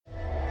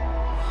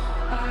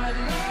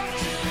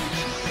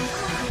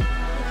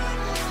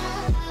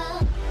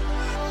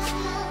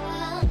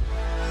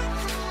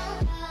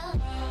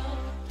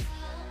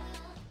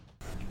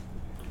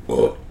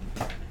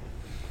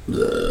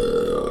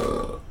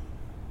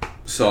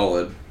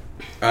Solid.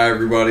 Hi,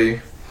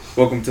 everybody.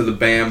 Welcome to the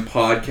BAM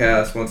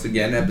podcast. Once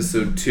again,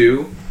 episode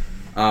 2.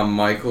 I'm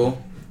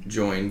Michael,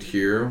 joined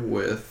here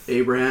with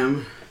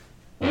Abraham.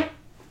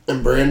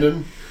 And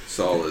Brandon.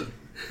 Solid.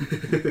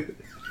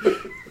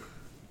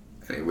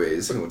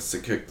 Anyways, who wants to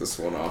kick this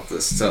one off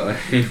this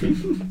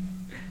time?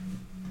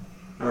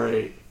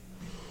 Alright.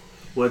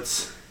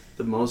 What's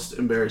the most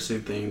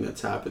embarrassing thing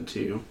that's happened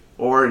to you?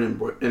 Or an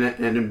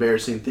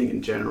embarrassing thing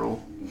in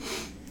general?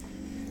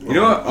 You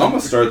know what? I'm going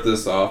to start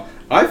this off.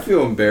 I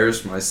feel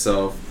embarrassed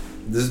myself.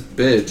 This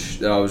bitch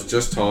that I was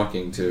just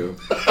talking to.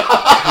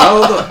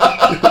 How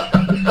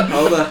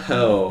the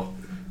hell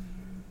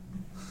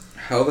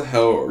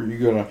are you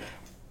gonna...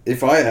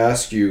 If I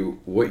ask you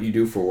what you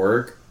do for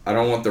work, I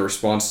don't want the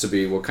response to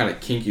be, what kind of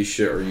kinky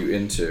shit are you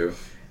into?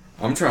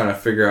 I'm trying to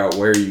figure out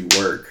where you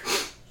work.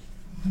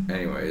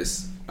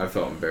 Anyways, I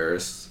felt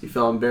embarrassed. You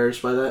felt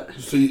embarrassed by that?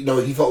 So,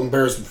 he felt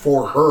embarrassed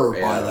for her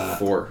by that.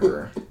 For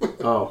her.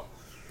 Oh.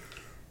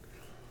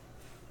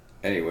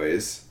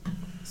 Anyways,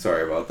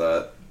 sorry about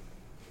that.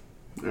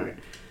 Alright.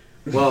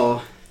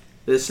 Well,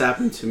 this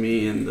happened to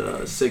me in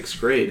the 6th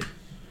grade.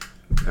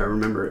 I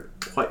remember it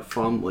quite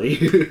fondly.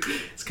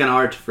 It's kind of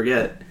hard to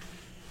forget.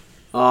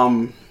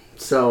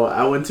 So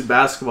I went to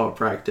basketball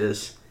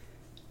practice,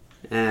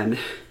 and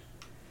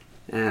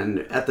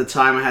at the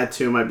time I had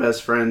two of my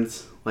best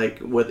friends, like,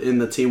 within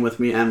the team with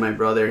me and my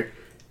brother,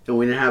 and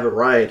we didn't have a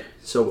ride.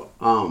 So,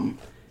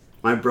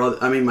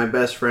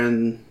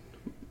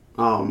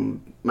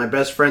 my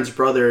best friend's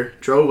brother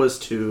drove us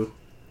to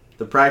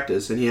the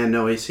practice, and he had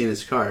no AC in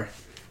his car.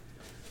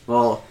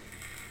 Well,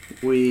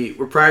 we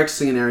were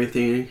practicing and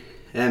everything,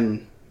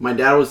 and my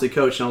dad was the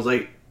coach, and I was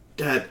like,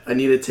 Dad, I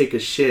need to take a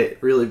shit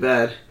really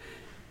bad.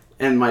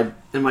 And my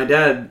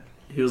dad,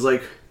 he was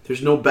like,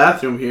 there's no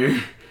bathroom here.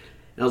 And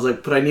I was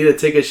like, but I need to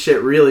take a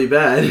shit really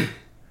bad.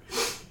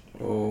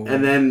 Oh.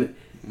 And then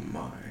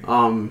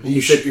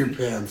You shit your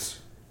pants.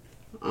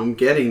 I'm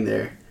getting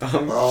there.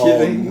 I'm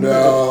kidding.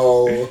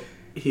 No.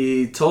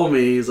 He told me,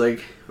 he's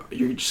like,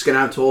 you're just going to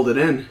have to hold it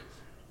in.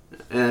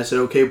 And I said,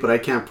 okay, but I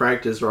can't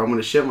practice or I'm going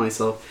to shit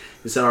myself.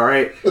 He said, all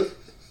right.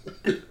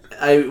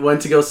 I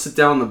went to go sit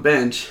down on the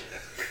bench,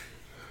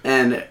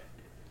 and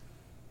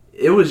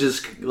it was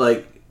just,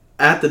 like,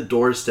 at the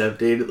doorstep,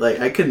 dude. Like,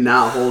 I could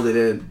not hold it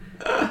in.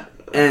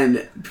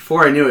 And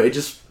before I knew it, it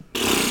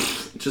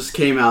just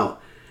came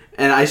out.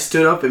 And I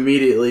stood up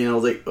immediately, and I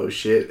was like, oh,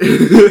 shit.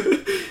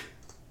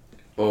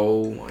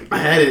 Oh, my God. I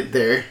had it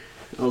there.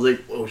 I was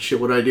like, oh, shit,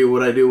 what'd I do?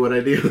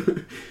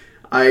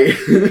 I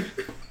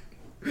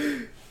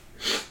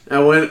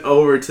went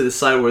over to the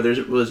side where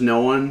there was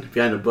no one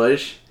behind a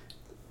bush.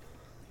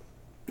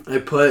 I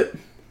put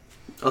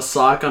a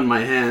sock on my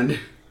hand,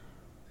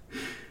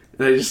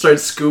 and I just started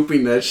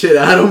scooping that shit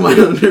out of my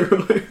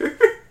underwear.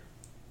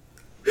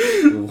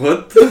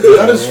 What the hell?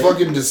 That is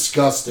fucking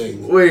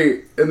disgusting.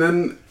 Wait, and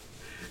then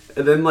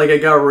like I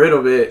got rid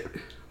of it,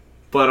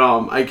 but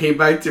I came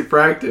back to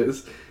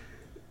practice,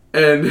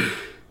 and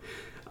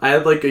I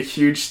had like a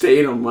huge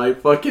stain on my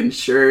fucking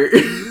shirt,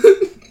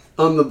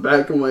 on the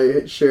back of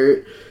my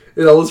shirt,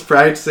 and I was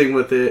practicing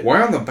with it.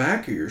 Why on the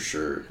back of your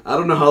shirt? I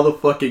don't know how the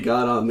fuck it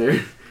got on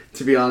there,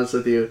 to be honest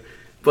with you.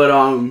 But,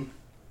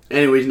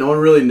 anyways, no one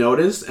really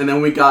noticed. And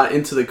then we got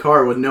into the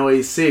car with no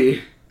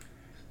AC.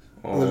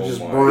 Oh,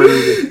 just my burned.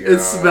 God. It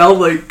smelled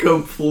like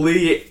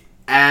complete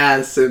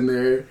ass in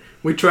there.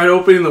 We tried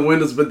opening the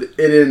windows, but it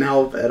didn't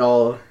help at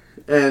all.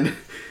 And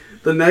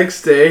the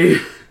next day,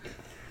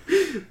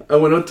 I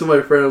went up to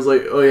my friend. I was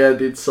like, oh, yeah,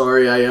 dude,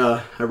 sorry.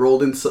 I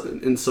rolled in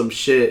some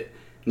shit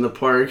in the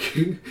park.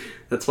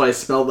 That's why I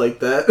smelled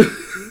like that.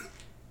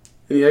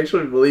 And he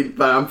actually believed,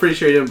 but I'm pretty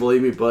sure he didn't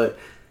believe me, but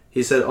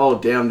he said, oh,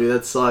 damn, dude,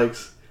 that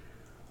sucks.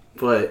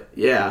 But,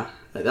 yeah,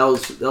 that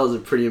was a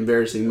pretty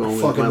embarrassing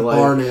moment in my life.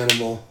 Barn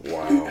animal.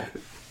 Wow.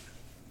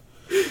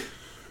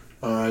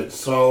 Alright,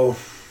 so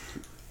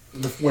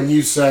when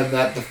you said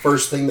that, the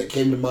first thing that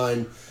came to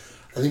mind,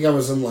 I think I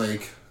was in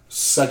like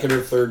 2nd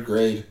or 3rd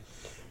grade,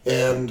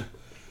 and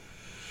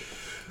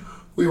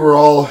we were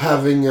all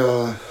having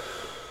a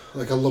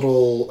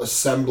little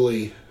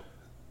assembly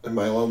in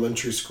my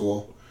elementary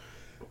school,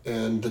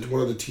 and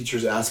one of the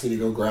teachers asked me to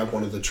go grab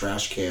one of the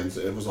trash cans.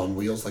 It was on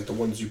wheels, like the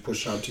ones you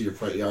push out to your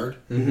front yard.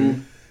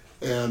 Mm-hmm.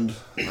 And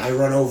I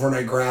run over and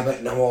I grab it,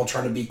 and I'm all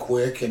trying to be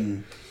quick,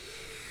 and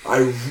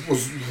I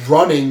was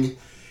running,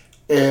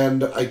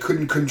 and I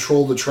couldn't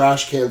control the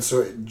trash can, so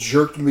it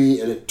jerked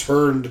me, and it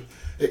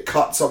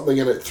caught something,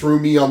 and it threw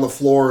me on the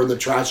floor and the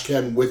trash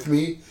can with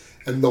me,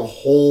 and the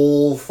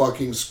whole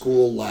fucking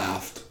school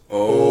laughed.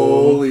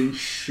 Oh. Holy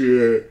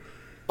shit.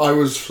 I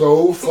was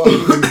so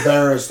fucking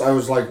embarrassed. I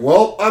was like,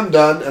 well, I'm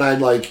done. And at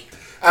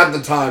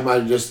the time, I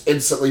just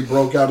instantly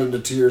broke out into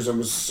tears. I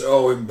was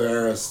so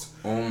embarrassed.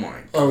 Oh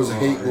my God. I was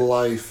hating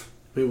life.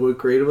 Wait, what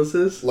grade was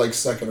this? Like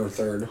 2nd or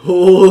 3rd.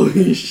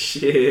 Holy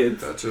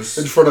shit. That just...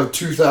 In front of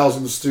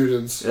 2,000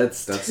 students.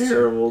 That's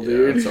terrible,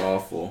 dude. That's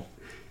awful.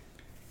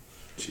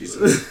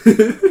 Jesus.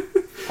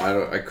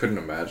 I couldn't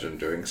imagine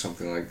doing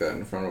something like that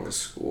in front of a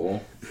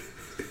school.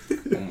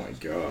 Oh my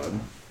God.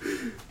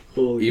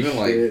 Holy even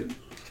shit. like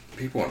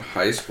people in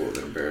high school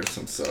that embarrass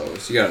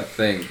themselves. You gotta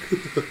think,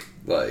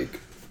 like,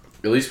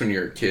 at least when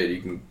you're a kid,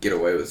 you can get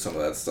away with some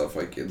of that stuff.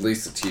 Like, at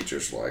least the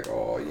teachers are like,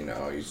 oh, you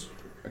know, he's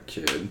a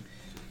kid.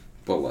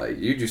 But, like,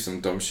 you do some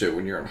dumb shit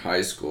when you're in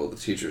high school, the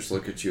teachers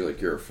look at you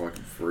like you're a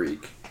fucking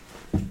freak.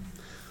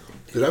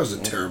 Dude, I was a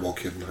terrible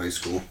kid in high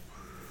school.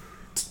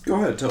 Go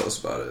ahead, tell us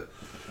about it.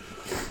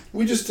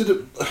 We just did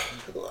it.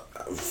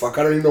 Fuck,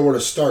 I don't even know where to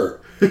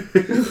start.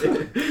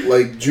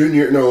 Like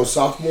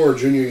sophomore or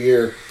junior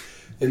year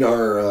in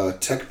our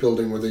tech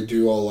building where they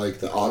do all like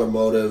the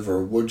automotive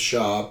or wood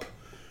shop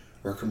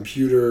or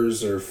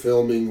computers or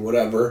filming,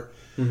 whatever.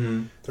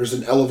 Mm-hmm. There's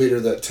an elevator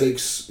that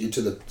takes you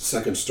to the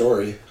second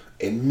story,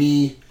 and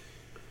me,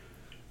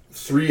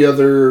 3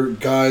 other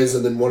guys,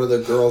 and then one of the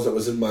girls that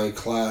was in my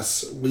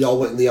class, we all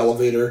went in the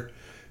elevator,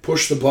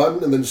 pushed the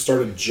button, and then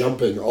started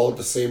jumping all at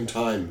the same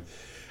time.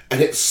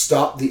 And it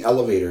stopped the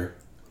elevator.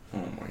 Oh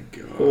my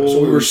god.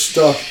 So we were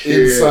stuck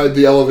inside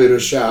the elevator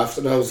shaft,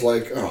 and I was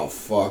like, oh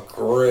fuck,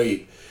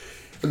 great.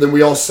 And then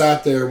we all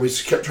sat there, and we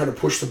kept trying to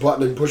push the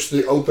button and push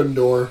the open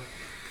door.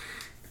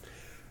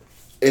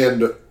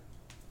 And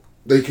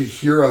they could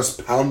hear us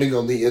pounding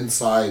on the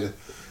inside.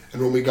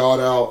 And when we got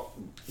out,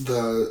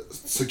 the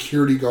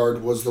security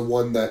guard was the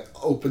one that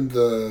opened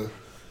the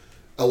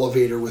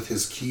elevator with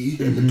his key,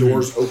 and the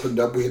doors opened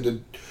up.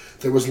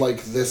 There was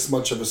like this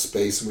much of a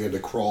space, and we had to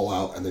crawl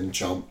out and then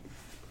jump.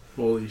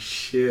 Holy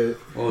shit.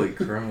 Holy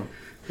crap.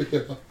 Yeah.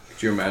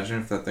 Could you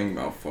imagine if that thing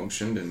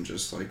malfunctioned and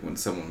just like when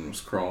someone was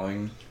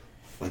crawling?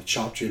 Like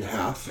chopped you in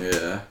half.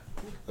 Yeah.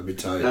 That'd be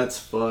tight. That's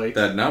fucked.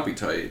 That'd not be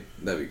tight.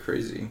 That'd be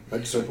crazy. I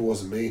just hope it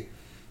wasn't me.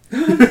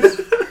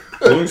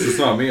 As long as it's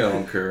not me, I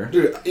don't care.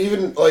 Dude,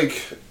 even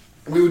like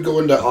we would go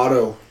into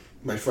auto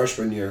my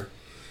freshman year,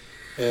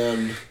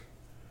 and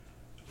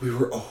we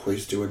were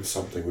always doing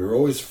something. We were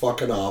always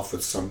fucking off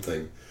with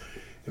something.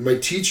 And my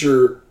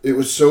teacher, it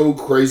was so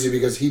crazy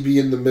because he'd be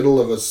in the middle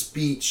of a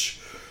speech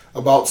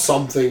about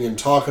something and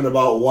talking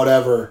about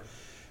whatever,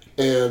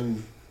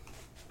 and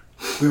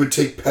we would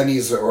take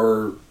pennies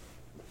or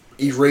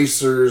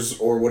erasers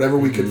or whatever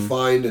we could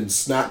find and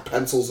snap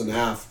pencils in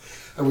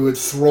half, and we would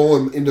throw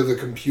them into the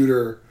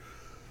computer,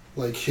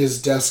 like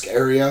his desk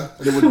area,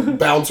 and it would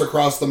bounce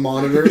across the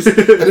monitors, and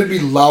it'd be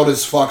loud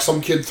as fuck.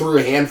 Some kid threw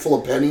a handful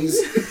of pennies,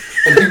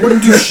 and he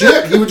wouldn't do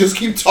shit. He would just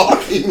keep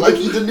talking like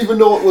he didn't even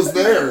know it was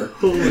there.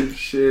 Holy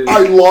shit.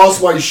 I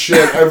lost my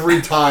shit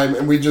every time,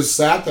 and we just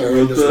sat there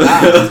and just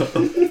laughed.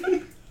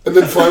 And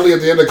then finally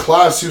at the end of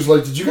class, he was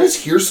like, "Did you guys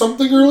hear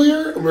something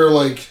earlier?" And we were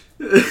like,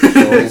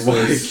 Oh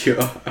my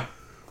god.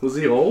 Was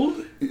he old?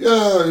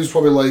 "Yeah." He was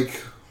probably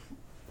like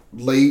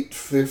late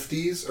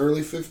 50s,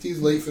 early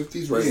 50s, late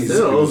 50s, right?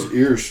 Still. His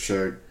ears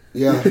checked.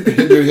 Yeah,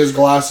 dude, his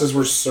glasses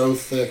were so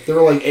thick. They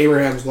were like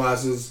Abraham's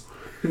glasses.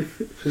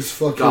 His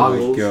fucking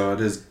Goggles. Oh my god,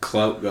 his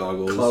clout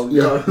goggles. Club.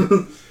 Yeah.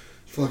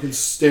 Fucking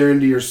stare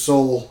into your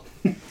soul.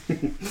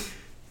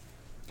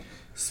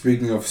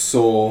 Speaking of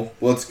soul,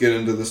 let's get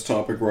into this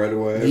topic right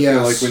away. I feel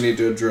Yes. like we need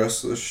to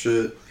address this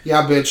shit.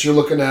 Yeah, bitch, you're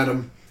looking at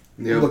him.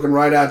 You're Yep. looking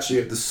right at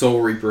you. The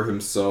Soul Reaper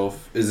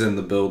himself is in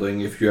the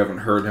building. If you haven't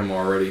heard him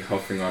already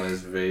huffing on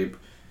his vape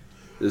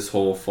this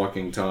whole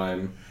fucking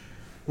time.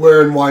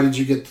 Where and why did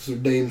you get the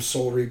name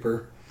Soul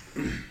Reaper?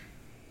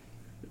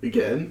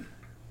 Again?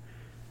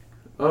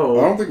 I Oh.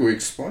 don't think we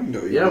explained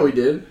it. Yeah, we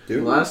did.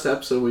 Did we? Last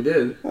episode we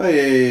did. Oh,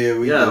 yeah.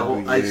 We Yeah,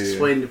 did. I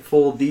explained in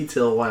full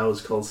detail why it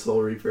was called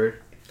Soul Reaper.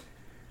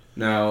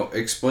 Now,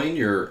 explain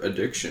your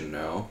addiction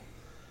now.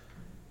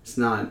 It's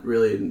not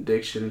really an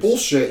addiction.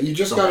 Bullshit. You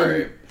just got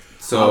Alright.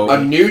 So,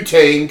 a new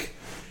tank.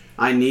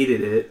 I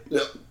needed it.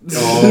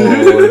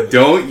 oh,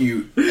 don't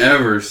you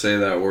ever say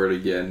that word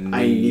again.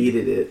 I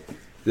needed it.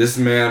 This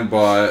man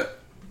bought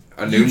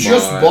a new You mod.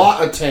 just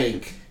bought a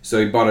tank. So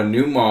he bought a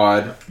new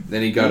mod,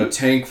 then he got a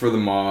tank for the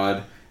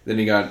mod, then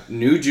he got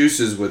new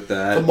juices with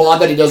that. The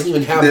mod that he doesn't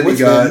even have Then he with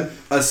got him.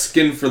 a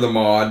skin for the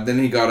mod, then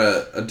he got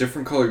a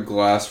different colored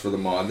glass for the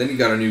mod, then he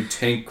got a new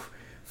tank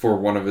for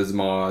one of his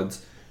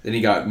mods, then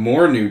he got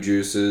more new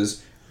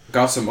juices,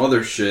 got some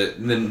other shit,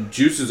 and then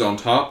juices on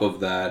top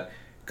of that,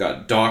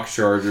 got dock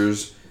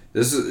chargers.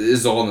 This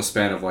is all in the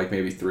span of like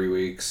maybe 3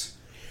 weeks.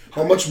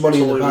 How much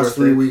money in the Totally past worth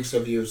 3 it. weeks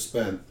have you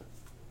spent?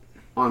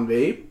 On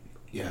vape?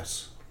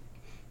 Yes.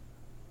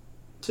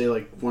 Say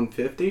like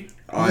 150?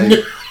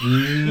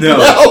 No.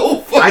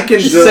 No I can fucking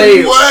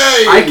say, way.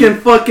 I can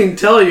fucking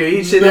tell you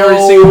each and every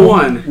single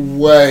one.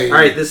 Way.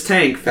 Alright, this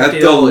tank, $50. At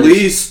the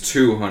least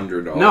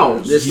 $200. No,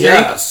 this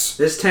Yes.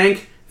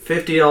 tank,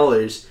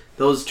 $50.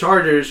 Those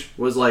chargers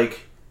was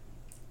like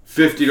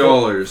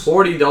 $50.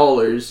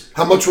 $40.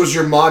 How much was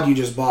your mod you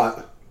just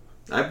bought?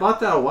 I bought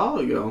that a while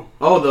ago.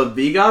 Oh, the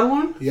V-God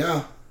one?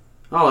 Yeah.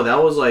 Oh,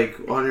 that was like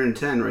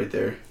 110 right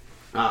there.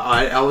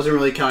 I wasn't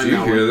really counting Do you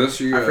that hear one.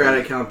 this? I forgot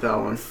to count that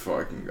one.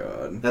 Fucking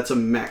god. That's a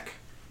mech.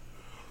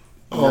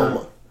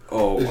 Oh,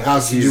 Oh, it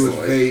has to he's do with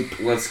like,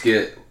 vape. Let's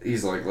get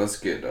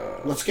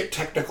Let's get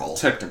technical.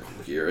 technical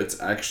here.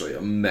 It's actually a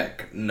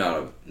mech,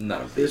 not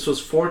a This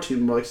was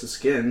 $14 a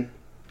skin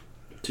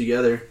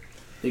together.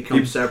 They come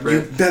You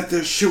separate. bet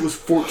that shit was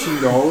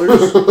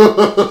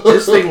 $14?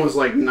 This thing was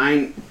like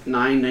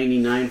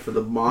 $9.99 for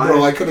the mod.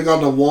 Bro, I could have gone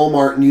to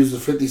Walmart and used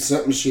the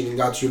 50-cent machine and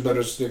got you a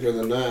better sticker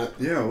than that.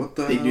 Yeah, what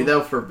the They hell? do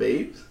that for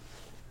vapes?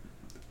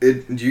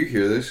 Do you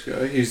hear this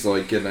guy? He's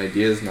like getting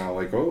ideas now,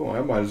 like, oh,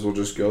 I might as well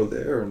just go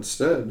there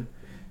instead.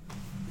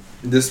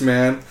 This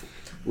man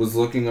was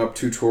looking up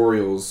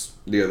tutorials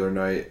the other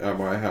night at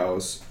my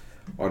house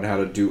on how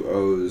to do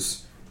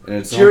O's, and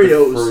it's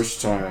Cheerios. not the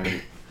first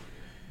time.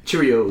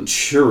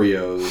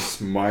 Cheerios.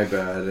 My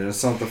bad. And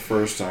it's not the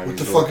first time. What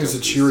the he's fuck looked is a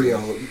up these Cheerio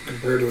things.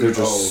 compared to They're an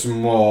just O?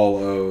 small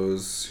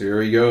O's.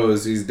 Here he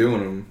goes. He's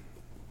doing them.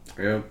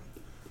 Yep.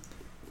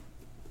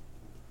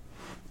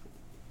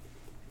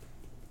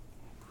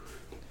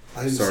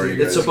 I didn't Sorry, see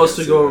you It's guys supposed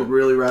to can't go see that.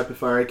 really rapid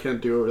fire. I can't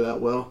do it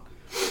that well.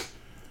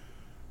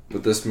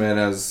 But this man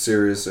has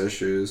serious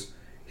issues.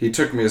 He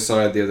took me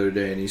aside the other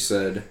day and he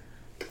said,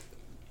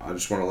 I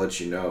just want to let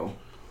you know,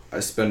 I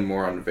spend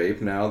more on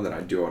vape now than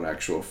I do on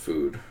actual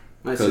food.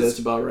 I say that's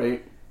about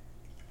right.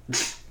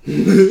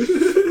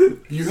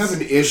 You have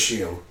an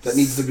issue that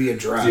needs to be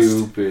addressed.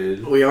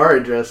 Stupid. We are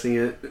addressing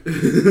it.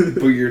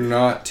 But you're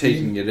not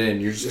taking it in.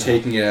 You're just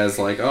taking it as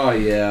like, oh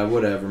yeah,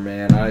 whatever,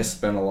 man. I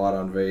spend a lot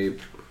on vape.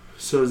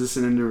 So is this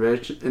an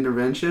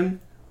intervention?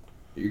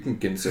 You can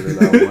consider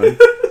that one.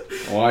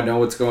 Well, I know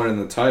what's going in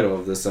the title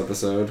of this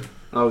episode.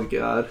 Oh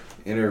god.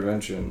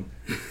 Intervention.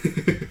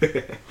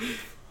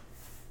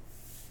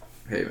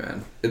 Hey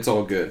man, it's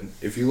all good.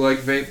 If you like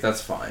vape,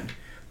 that's fine.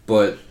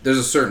 But there's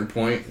a certain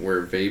point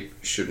where vape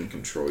shouldn't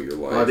control your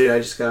life. Oh dude, I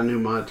just got a new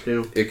mod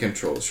too. It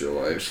controls your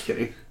life. Just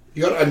kidding.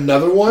 You got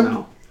another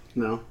one?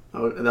 No.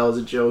 That was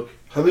a joke.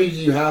 How many do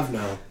you have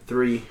now?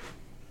 3.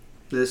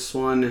 This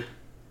one,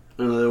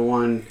 another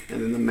one,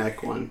 and then the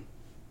mech one.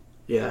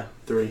 Yeah,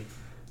 3.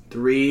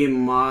 3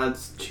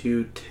 mods,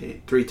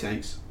 3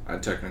 tanks. I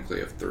technically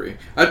have 3.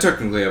 I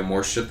technically have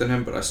more shit than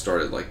him, but I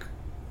started like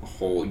a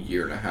whole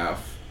year and a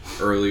half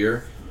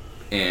earlier.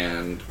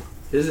 And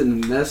This is an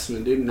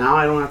investment, dude. Now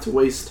I don't have to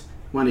waste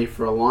money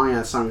for a long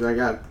ass time because I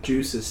got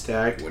juices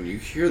stacked. when you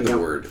hear the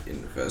word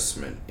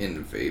investment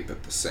in vape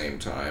at the same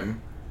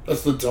time,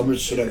 That's the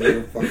dumbest shit I've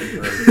ever fucking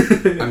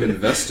heard. I'm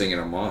investing in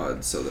a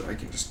mod so that I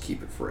can just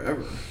keep it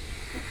forever.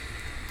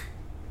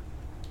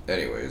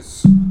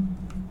 Anyways,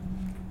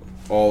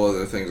 all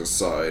other things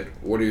aside,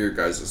 what are your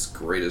guys'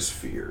 greatest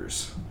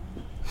fears?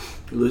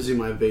 Losing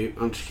my vape.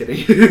 I'm just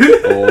kidding.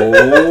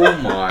 Oh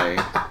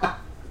my.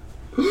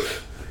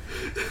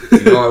 You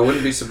know, I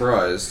wouldn't be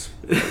surprised.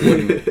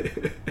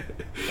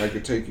 I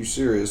could take you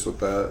serious with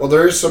that. Well,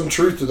 there is some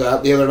truth to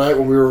that. The other night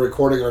when we were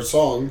recording our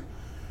song,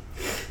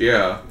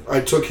 Yeah.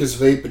 I took his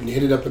vape and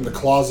hid it up in the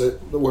closet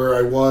where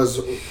I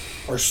was.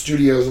 Our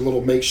studio is a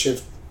little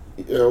makeshift,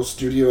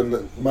 studio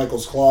in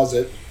Michael's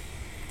closet.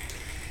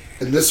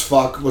 And this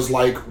fuck was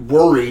like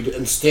worried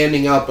and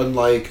standing up and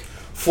like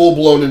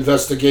full-blown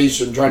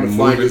investigation trying to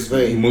find his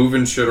vape.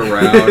 Moving shit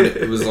around.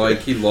 It was like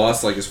he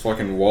lost like his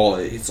fucking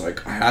wallet. He's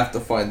like, I have to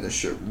find this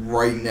shit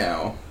right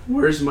now.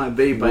 Where's my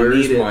vape? Where's I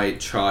need it. my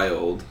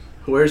child?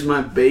 Where's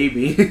my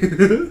baby?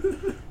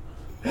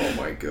 Oh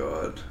my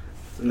god.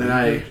 And then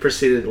I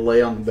proceeded to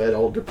lay on the bed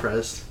all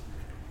depressed.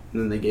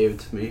 And then they gave it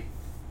to me.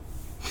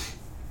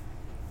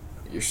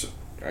 You're so,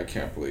 I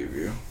can't believe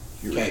you.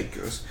 You're Okay.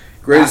 ridiculous.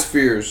 Greatest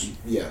fears.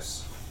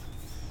 Yes.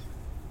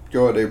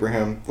 Go ahead,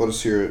 Abraham. Let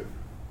us hear it.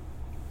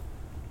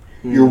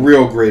 Your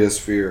real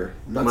greatest fear.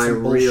 Not My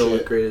some real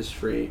bullshit. greatest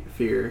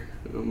fear.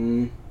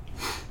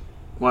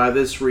 Well, I have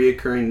this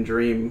reoccurring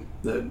dream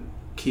that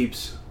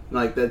keeps,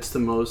 like, that's the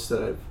most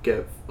that I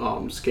get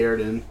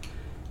scared in,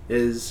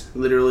 is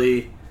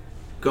literally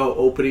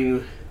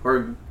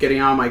getting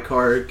out of my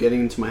car,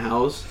 getting into my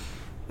house,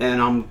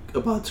 and I'm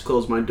about to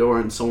close my door,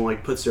 and someone,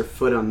 like, puts their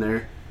foot on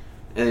there,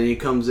 and then he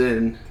comes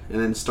in,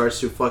 and then starts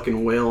to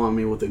fucking wail on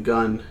me with a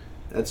gun.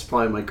 That's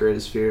probably my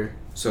greatest fear.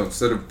 So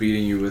instead of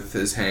beating you with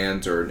his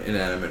hands or an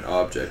inanimate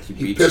object, he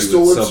beats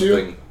pistol you with whips you?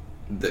 something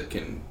that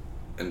can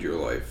end your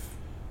life.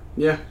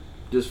 Yeah,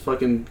 just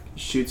fucking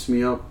shoots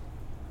me up.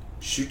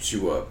 Shoots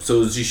you up.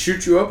 So does he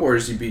shoot you up or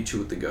does he beat you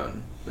with the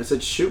gun? I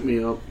said shoot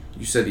me up.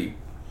 You said he.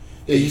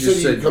 Yeah, you You said just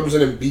he said- comes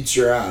in and beats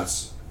your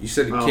ass. You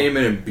said he Oh. came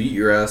in and beat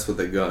your ass with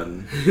a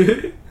gun.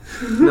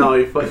 No,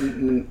 he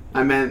fucking.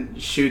 I meant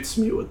shoots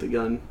me with the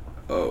gun.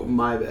 Oh,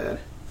 My bad.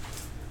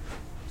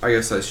 I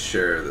guess I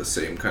share the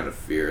same kind of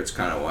fear. It's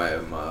kind of why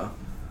I'm a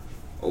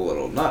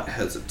little not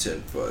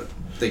hesitant, but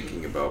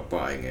thinking about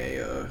buying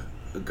a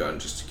gun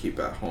just to keep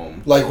at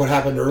home. Like what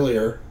happened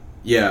earlier.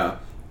 Yeah,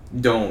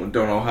 don't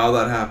know how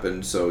that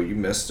happened. So you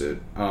missed it.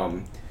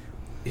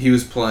 He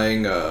was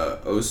playing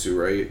Osu,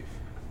 right?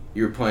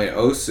 You were playing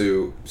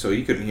Osu, so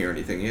he couldn't hear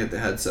anything. He had the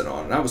headset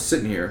on, and I was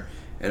sitting here,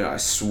 and I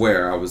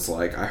swear I was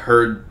like, I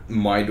heard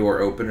my door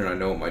open, and I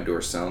know what my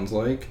door sounds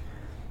like,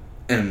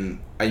 and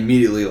I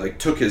immediately like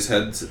took the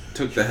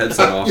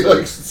headset off. You him.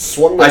 like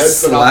swung the I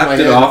headset off my slapped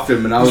it head. off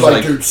him, and I He's was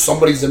like, dude,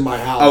 somebody's in my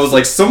house. I was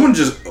like, someone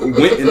just went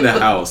in the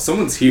house.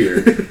 Someone's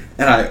here.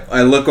 And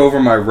I look over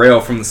my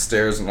rail from the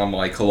stairs, and I'm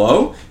like,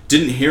 hello?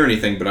 Didn't hear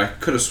anything, but I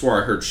could have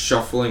swore I heard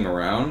shuffling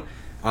around.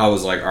 I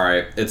was like,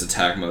 alright, it's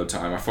attack mode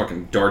time. I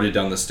fucking darted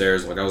down the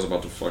stairs like I was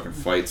about to fucking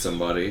fight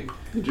somebody.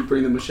 Did you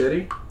bring the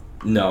machete?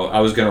 No, I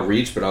was gonna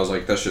reach, but I was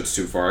like, that shit's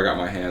too far. I got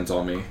my hands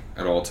on me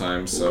at all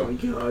times, so Oh my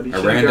God, you I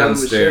should've ran grabbed the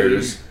downstairs.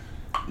 machete.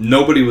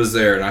 Nobody was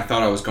there, and I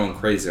thought I was going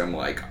crazy. I'm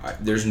like,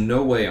 there's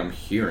no way I'm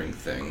hearing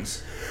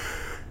things.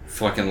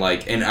 Fucking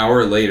like an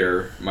hour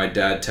later, my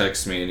dad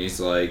texts me and he's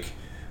like,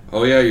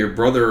 oh yeah, your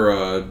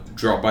brother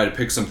dropped by to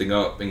pick something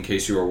up in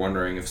case you were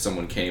wondering if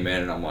someone came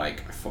in. And I'm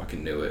like, I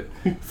fucking knew it.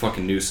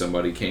 Fucking knew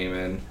somebody came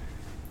in.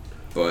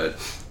 But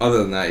other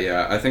than that,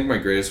 yeah, I think my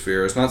greatest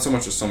fear is not so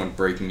much as someone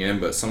breaking in,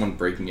 but someone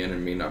breaking in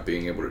and me not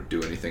being able to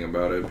do anything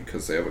about it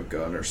because they have a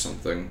gun or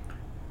something.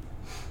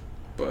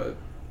 But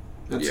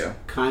That's yeah,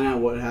 kind of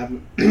what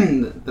happened.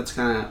 That's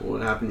kind of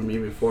what happened to me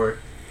before.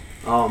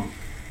 I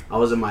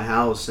was in my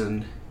house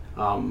and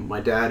my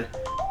dad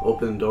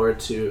opened the door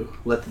to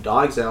let the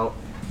dogs out,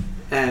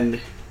 and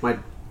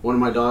one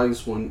of my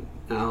dogs went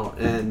out,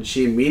 and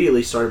she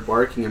immediately started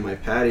barking in my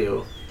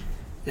patio,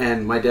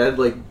 and my dad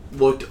like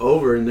looked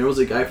over, and there was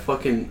a guy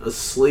fucking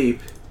asleep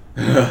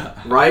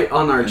right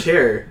on our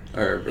chair,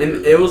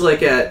 and it was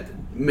like at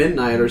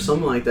midnight or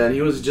something like that, and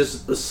he was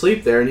just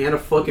asleep there, and he had a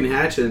fucking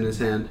hatchet in his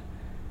hand.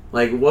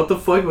 Like, what the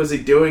fuck was he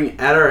doing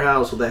at our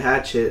house with a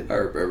hatchet? I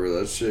remember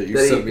that shit. You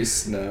sent me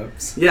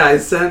snaps. Yeah, I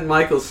sent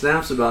Michael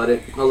snaps about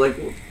it. I was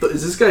like,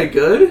 is this guy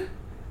good?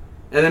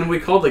 And then we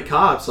called the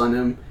cops on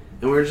him,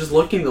 and we were just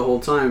looking the whole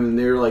time, and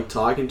they were like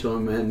talking to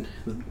him,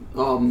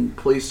 and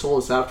police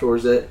told us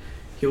afterwards that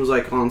he was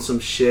like on some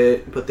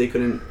shit, but they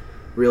couldn't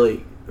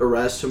really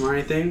arrest him or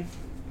anything.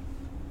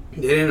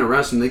 They didn't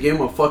arrest him. They gave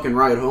him a fucking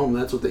ride home.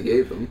 That's what they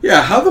gave him.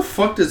 Yeah, how the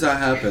fuck does that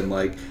happen?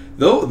 Like,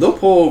 they'll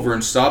pull over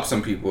and stop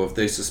some people if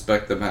they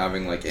suspect them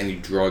having like any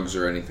drugs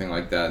or anything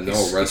like that, and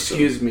they'll arrest them.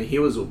 Excuse me, he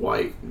was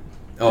white.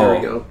 Oh, there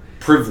we go.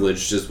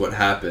 Privileged is what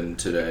happened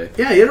today.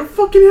 Yeah, he had a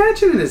fucking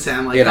hatchet in his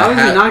hand. Like, how did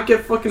he not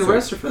get fucking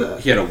arrested for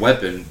that? He had a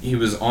weapon. He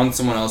was on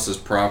someone else's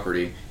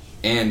property,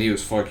 and he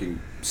was fucking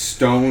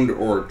stoned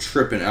or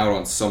tripping out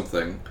on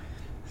something,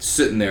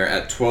 sitting there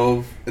at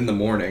 12 in the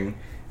morning,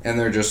 and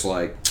they're just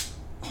like,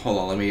 hold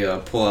on, let me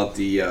pull out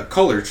the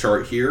color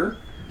chart here.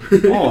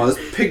 Oh,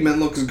 this pigment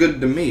looks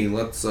good to me.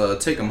 Let's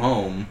take him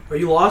home. Are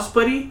you lost,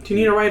 buddy? Do you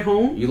need a ride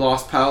home? You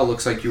lost, pal.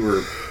 Looks like you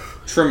were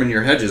trimming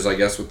your hedges, I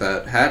guess, with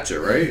that hatchet,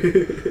 right?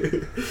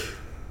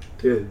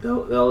 Dude, that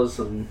was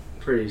some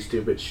pretty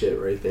stupid shit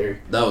right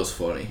there. That was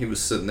funny. He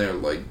was sitting there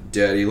like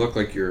dead. He looked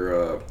like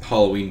your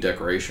Halloween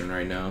decoration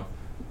right now.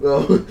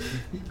 Well,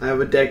 I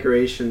have a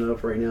decoration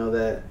up right now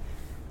that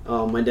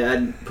my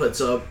dad puts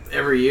up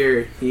every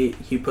year.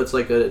 He puts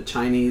like a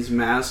Chinese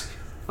mask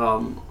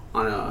on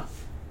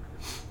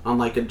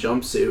like a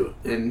jumpsuit,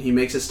 and he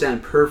makes it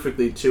stand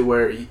perfectly to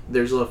where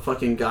there's a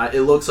fucking guy.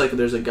 It looks like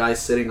there's a guy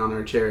sitting on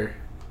our chair.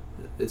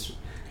 It's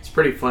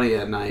pretty funny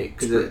at night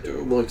because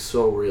it looks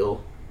so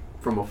real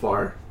from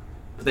afar.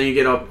 But then you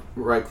get up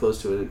right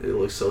close to it, it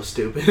looks so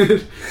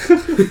stupid.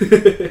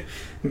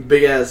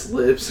 Big ass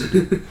lips.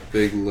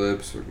 Big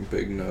lips,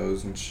 big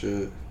nose and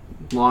shit.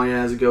 Long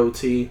ass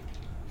goatee.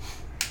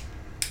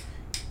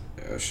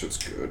 Yeah, that shit's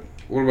good.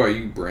 What about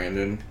you,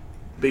 Brandon?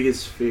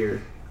 Biggest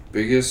fear.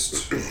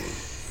 Biggest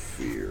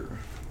fear.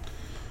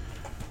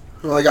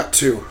 Well, I got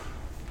two.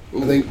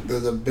 Ooh. I think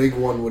the big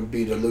one would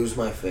be to lose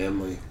my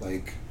family,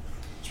 like,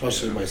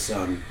 especially my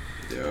son.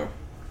 Yeah.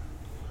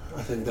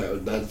 I think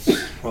that's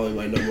probably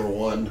my number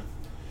one.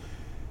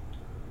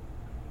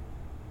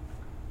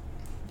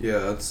 Yeah,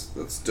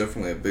 that's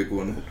definitely a big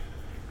one.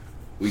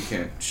 We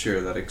can't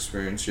share that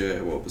experience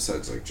yet. Well,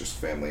 besides like just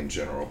family in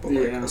general, but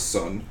like a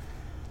son,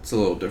 it's a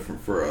little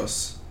different for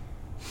us.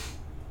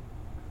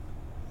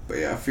 But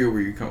yeah, I feel where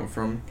you're coming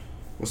from.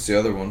 What's the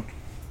other one?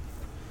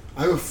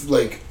 I have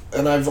like,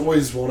 and I've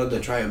always wanted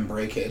to try and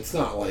break it. It's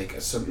not like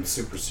something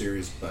super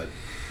serious, but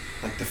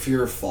like the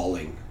fear of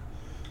falling.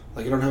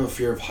 Like I don't have a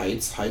fear of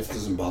heights. Heights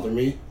doesn't bother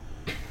me,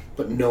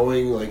 but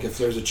knowing like if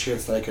there's a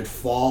chance that I could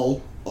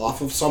fall off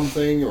of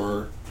something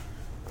or,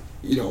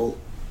 you know,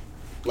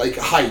 like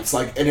heights,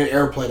 like in an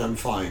airplane, I'm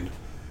fine.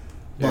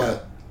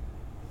 But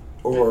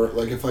or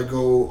like if I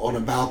go on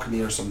a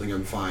balcony or something,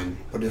 I'm fine.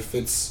 But if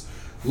it's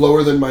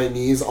lower than my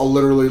knees, I'll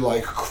literally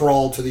like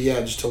crawl to the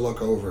edge to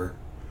look over.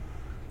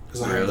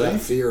 Because I have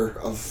that fear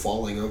of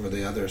falling over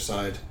the other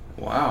side.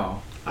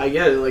 Wow. I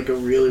get like a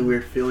really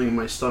weird feeling in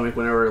my stomach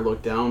whenever I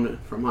look down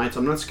from heights.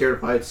 I'm not scared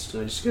of heights.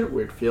 I just get a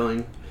weird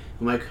feeling.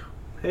 I'm like,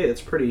 hey,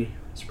 it's pretty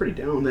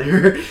down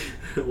there.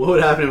 What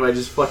would happen if I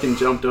just fucking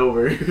jumped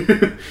over?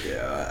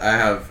 Yeah,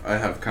 I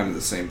have kind of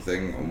the same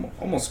thing,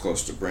 almost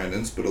close to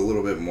Brandon's, but a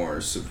little bit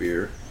more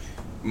severe.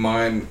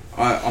 Mine,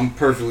 I'm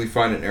perfectly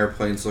fine in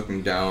airplanes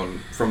looking down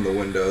from the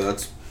window.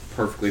 That's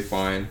perfectly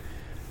fine.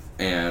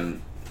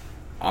 And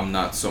I'm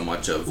not so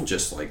much of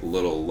just like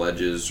little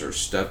ledges or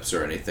steps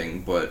or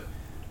anything, but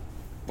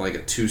like a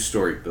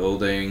 2-story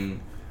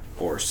building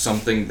or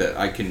something that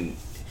I can,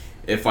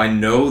 if I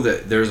know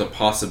that there's a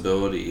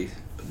possibility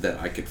that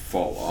I could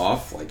fall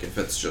off, like if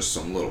it's just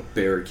some little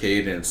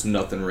barricade and it's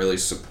nothing really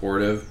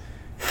supportive,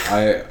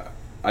 I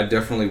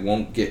definitely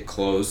won't get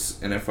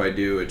close, and if I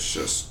do, it's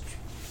just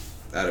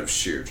out of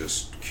sheer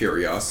just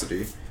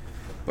curiosity.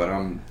 But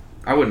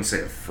I wouldn't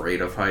say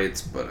afraid of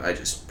heights, but I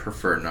just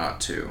prefer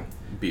not to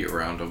be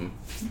around them.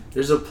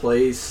 There's a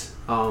place,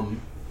 like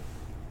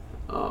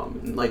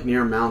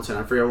near a mountain,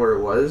 I forget where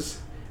it was,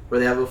 where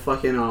they have a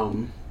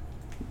fucking,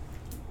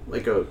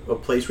 like a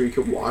place where you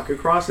could walk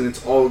across, and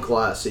it's all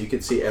glass, so you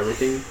could see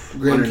everything.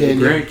 Grand Canyon.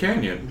 Grand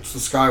Canyon. It's the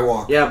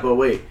Skywalk. Yeah, but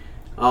wait,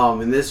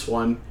 in this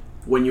one,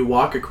 when you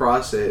walk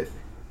across it,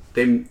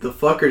 the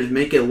fuckers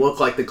make it look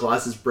like the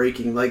glass is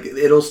breaking. Like,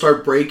 it'll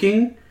start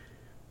breaking.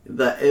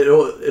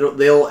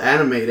 They'll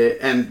animate it,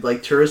 and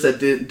like tourists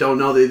that don't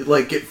know, they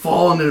like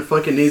fall on their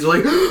fucking knees,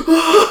 like,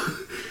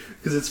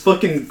 because it's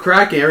fucking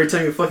cracking every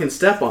time you fucking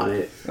step on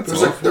it.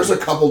 There's a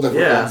couple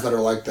different ones that are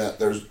like that.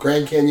 There's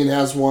Grand Canyon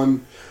has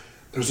one.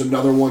 There's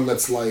another one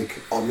that's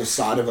like on the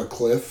side of a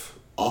cliff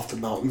off the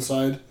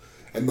mountainside,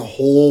 and the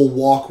whole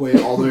walkway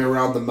all the way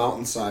around the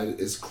mountainside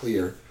is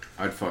clear.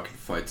 I'd fucking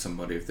fight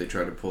somebody if they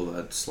try to pull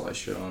that sly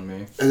shit on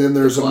me. And then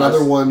there's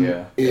another one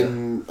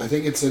I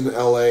think it's in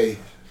LA,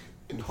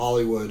 in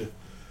Hollywood.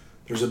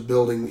 There's a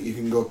building that you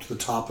can go up to the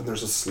top, and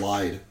there's a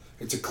slide.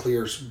 It's a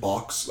clear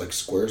box, like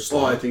square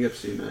slide. Oh, I think I've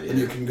seen that, yeah. And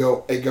you can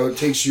go, it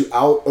takes you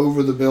out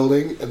over the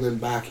building and then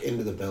back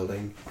into the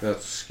building.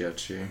 That's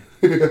sketchy.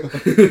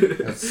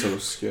 That's so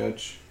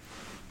sketch.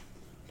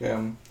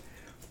 Yeah.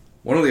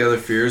 One of the other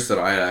fears that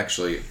I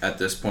actually, at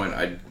this point,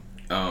 I'd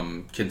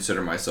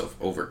consider myself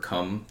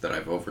that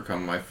I've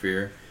overcome my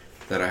fear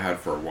that I had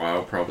for a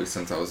while, probably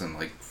since I was in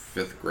like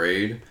 5th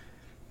grade,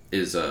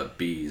 is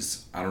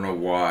bees. I don't know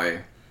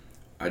why.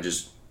 I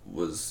just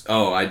was...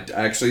 Oh, I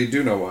actually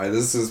do know why.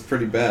 This is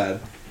pretty bad.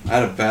 I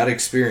had a bad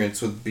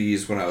experience with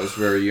bees when I was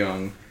very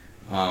young.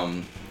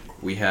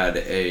 We had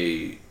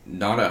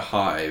not a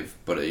hive,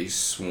 but a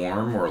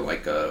swarm, or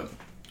like a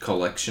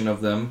collection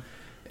of them.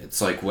 It's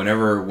like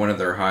whenever one of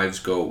their hives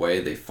go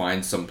away, they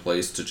find some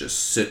place to just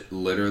sit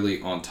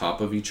literally on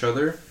top of each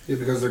other. Yeah,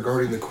 because they're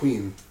guarding the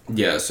queen.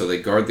 Yeah, so they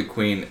guard the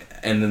queen,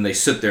 and then they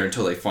sit there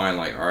until they find,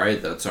 like,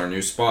 alright, that's our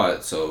new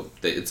spot. So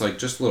it's like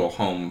just a little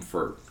home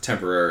for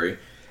temporary.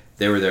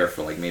 They were there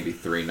for like maybe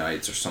 3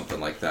 nights or something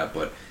like that,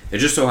 but it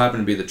just so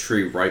happened to be the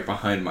tree right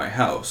behind my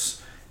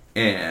house.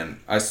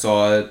 And I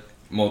saw it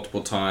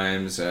multiple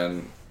times,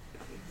 and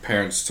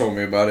parents told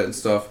me about it and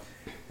stuff.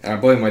 And I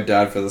blame my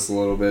dad for this a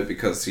little bit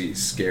because he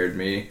scared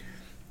me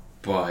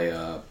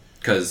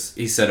because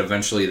he said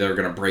eventually they were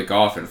going to break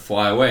off and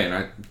fly away, and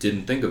I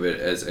didn't think of it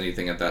as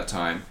anything at that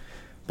time.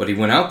 But he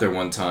went out there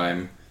one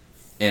time,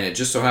 and it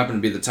just so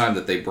happened to be the time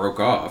that they broke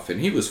off,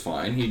 and he was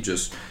fine. He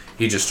just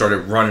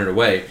started running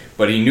away,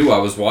 but he knew I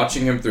was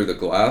watching him through the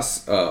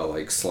glass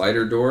like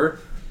slider door,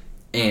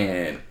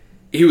 and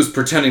he was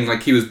pretending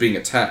like he was being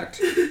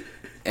attacked.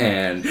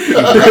 And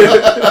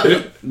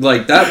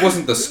like that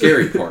wasn't the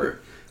scary part.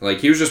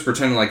 Like, he was just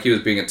pretending like he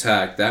was being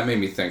attacked. That made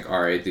me think,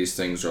 alright, these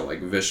things are, like,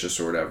 vicious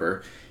or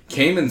whatever.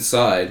 Came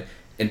inside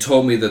and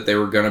told me that they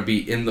were going to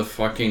be in the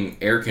fucking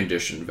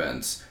air-conditioned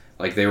vents.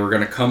 Like, they were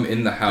going to come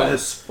in the house.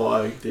 That's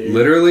fucked, dude.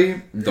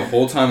 Literally, the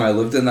whole time I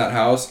lived in that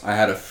house, I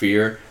had a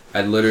fear.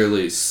 I'd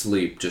literally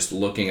sleep just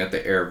looking at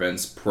the air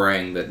vents,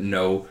 praying that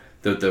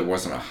there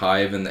wasn't a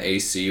hive in the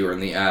AC or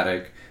in the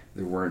attic.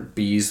 There weren't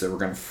bees that were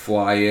going to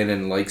fly in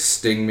and, like,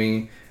 sting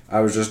me. I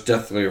was just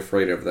deathly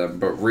afraid of them,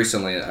 but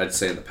recently, I'd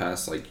say in the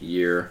past, like,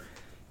 year,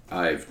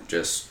 I've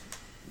just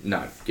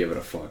not given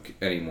a fuck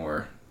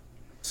anymore,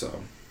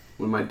 so.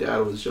 When my dad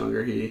was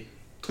younger, he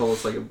told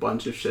us, like, a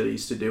bunch of shit he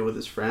used to do with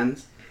his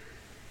friends.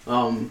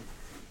 One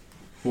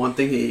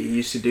thing he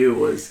used to do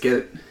was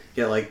get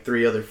like,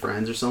 3 other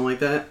friends or something like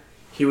that.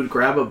 He would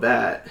grab a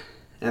bat,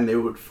 and they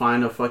would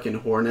find a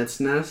fucking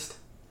hornet's nest.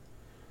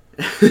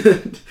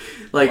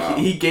 Like, wow.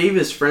 He gave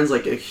his friends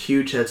like a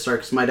huge head start,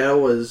 because my dad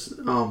was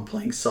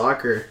playing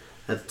soccer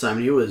at the time.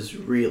 He was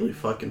really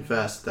fucking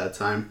fast at that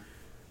time,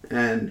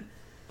 and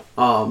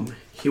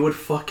he would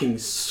fucking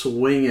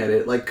swing at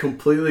it, like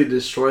completely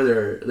destroy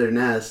their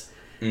nest,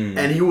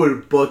 and he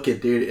would book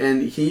it, dude.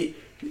 And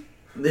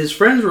his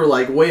friends were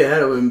like way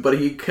ahead of him, but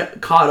he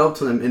caught up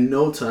to them in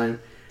no time.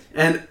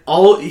 And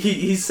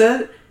he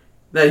said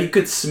that he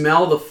could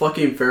smell the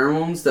fucking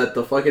pheromones that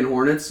the fucking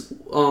hornets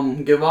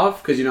give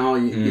off, because you know how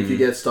if you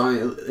get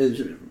stung,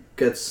 it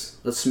gets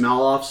a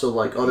smell off, so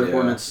like other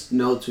hornets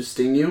know to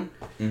sting you.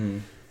 Mm-hmm.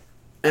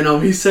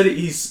 And he said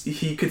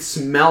he could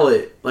smell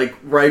it like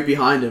right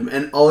behind him,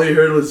 and all he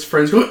heard was his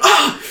friends going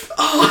ah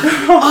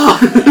ah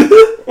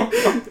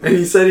ah, and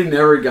he said he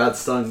never got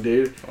stung,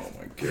 dude. Oh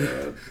my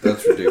god,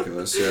 that's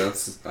ridiculous. Yeah,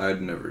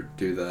 I'd never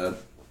do that.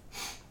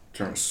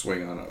 Trying to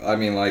swing on it. I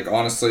mean, like,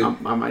 honestly...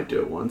 I might do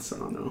it once, I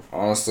don't know.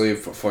 Honestly,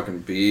 if a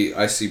fucking bee...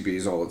 I see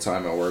bees all the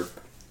time at work.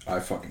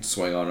 I fucking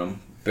swing on them.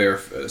 Bare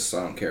fist.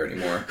 I don't care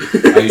anymore.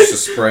 I used to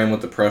spray them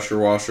with the pressure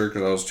washer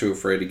because I was too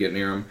afraid to get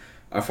near them.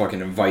 I fucking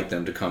invite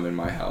them to come in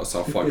my house.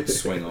 I'll fucking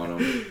swing on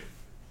them.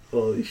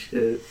 Holy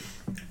shit.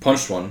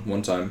 Punched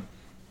one time.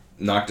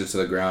 Knocked it to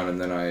the ground,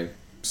 and then I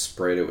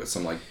sprayed it with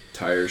some, like,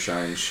 tire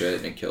shine shit,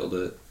 and it killed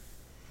it.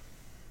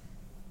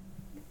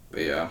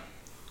 But yeah.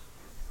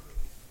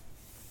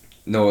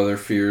 No other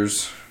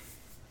fears.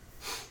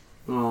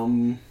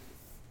 No,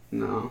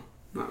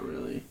 not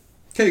really.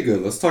 Okay,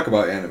 good. Let's talk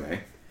about anime.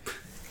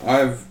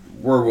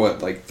 We're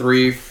what, like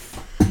 3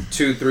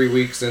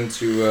 weeks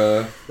into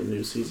The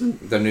new season.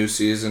 the new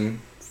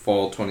season,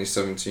 fall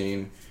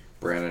 2017.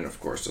 Brandon, of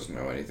course, doesn't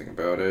know anything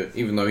about it,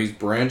 even though he's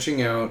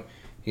branching out.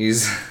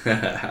 He's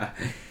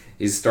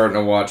he's starting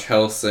to watch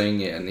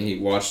Hellsing, and he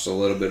watched a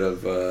little bit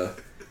of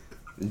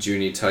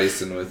Junie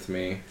Tyson with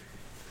me,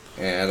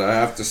 and I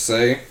have to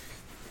say,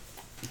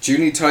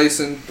 Junie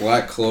Tyson,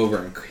 Black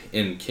Clover,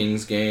 and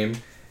King's Game,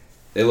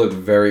 they look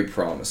very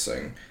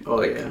promising.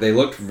 Oh, yeah. They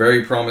looked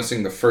very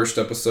promising the first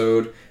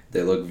episode.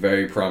 They look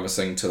very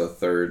promising to the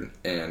third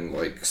and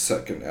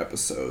second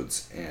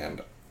episodes,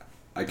 and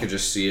I could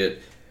just see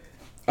it.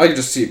 I could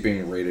just see it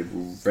being rated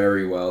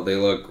very well. They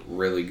look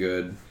really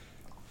good.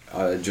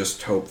 I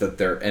just hope that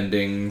their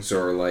endings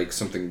or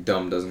something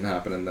dumb doesn't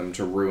happen in them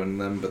to ruin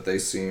them, but they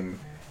seem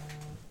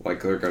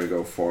like they're gonna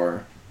go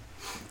far.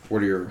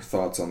 What are your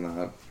thoughts on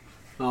that?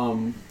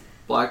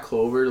 Black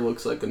Clover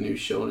looks like a new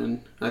shonen.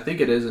 I think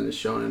it is in a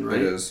shonen,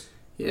 right? It is.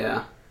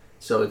 Yeah.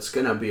 So it's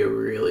gonna be a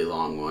really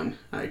long one.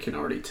 I can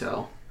already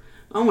tell.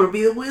 I'm gonna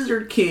be the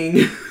Wizard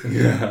King.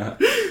 Yeah.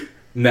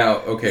 Now,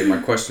 okay, my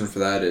question for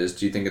that is,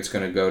 do you think it's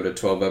going to go to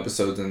 12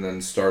 episodes and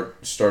then start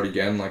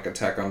again, like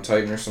Attack on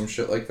Titan or some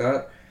shit like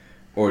that?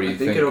 Or do you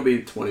think it'll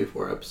be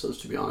 24 episodes,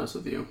 to be honest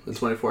with you. The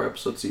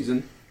 24-episode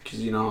season.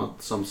 Because you know how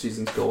some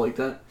seasons go like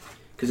that.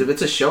 Because if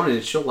it's a shonen,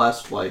 it should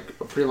last, a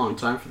pretty long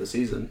time for the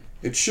season.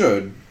 It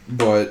should,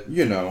 but,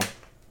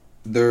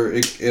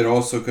 it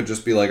also could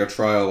just be like a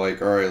trial,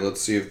 alright, let's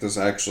see if this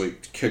actually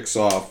kicks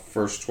off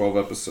first 12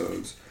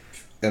 episodes.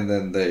 And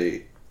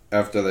then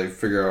after they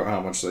figure out how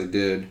much they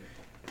did,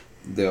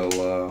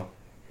 they'll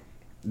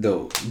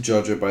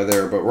judge it by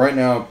there. But right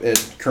now,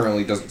 it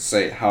currently doesn't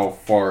say how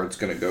far it's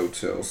going to go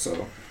till,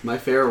 so... My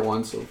favorite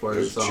one so far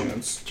is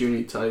chance.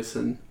 Junie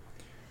Tyson.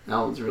 That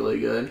one's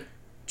really good.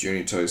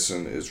 Junie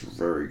Tyson is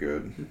very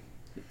good.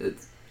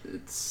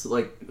 It's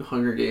like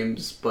Hunger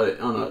Games,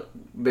 but on a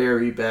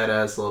very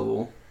badass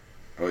level.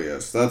 Oh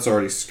yes, that's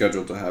already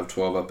scheduled to have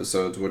 12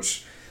 episodes,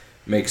 which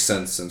makes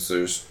sense since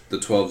there's the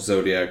 12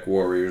 Zodiac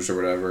Warriors or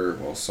whatever.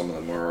 Well, some of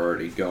them are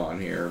already gone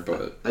here,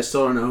 but... I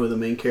still don't know who the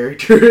main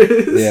character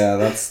is. Yeah,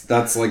 that's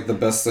the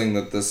best thing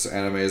that this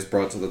anime has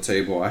brought to the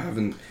table.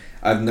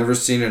 I've never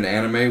seen an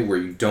anime where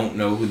you don't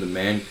know who the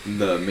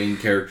main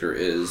character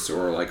is,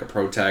 or a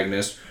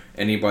protagonist,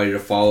 anybody to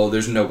follow.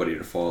 There's nobody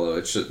to follow.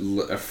 It's just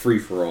a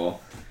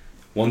free-for-all.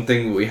 One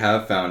thing we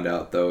have found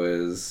out, though,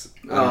 is...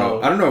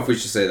 I don't know if we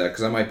should say that,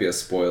 because that might be a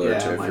spoiler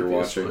too if you're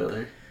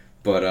watching.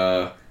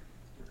 But,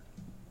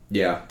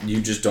 yeah,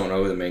 you just don't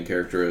know who the main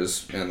character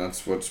is, and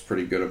that's what's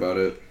pretty good about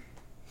it.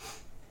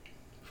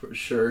 For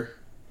sure.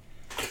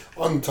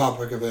 On the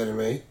topic of anime,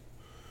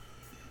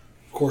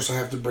 of course I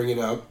have to bring it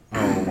up.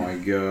 Oh my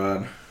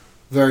god.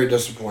 Very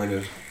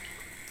disappointed.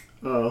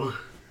 Oh,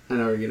 I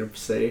know what you're going to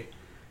say.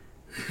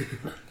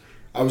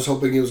 I was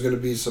hoping it was going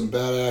to be some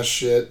badass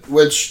shit,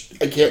 which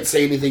I can't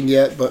say anything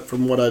yet, but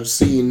from what I've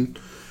seen,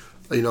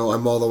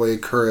 I'm all the way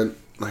current.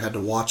 I had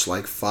to watch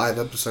 5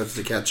 episodes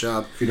to catch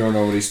up. If you don't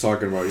know what he's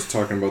talking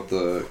about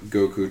the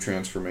Goku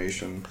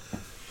transformation.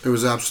 It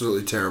was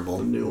absolutely terrible.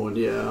 The new one,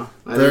 yeah.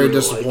 Very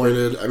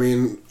disappointed. I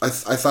mean, I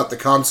thought the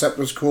concept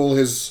was cool.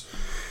 His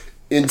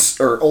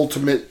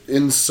ultimate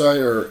insight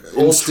or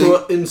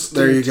Ultra instinct.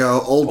 There you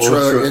go.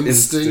 Ultra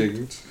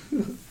instinct.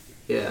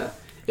 Yeah.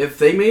 If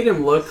they made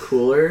him look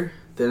cooler,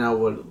 then I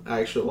would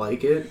actually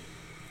like it.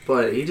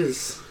 But he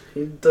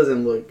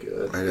doesn't look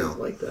good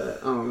like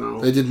that. I don't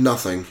know. They did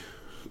nothing.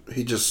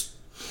 He just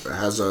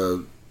has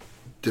a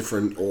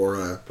different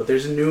aura. But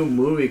there's a new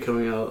movie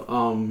coming out.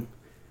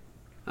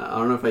 I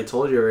don't know if I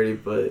told you already,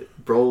 but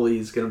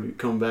Broly's gonna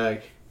come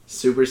back.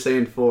 Super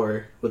Saiyan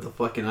 4 with a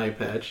fucking eye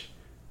patch.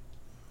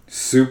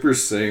 Super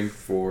Saiyan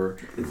 4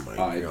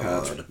 eye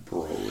God. patch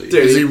Broly. Dude,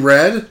 is he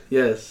red?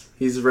 Yes,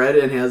 he's red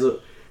and has a...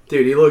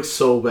 Dude, he looks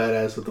so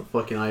badass with the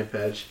fucking eye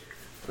patch.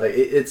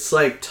 It's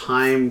like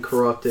time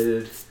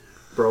corrupted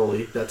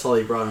Broly. That's all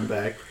he brought him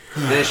back.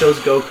 And it shows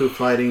Goku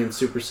fighting in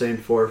Super Saiyan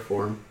 4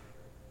 form.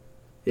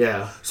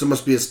 Yeah. So it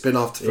must be a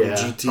spin-off from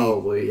GT.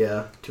 Probably,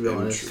 yeah, to be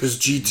honest. Because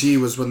GT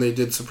was when they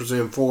did Super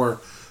Saiyan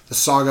 4. The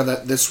saga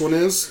that this one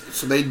is.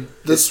 So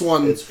this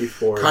one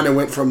kind of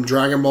went from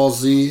Dragon Ball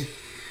Z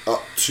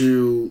up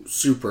to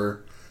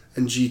Super.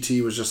 And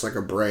GT was just like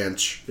a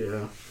branch.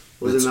 Yeah.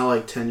 Wasn't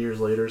that 10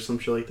 years later or some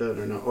shit like that?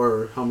 Or no?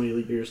 Or how many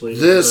years later?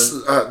 This,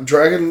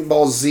 Dragon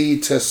Ball Z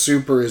to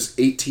Super is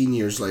 18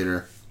 years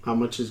later. How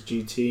much is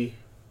GT?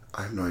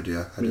 I have no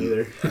idea. Me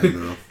neither. I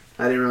don't know.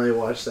 I didn't really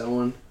watch that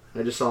one.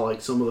 I just saw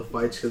some of the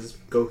fights because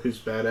Goku's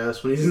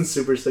badass when he's in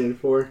Super Saiyan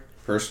 4.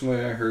 Personally,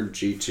 I heard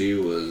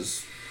GT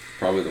was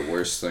probably the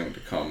worst thing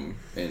to come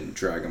in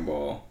Dragon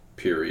Ball,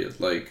 period.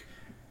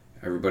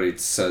 Everybody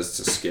says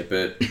to skip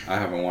it. I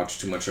haven't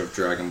watched too much of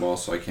Dragon Ball,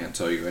 so I can't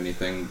tell you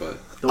anything, but...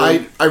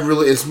 I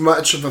really, as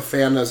much of a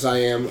fan as I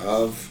am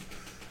of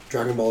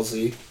Dragon Ball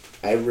Z,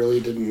 I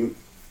really didn't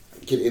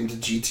get into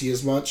GT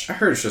as much. I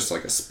heard it's just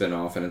like a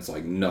spin-off and it's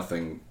like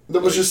nothing.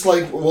 That was just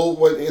like, well,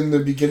 what in the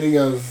beginning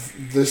of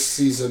this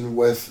season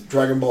with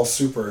Dragon Ball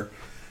Super,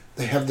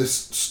 they have this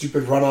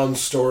stupid run-on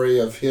story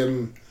of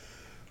him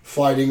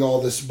fighting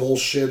all this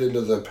bullshit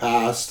into the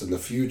past and the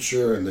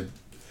future and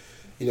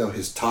the,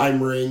 his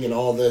time ring and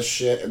all this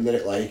shit, and then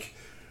it like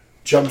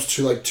jumps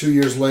to like 2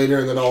 years later,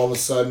 and then all of a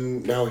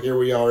sudden now here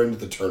we are into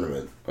the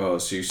tournament. Oh,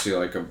 so you see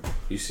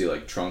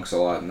like Trunks a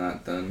lot in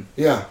that then?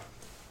 Yeah.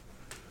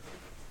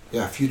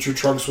 Yeah, Future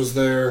Trunks was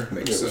there.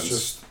 Makes sense. It was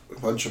just a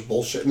bunch of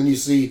bullshit. And then you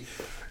see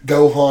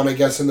Gohan, I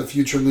guess, in the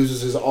future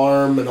loses his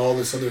arm and all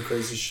this other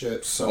crazy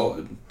shit.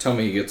 So tell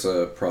me he gets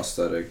a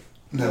prosthetic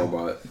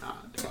robot.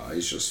 Nah,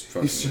 He's just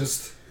fucking...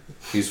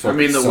 He's I fucking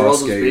mean, the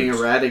world was Sasuke. being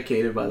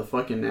eradicated by the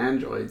fucking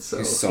androids, so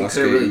He's he Sasuke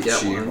couldn't really get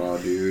Uchiha,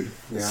 one. dude.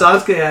 Yeah.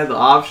 Sasuke had the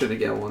option to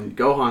get one.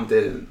 Gohan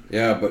didn't.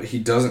 Yeah, but he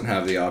doesn't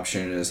have the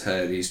option in his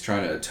head. He's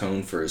trying to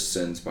atone for his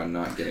sins by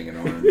not getting an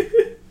arm.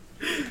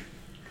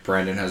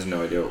 Brandon has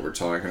no idea what we're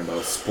talking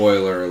about.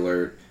 Spoiler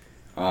alert.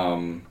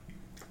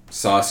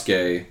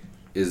 Sasuke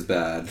is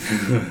bad.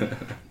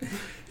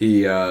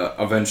 He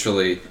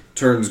eventually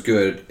turns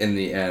good in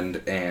the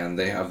end, and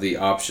they have the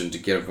option to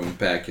give him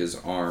back his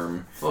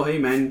arm Oh, hey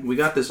man, we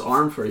got this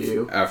arm for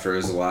you. after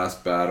his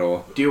last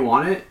battle. Do you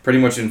want it? Pretty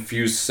much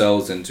infuse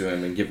cells into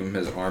him and give him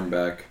his arm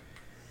back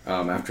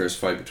after his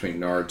fight between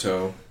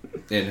Naruto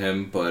and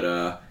him,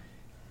 but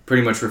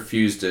pretty much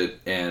refused it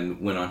and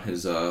went on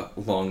his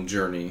long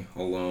journey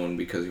alone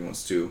because he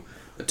wants to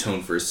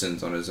atone for his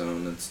sins on his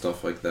own and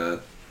stuff like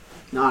that.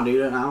 Nah,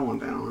 dude, I don't want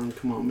that arm.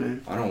 Come on,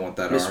 man. I don't want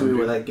that Miss arm. me Dude.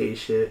 with that gay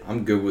shit.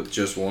 I'm good with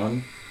just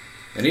one.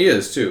 And he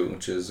is too,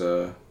 which is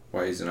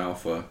why he's an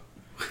alpha.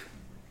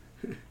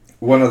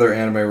 One other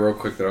anime real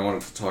quick that I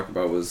wanted to talk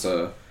about was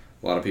a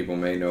lot of people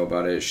may know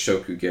about it.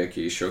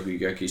 Shokugeki.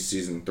 Shokugeki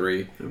Season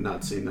 3. I've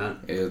not seen that.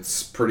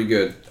 It's pretty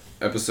good.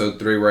 Episode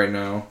 3 right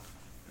now.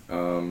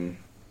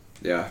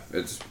 Yeah,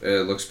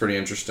 it looks pretty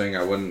interesting.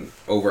 I wouldn't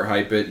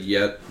overhype it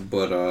yet,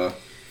 but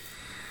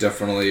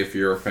definitely if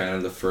you're a fan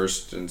of the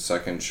first and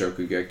second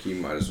Shokugeki, you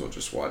might as well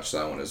just watch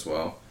that one as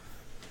well.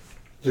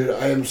 Dude,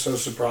 I am so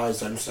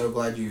surprised. I'm so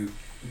glad you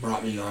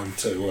brought me on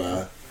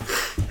to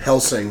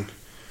Hellsing.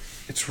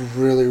 It's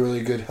really,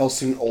 really good.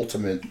 Hellsing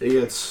Ultimate. It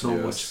gets so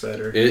Yes. much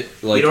better.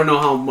 You don't know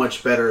how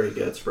much better it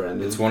gets,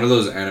 Brandon. It's one of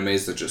those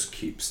animes that just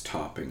keeps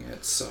topping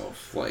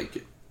itself.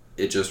 Like,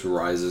 it just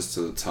rises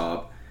to the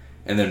top.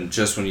 And then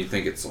just when you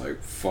think it's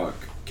like, fuck,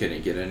 can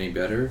it get any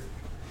better?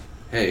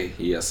 Hey,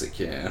 yes it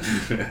can.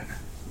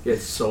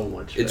 It's so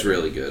much better. It's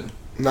really good.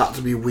 Not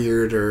to be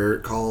weird or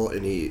call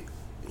any,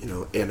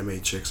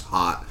 anime chicks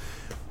hot,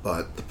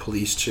 but the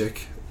police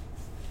chick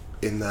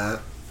in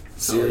that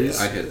series.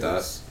 I'd hit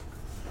that.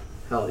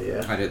 Hell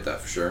yeah. I'd hit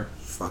that for sure.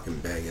 Fucking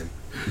banging.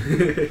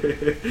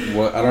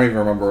 What I don't even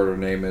remember what her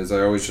name is.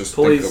 I always just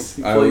Police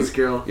think of... police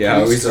girl. Yeah,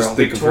 I always just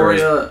think of her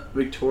as...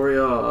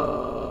 Victoria,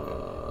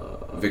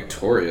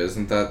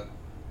 isn't that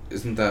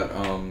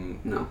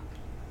No.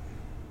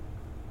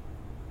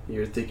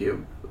 You're thinking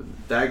of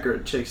that girl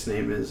chick's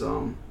name is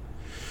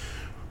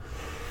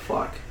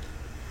fuck.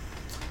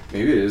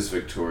 maybe it is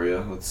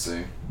Victoria. Let's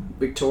see.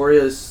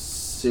 Victoria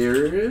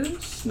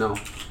Sirius? No.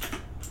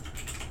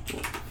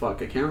 Well,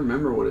 fuck, I can't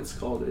remember what it's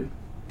called, dude.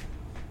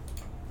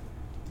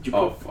 Did you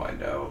I'll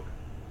find out.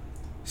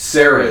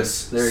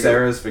 Sarah's. There you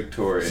Sarah's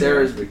Victoria.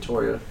 Sarah's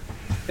Victoria.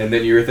 And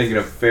then you were thinking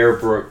of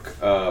Fairbrook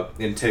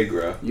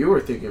Integra. You were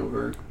thinking of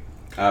her.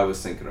 I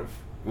was thinking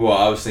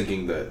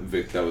that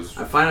Vic, that was...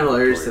 I find it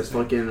hilarious that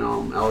Victoria's fucking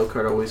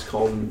Alucard always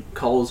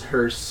calls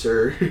her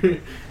sir.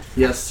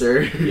 Yes,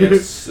 sir.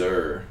 Yes,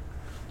 sir.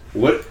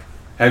 What?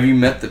 Have you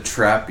met the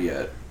trap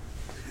yet,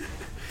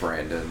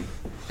 Brandon,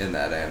 in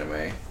that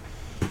anime?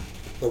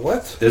 The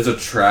what? There's a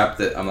trap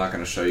that I'm not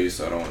going to show you,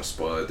 so I don't want to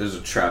spoil it. There's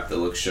a trap that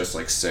looks just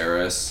like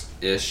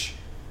Sarah's-ish.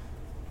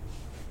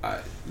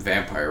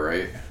 Vampire,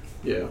 right?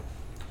 Yeah.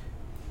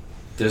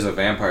 There's a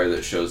vampire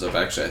that shows up,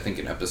 actually, I think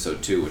in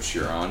episode 2, which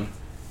you're on.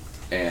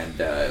 And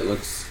it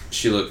looks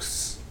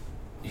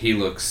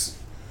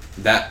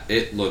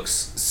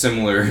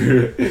similar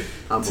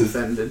I'm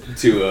offended.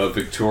 to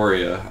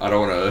Victoria. I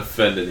don't want to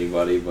offend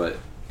anybody, but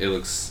it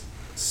looks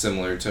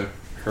similar to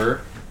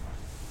her.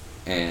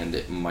 And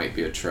it might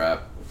be a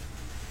trap.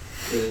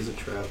 It is a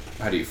trap.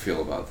 How do you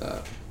feel about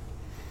that?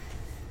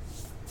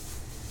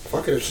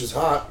 Fuck it, it's just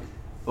hot.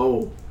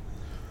 Oh,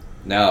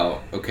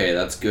 Now, okay,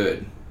 that's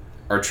good.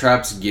 Are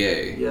traps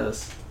gay?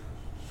 yes.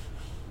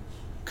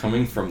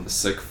 Coming from the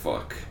sick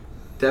fuck.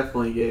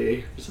 Definitely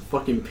gay. There's a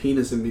fucking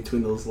penis in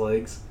between those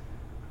legs.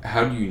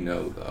 How do you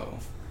know, though?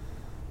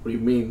 What do you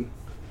mean?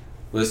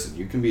 Listen,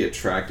 you can be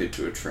attracted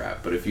to a trap,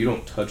 but if you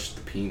don't touch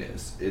the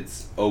penis,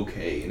 it's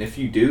okay. And if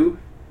you do,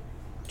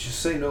 just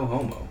say no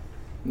homo.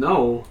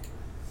 No.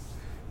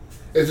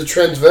 It's a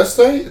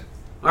transvestite?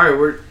 Alright,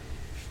 we're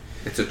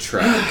It's a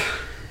trap.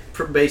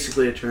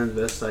 basically a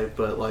transvestite,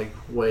 but like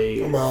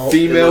way... I'm out.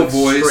 Female it looks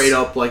voice. straight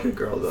up like a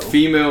girl, though.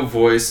 Female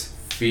voice,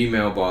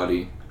 female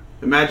body.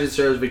 Imagine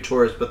Sarah's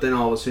Victorious, but then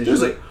all of a sudden There's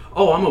she's like,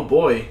 oh, I'm a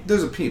boy.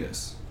 There's a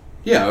penis.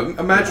 Yeah,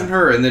 imagine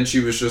her, and then she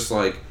was just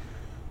like,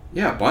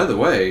 yeah, by the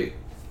way,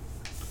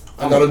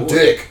 I got a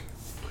dick.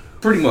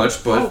 Pretty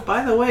much, but... Oh,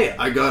 by the way,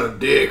 I got a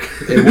dick.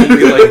 It won't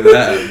be like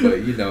that,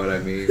 but you know what I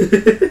mean.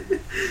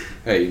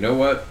 Hey, you know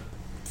what?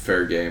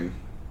 Fair game.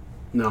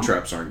 No.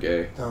 Traps aren't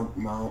gay.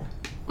 No.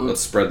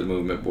 Let's spread the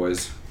movement,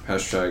 boys.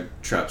 Hashtag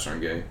traps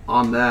aren't gay.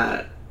 On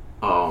that,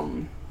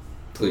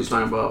 Please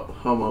talking about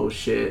homo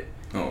shit.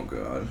 Oh,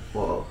 God.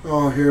 Well.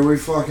 Oh, here we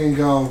fucking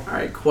go.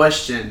 Alright,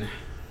 question.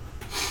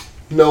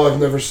 No, I've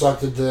never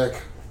sucked a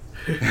dick.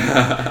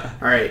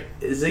 Alright,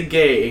 is it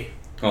gay?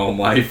 Oh,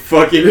 my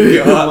fucking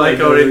God. Mike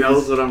already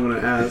knows what I'm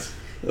going to ask.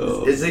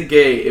 Oh. Is it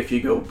gay if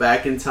you go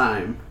back in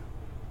time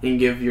and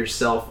give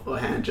yourself a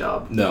hand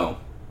job? No.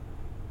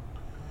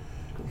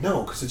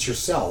 No, because it's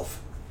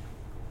yourself.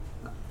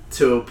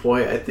 To a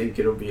point, I think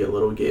it'll be a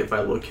little gay if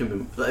I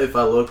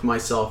look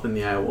myself in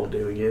the eye while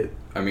doing it.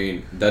 I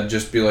mean, that'd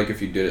just be like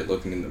if you did it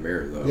looking in the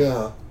mirror, though.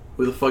 Yeah.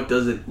 Who the fuck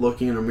does it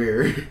looking in a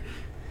mirror?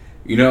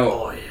 You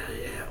know...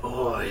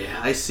 Oh,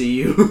 yeah, I see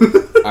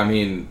you. I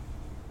mean,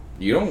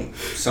 you don't...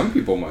 Some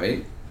people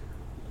might.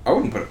 I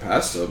wouldn't put it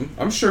past them.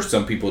 I'm sure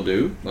some people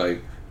do.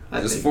 Like,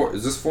 is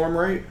this form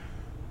right?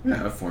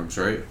 Yeah, that form's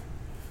right.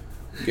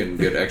 Getting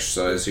good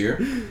exercise here.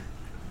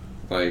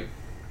 Like,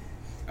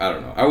 I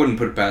don't know. I wouldn't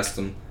put it past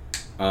them.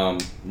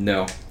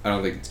 No, I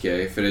don't think it's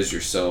gay. If it is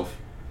yourself.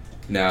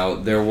 Now,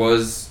 there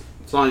was...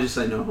 As long as you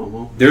say no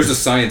homo. There's a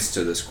science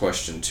to this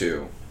question,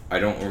 too. I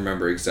don't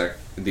remember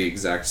the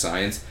exact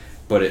science,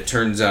 but it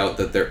turns out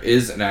that there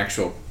is an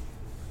actual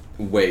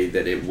way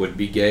that it would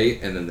be gay,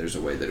 and then there's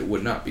a way that it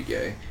would not be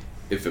gay.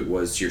 If it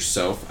was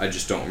yourself, I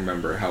just don't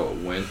remember how it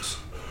went,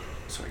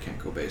 so I can't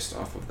go based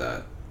off of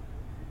that.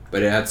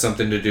 But it had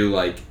something to do,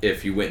 like,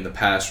 if you went in the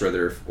past,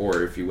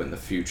 or if you went in the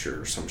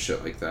future, or some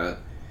shit like that.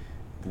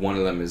 One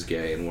of them is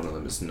gay, and one of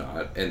them is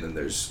not, and then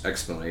there's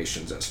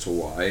explanations as to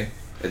why,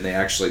 and they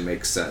actually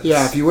make sense.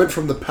 Yeah, if you went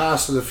from the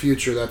past to the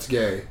future, that's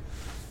gay.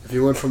 If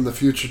you went from the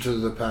future to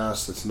the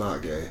past, it's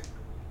not gay.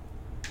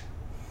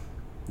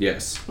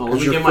 Yes.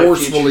 Because you're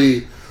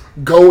forcefully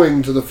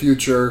going to the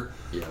future.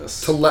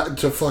 Yes.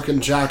 To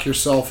fucking jack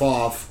yourself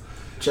off.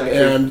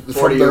 And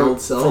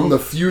from the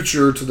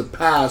future to the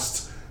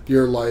past,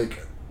 you're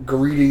like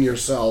greeting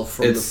yourself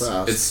from the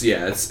past.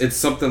 It's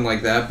something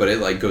like that, but it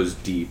like goes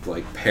deep.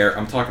 Like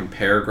I'm talking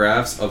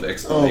paragraphs of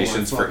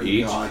explanations for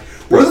each. God.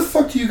 Where the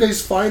fuck do you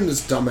guys find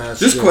this dumbass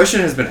This shit?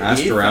 question has been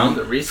asked around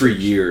for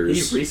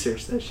years. He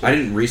researched that shit. I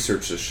didn't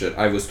research this shit.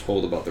 I was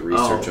told about the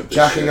research of this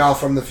jacking shit. off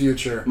from the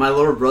future. My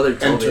little brother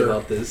told me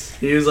about this.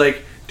 He was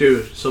like,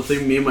 dude,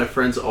 something me and my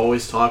friends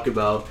always talk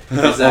about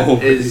is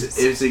that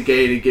is it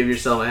gay to give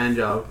yourself a hand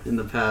job in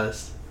the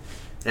past?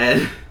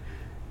 And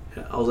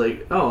I was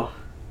like, oh,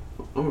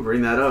 I'm gonna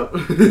bring that up.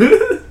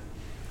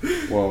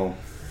 Well,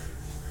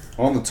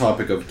 on the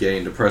topic of gay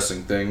and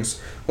depressing things,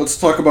 let's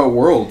talk about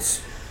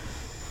Worlds.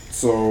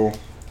 So,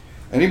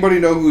 anybody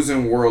know who's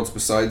in Worlds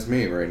besides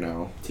me right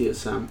now?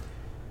 TSM.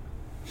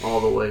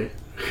 All the way.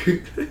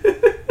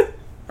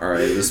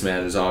 Alright, this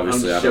man is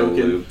obviously out of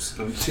the loops.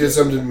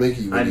 TSM didn't make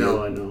you. I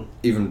know.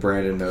 Even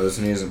Brandon knows,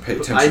 and he doesn't pay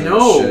attention I to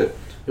know. this shit.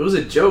 It was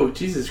a joke.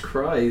 Jesus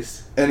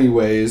Christ.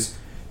 Anyways,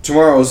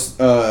 tomorrow's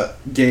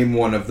game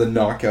 1 of the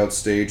knockout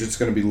stage. It's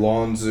going to be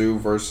Lonzu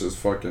versus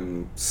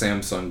fucking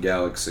Samsung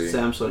Galaxy.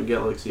 Samsung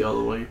Galaxy all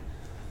the way.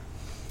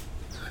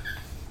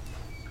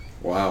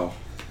 Wow.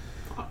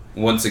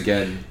 Once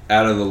again,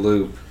 out of the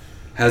loop.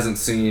 Hasn't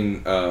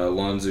seen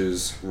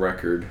Lonzu's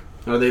record.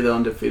 Are they the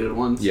undefeated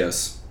ones?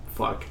 Yes.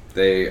 Fuck.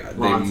 They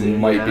Lonzu,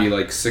 might be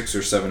like 6 or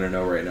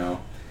 7-0 right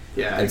now.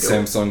 Yeah. And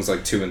Samsung's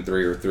like 2-3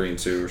 or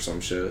 3-2 or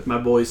some shit. My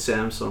boys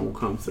Samsung will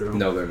come through.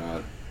 No, they're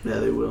not. Yeah,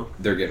 they will.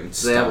 They're getting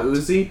stopped. They have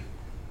Uzi?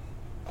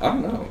 I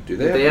don't know. Do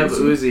they? They have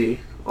Uzi.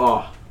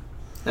 Oh,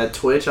 that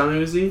Twitch on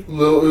Uzi.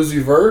 Lil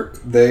Uzi Vert.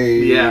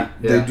 They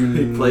They do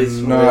he plays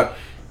not.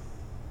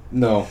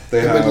 No,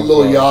 they have a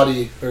little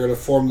Yachty. They're gonna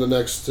form the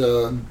next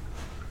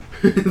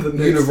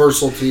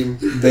Universal team.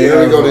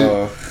 They're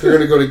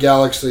gonna go to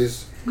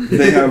Galaxies.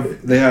 They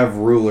have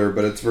Ruler,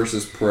 but it's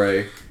versus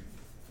Prey.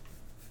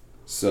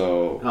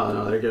 So. Oh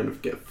no, they're gonna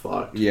get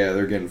fucked. Yeah,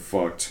 they're getting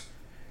fucked.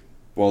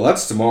 Well,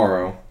 that's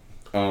tomorrow.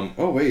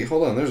 Oh wait,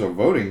 hold on. There's a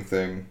voting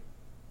thing.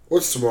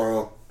 What's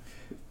tomorrow?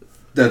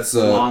 That's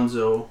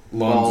Lonzo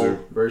Ball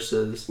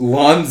versus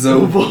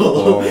Lonzo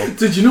Ball.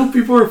 Did you know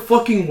people are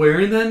fucking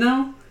wearing that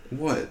now?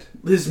 What?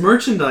 His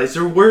merchandise.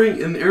 They're wearing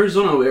in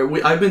Arizona.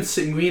 Me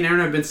and Aaron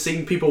have been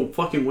seeing people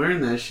fucking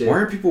wearing that shit. Why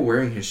are people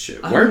wearing his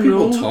shit? Why are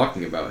people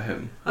talking about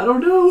him? I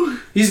don't know.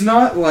 He's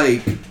not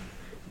like.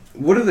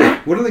 What are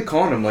they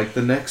calling him? Like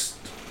the next,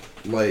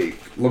 like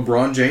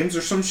LeBron James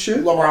or some shit?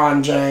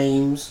 LeBron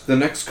James. The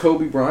next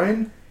Kobe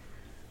Bryant?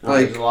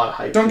 Like, there's a lot of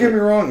hype. Don't get me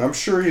wrong. I'm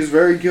sure he's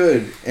very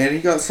good, and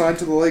he got signed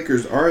to the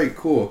Lakers. All right,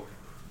 cool,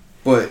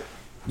 but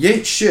you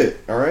ain't shit.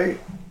 All right,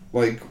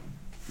 like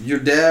your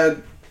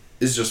dad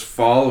is just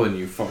following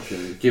you,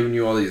 fucking giving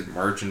you all these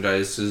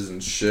merchandises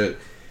and shit,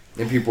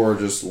 and people are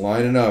just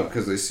lining up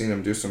because they seen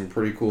him do some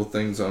pretty cool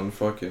things on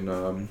fucking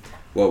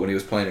when he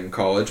was playing in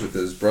college with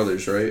his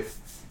brothers, right?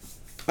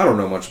 I don't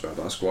know much about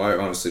basketball. I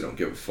honestly don't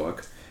give a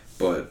fuck.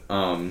 But,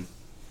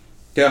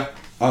 yeah.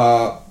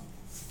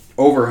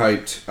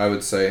 Overhyped, I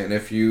would say. And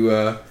if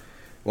you,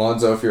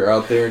 Lonzo, if you're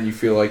out there and you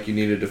feel like you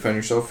need to defend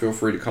yourself, feel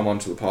free to come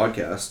onto the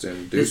podcast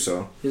and do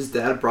so. His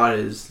dad got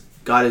his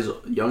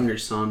younger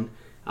son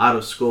out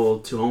of school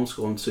to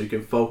homeschool him so he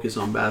could focus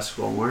on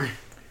basketball more.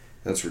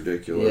 That's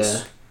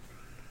ridiculous. Yeah.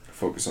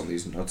 Focus on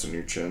these nuts on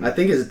your chin. I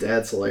think his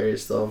dad's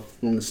hilarious, though,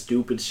 and the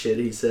stupid shit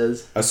he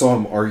says. I saw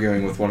him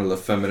arguing with one of the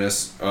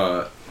feminist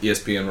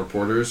ESPN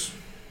reporters.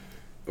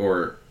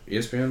 Or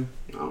ESPN?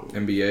 Oh.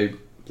 NBA,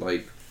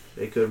 like...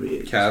 It could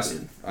be cast.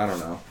 ESPN. I don't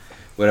know.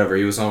 Whatever.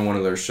 He was on one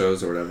of their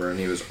shows or whatever, and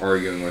he was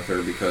arguing with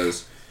her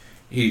because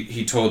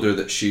he told her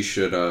that she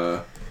should...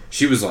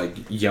 she was, like,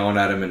 yelling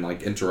at him and,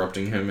 like,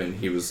 interrupting him,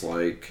 and he was,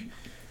 like...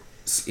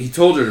 He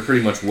told her to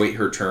pretty much wait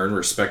her turn,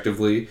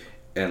 respectively,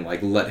 and,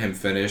 like, let him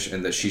finish,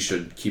 and that she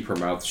should keep her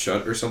mouth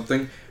shut or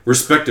something.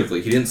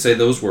 Respectively. He didn't say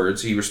those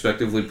words. He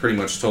respectively pretty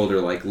much told her,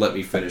 like, let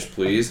me finish,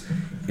 please.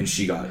 And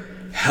she got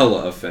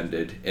hella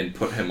offended and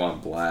put him on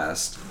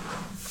blast.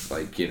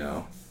 Like, you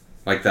know,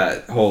 like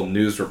that whole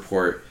news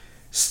report,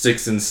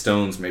 sticks and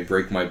stones may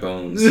break my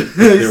bones.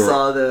 I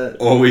saw that.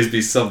 Always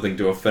be something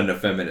to offend a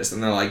feminist.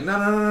 And they're like,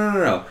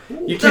 no.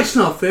 You can't, that's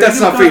not fair.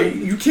 That's not fair.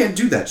 You can't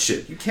do that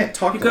shit. You can't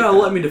talk like that. You gotta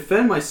let me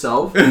defend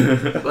myself.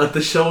 But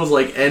the show was,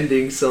 like,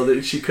 ending so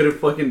that she couldn't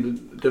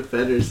fucking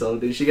defend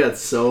herself, dude. She got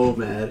so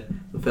mad.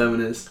 The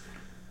feminist.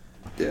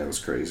 Yeah, it was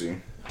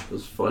crazy. It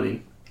was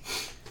funny.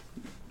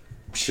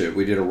 Shit,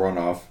 we did a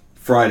runoff.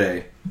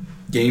 Friday,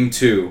 Game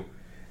 2.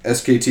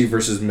 SKT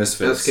versus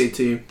Misfits.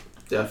 SKT,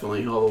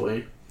 definitely, all the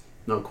way.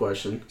 No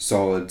question.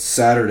 Solid.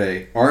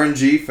 Saturday,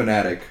 RNG,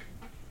 Fnatic.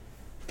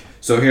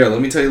 So here,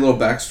 let me tell you a little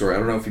backstory. I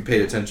don't know if you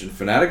paid attention.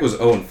 Fnatic was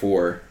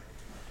 0-4.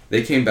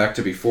 They came back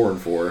to be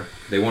 4-4.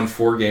 They won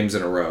 4 games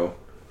in a row.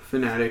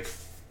 Fnatic.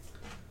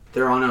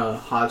 They're on a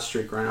hot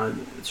streak right now.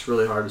 It's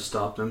really hard to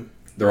stop them.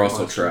 They're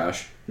also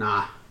trash.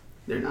 Nah,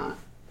 they're not.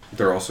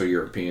 They're also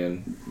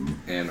European,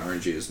 and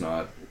RNG is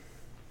not.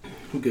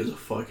 Who gives a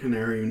fuck? I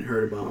never even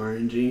heard about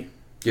RNG.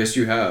 Yes,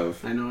 you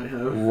have. I know I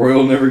have.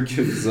 Royal never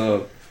gives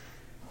up.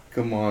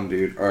 Come on,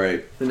 dude. All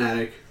right.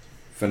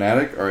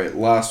 Fnatic. All right,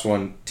 last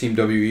one. Team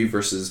WE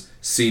versus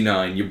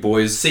C9. You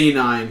boys.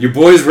 C9. Your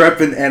boys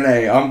repping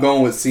NA. I'm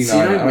going with C9.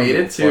 C9 made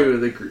it too.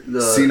 The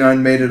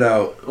C9 made it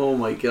out. Oh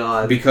my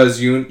god.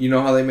 Because you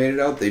know how they made it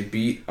out? They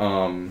beat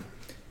who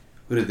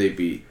did they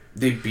beat?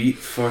 They beat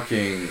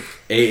fucking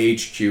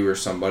AHQ or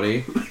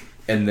somebody.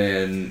 And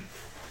then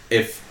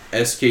if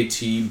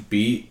SKT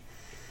beat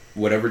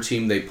whatever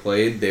team they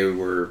played, they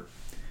were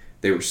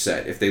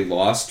set. If they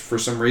lost for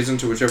some reason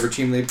to whichever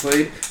team they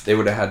played, they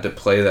would have had to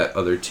play that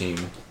other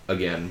team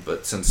again.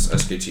 But since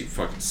SKT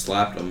fucking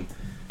slapped them,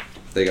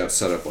 they got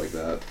set up like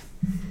that.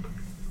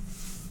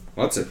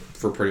 Well, that's it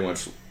for pretty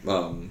much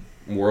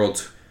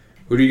Worlds.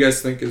 Who do you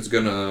guys think is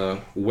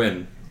gonna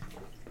win?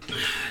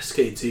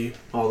 SKT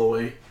all the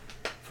way.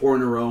 4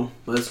 in a row.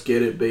 Let's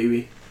get it,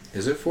 baby.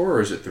 Is it 4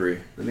 or is it 3?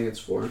 I think it's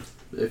 4.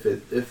 I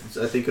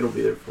think it'll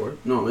be their 4th.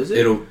 No, is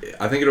it?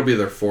 I think it'll be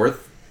their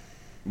 4th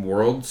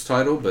Worlds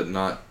title, but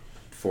not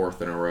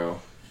 4th in a row.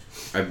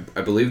 I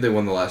believe they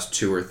won the last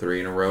 2 or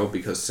 3 in a row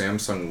because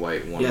Samsung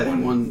White won. Yeah,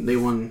 they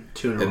won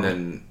 2 in a row. And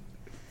then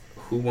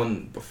who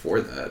won before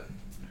that?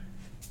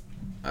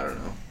 I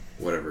don't know.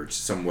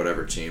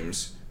 Whatever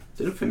teams.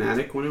 Didn't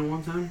Fnatic win it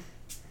one time?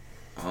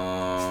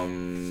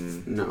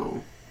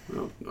 No.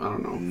 I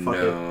don't know.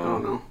 Fuck it. I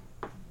don't know.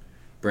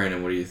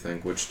 Brandon, what do you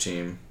think? Which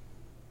team?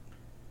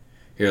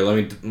 Here, let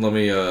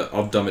me.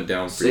 I'll dumb it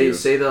down for you.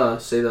 Say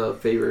the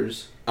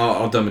favors.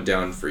 I'll dumb it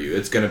down for you.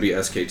 It's gonna be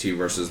SKT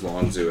versus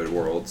Longzhu at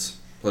Worlds.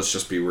 Let's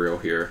just be real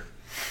here.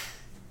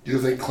 Do you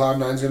think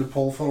Cloud9's gonna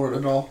pull forward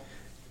at all?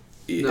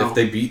 No. If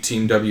they beat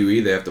Team WE,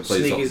 they have to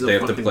play. They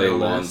have to play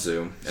dumbass.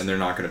 Longzhu, and they're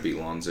not gonna beat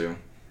Longzhu.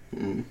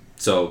 Mm.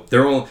 So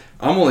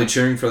I'm only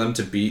cheering for them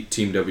to beat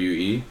Team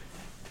WE,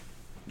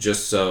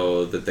 just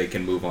so that they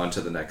can move on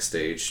to the next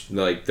stage.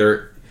 Like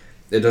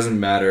it doesn't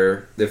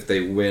matter if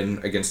they win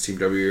against Team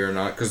WE or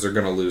not, because they're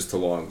gonna lose to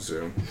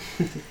Longzhu.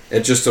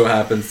 It just so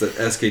happens that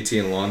SKT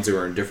and Longzhu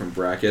are in different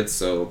brackets,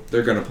 so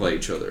they're gonna play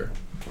each other.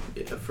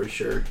 Yeah, for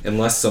sure.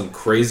 Unless some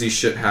crazy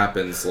shit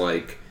happens,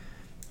 like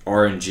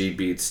RNG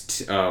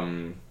beats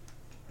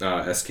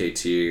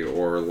SKT,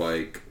 or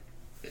like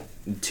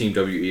Team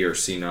WE or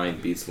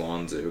C9 beats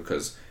Longzhu,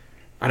 because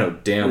I know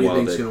damn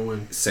well that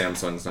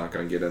Samsung's not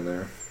going to get in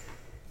there.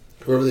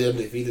 Whoever the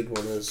undefeated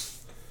one is.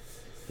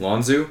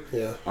 Longzhu?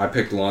 Yeah. I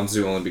picked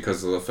Longzhu only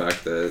because of the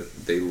fact that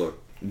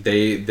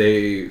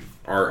they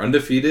are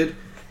undefeated,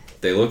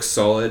 they look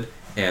solid,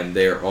 and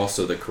they are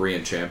also the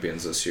Korean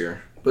champions this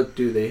year. But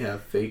do they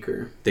have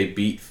Faker? They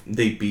beat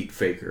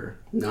Faker.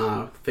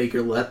 Nah,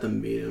 Faker let them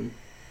beat him.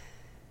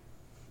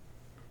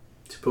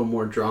 To put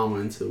more drama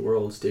into the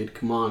Worlds, dude.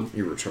 Come on.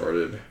 You're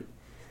retarded.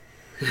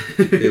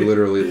 They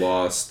literally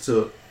lost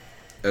to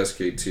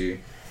SKT.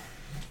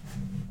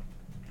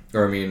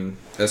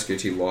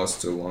 SKT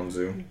lost to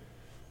Longzhu.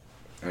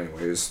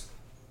 Anyways,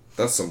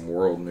 that's some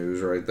world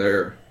news right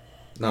there.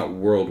 Not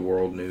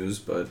world news,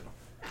 but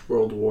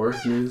World War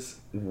news.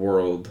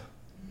 Worlds.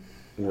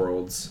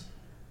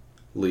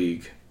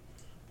 League.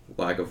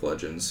 Lag of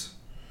Legends.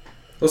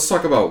 Let's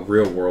talk about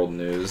real world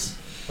news.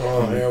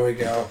 Oh, here we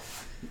go.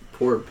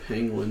 Poor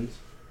penguins.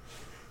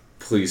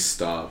 Please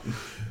stop.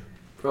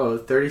 Bro,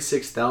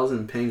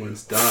 36,000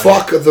 penguins died.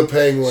 Fuck the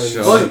penguins.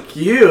 Fuck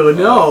you,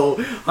 no.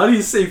 How do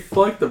you say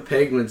fuck the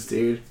penguins,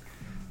 dude?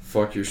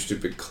 Fuck your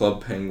stupid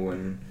club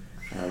penguin.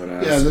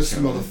 Yeah, this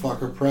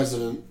motherfucker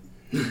president.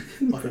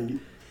 Fucking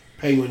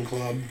penguin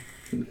club.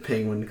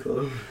 Penguin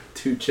Club.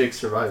 2 chicks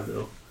survived,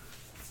 though.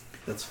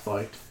 That's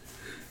fucked.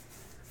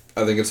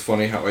 I think it's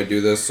funny how I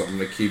do this, so I'm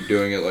going to keep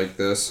doing it like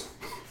this.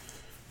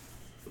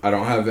 I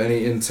don't have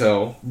any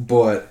intel,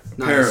 but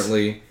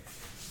apparently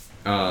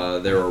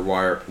there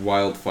were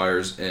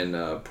wildfires in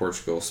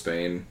Portugal,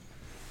 Spain,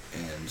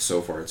 and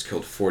so far it's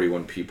killed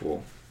 41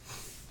 people.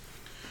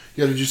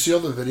 Yeah, did you see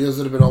all the videos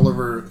that have been all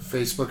over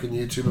Facebook and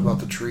YouTube about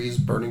the trees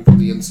burning from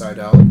the inside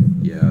out?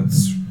 Yeah,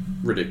 it's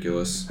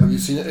ridiculous. Have you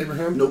seen it,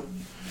 Abraham? Nope.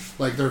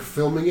 Like, they're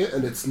filming it,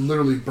 and it's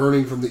literally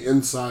burning from the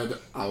inside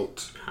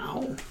out.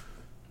 How?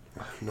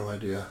 I have no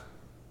idea.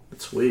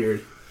 That's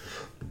weird.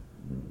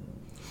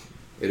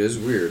 It is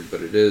weird,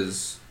 but it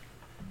is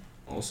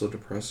also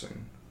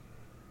depressing.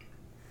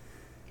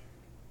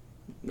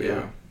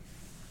 Yeah.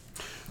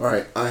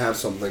 Alright, I have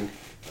something.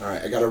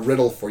 Alright, I got a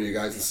riddle for you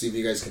guys and see if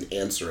you guys can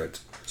answer it.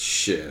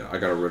 Shit, I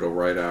got a riddle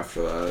right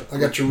after that. I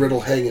got your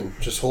riddle hanging.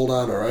 Just hold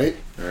on, alright?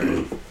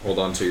 Alright, hold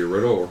on to your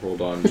riddle or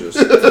hold on just...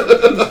 You're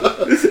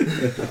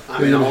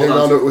gonna hang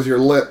on to it with your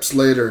lips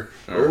later.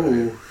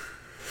 Alright.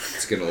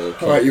 It's getting a little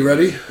kinky. Alright, you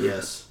ready?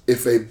 Yes.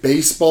 If a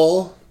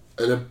baseball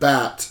and a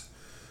bat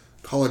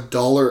cost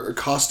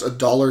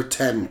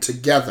 $1.10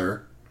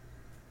 together,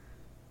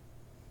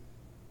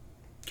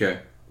 Okay.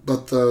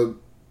 but the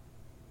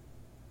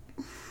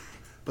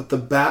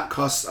bat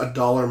costs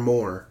 $1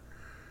 more,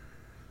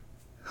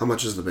 how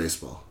much is the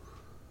baseball?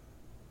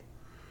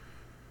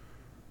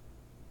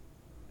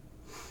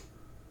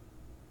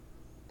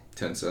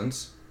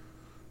 $0.10.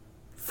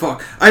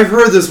 Fuck, I've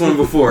heard this one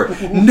before.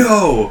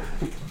 No!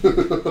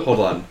 Hold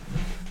on.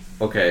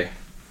 Okay.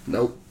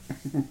 Nope.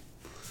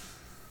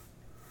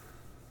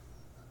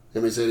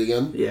 Let me say it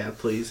again. Yeah,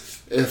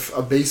 please. If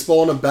a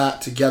baseball and a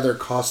bat together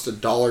cost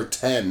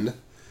 $1.10,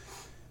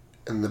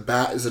 and the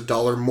bat is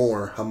 $1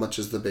 more, how much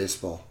is the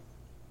baseball?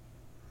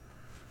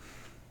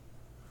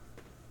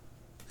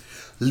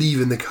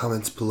 Leave in the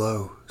comments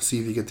below. See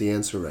if you get the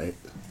answer right.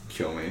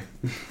 Kill me.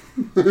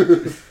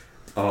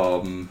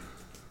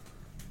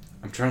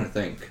 I'm trying to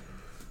think.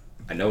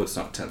 I know it's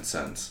not 10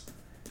 cents.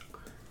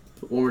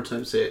 One more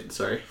time, say it.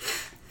 Sorry.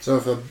 So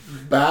if a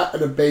bat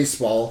and a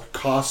baseball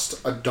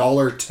cost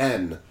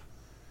 $1.10,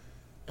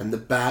 and the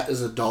bat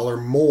is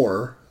 $1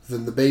 more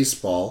than the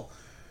baseball,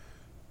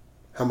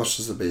 how much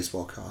does the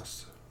baseball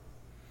cost?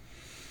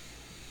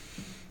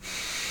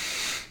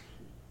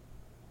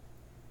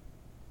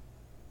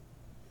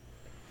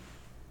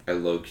 I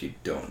low-key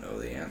don't know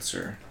the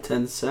answer.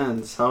 10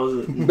 cents. How is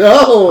it?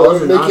 No! How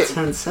is it not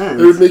 10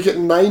 cents? It would make it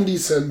 90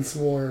 cents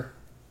more.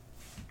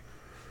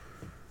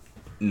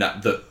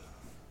 Not the...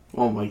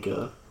 Oh my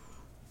god.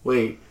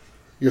 Wait.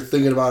 You're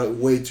thinking about it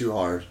way too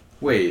hard.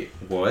 Wait,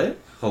 what?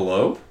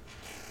 Hello?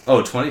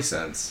 Oh, 20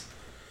 cents.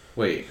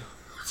 Wait.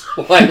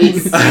 What the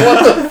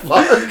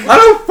fuck? I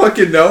don't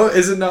fucking know.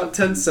 Is it not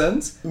 10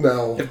 cents?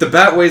 No. If the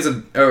bat weighs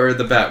if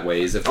the bat...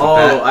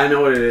 I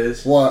know what it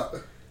is.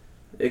 What?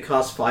 It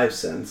costs 5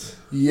 cents.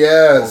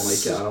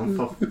 Yes. Oh my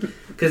god.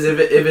 Because if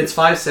it's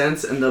 5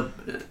 cents and the...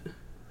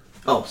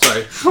 Oh,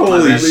 sorry. Holy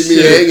My bad. Leave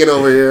me hanging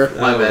over here.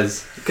 My bad.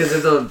 Because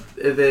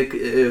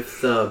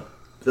if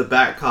the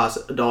bat costs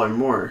 $1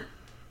 more,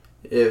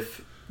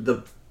 if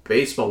the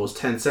baseball was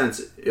 10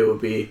 cents, it would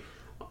be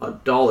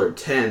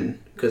 $1.10.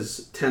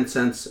 Because 10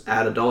 cents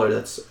add $1,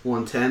 that's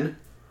 $1.10,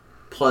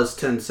 plus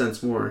 10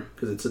 cents more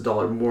because it's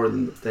 $1 more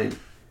than the thing,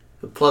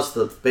 plus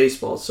the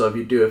baseball. So if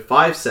you do it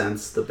 5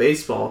 cents, the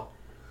baseball,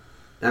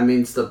 that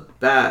means the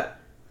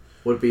bat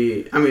would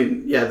be.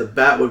 The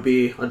bat would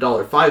be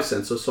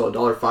 $1.05. So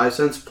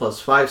 $1.05 plus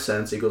 5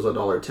 cents equals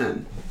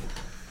 $1.10.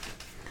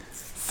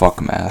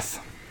 Fuck math.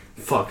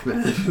 Fuck,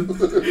 man.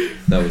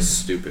 That was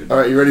stupid. All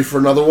right, you ready for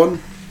another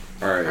one?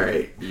 All right. All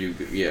right.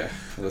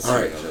 Let's All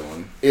do right. another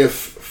one. If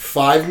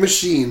 5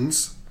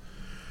 machines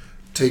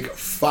take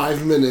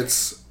 5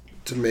 minutes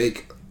to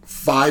make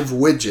 5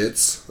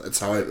 widgets, that's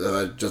how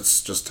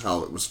just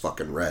how it was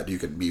fucking read. You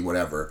could be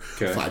whatever.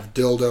 Okay. 5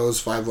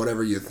 dildos, 5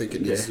 whatever you think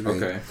it needs to be.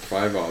 Okay.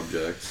 5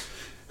 objects.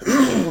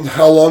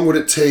 How long would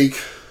it take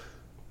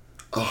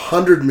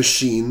 100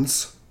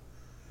 machines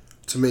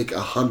to make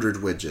 100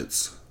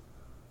 widgets?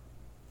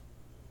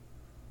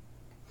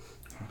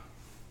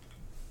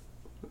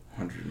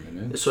 100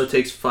 minutes. So it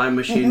takes 5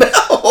 machines.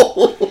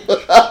 No.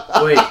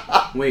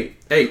 Wait.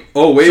 Hey.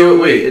 Oh,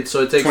 wait.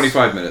 So it takes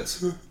 25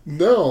 minutes.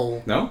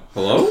 No. No?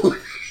 Hello?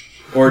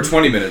 Or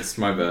 20 minutes,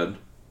 my bad.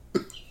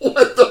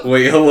 What the?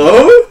 Wait,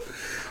 hello?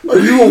 Are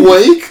you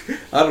awake?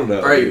 I don't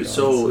know. Alright,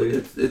 so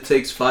it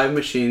takes 5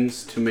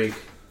 machines to make...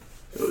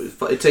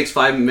 It takes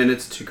 5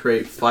 minutes to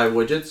create 5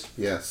 widgets?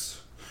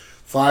 Yes.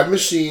 5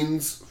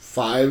 machines,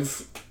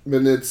 5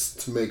 minutes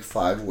to make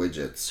 5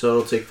 widgets. So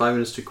it'll take 5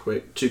 minutes to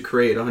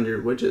create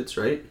 100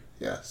 widgets, right?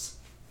 Yes.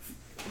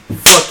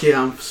 Fuck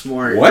yeah, I'm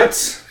smart.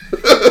 What?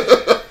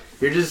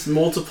 You're just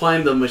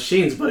multiplying the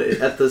machines, but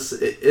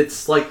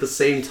it's like the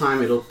same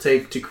time it'll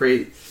take to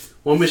create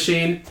one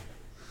machine.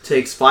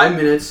 Takes 5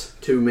 minutes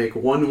to make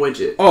 1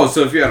 widget. Oh,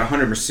 so if you had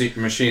 100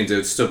 machines, it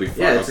would still be 5.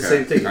 Yeah, it's the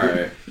same thing. All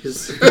right.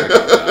 Just... I got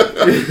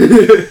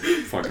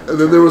that. Fucking And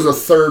then there was a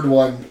third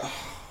one. Oh,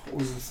 what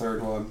was the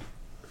third one?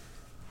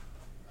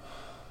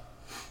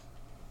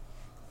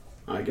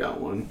 I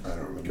got one. I don't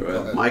remember. Go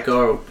ahead.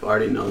 Michael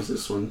already knows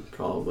this one,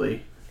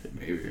 probably.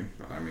 Maybe.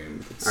 I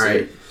mean,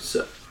 Alright,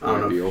 so I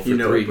don't know if you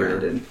know it,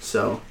 Brandon. Here.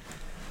 So,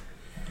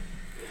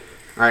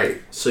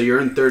 alright, so you're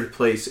in 3rd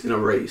place in a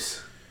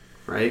race,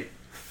 right?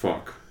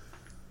 Fuck.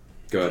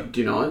 Good.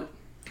 Do you know it?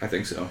 I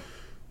think so.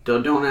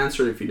 Don't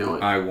answer it if you know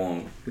it. I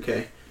won't.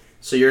 Okay.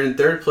 So you're in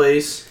 3rd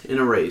place in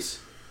a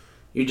race.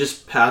 You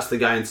just passed the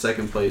guy in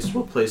 2nd place.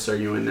 What place are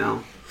you in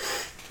now?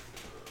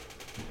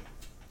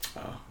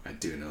 Oh, I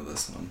do know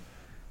this one.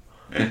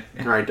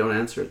 Alright, don't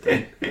answer it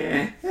then.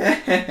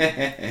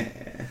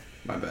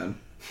 My bad.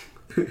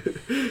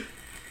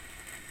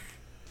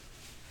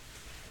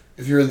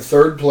 If you're in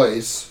 3rd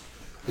place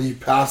and you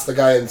pass the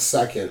guy in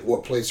 2nd,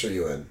 what place are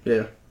you in?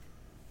 Yeah.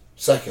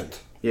 2nd.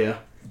 Yeah.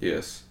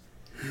 Yes.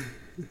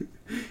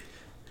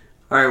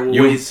 Alright, well,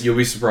 you'll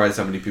be surprised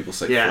how many people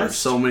say yeah, first.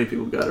 so many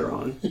people got it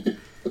wrong.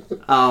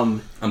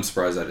 I'm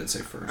surprised I didn't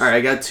say first. Alright,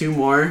 I got 2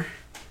 more.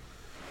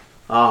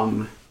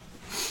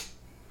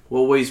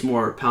 What weighs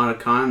more, a pound of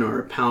cotton or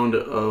a pound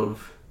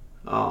of,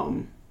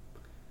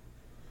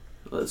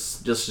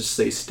 let's just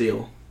say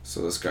steel?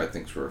 So this guy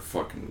thinks we're a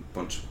fucking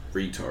bunch of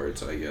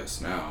retards, I guess,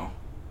 now.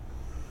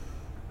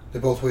 They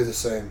both weigh the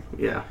same.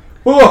 Yeah.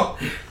 Oh!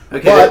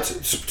 Okay. But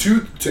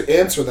to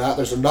answer that,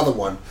 there's another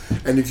one.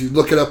 And if you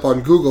look it up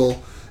on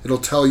Google, it'll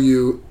tell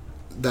you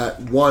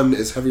that one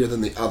is heavier than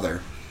the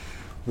other.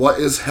 What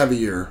is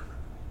heavier?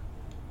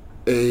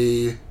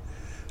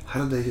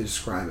 How did they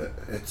describe it?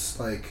 It's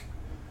like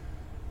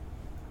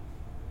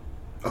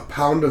a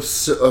pound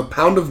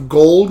of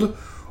gold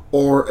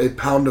or a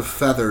pound of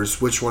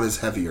feathers. Which one is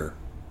heavier?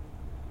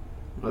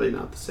 Are they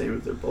not the same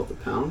if they're both a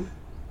pound?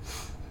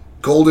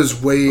 Gold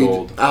is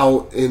weighed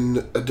out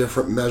in a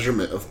different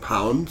measurement of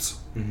pounds.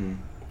 Mm-hmm.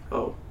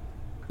 Oh.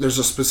 There's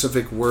a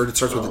specific word. It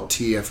starts with a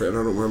T. I don't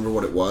remember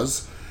what it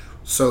was.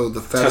 So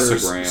the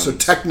feathers. Tessagrams. So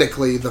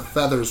technically, the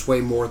feathers weigh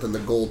more than the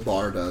gold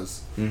bar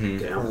does.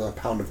 Mm-hmm. Or the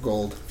pound of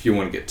gold. If you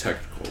want to get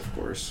technical, of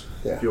course.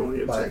 Yeah. If you want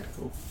to get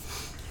technical.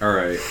 All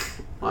right.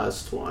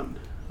 Last one.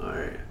 All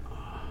right.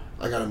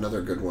 I got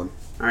another good one.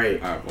 All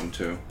right. I have one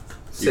too.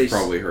 Say You've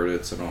probably heard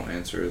it, so don't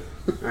answer it.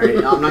 All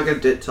right. I'm not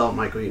gonna tell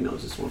Michael he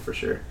knows this one for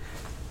sure.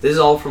 This is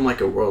all from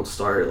like a World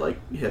Star like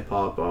hip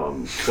hop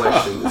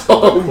question. It's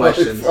called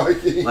questions.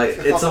 Like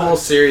it's a whole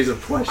series of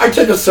questions. I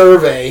took a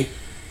survey.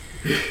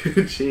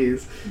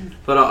 Jeez.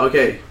 But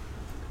okay.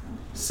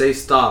 Say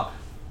stop.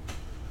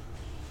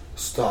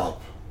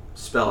 Stop.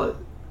 Spell it.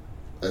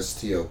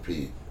 STOP.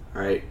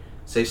 All right.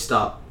 Say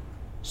stop.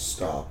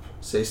 Stop.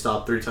 Say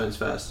stop 3 times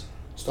fast.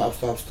 Stop.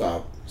 Stop.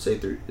 Stop. Say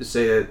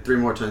it 3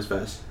 more times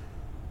fast.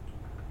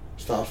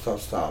 Stop. Stop.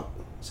 Stop.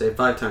 Say it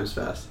 5 times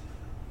fast.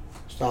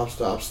 Stop.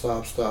 Stop.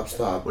 Stop. Stop.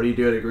 Stop. What do you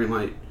do at a green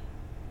light?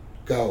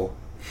 Go.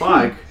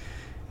 Fuck.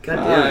 God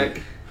damn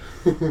it.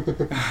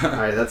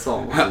 Alright, that's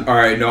all mine.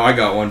 Alright, no, I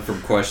got one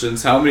from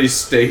questions. How many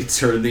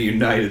states are in the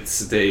United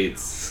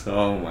States?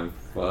 Oh my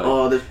fuck.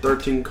 Oh, there's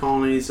 13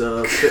 colonies.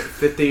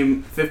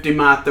 50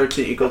 minus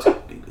 13 equals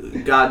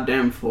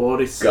goddamn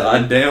 47.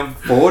 Goddamn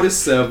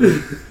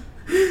 47.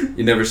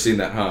 You never seen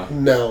that, huh?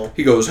 No.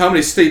 He goes, how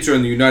many states are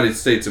in the United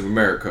States of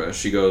America?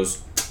 She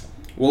goes,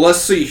 well,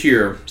 let's see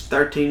here.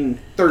 13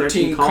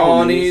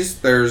 colonies.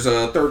 There's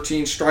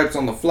 13 stripes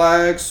on the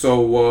flag,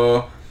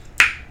 so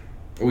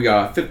we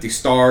got 50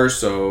 stars,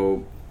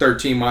 so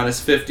 13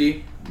 minus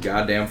 50,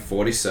 goddamn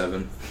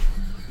 47.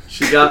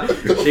 She got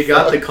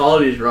the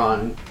colonies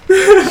wrong.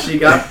 She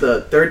got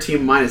the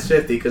 13 minus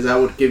 50 because that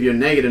would give you a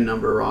negative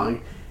number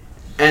wrong.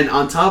 And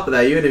on top of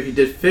that, even if you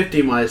did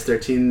 50 minus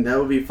 13, that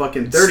would be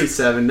fucking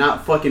 37,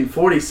 not fucking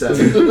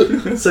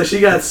 47. So she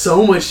got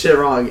so much shit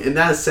wrong in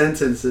that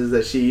sentences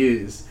that she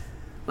used.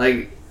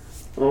 Like,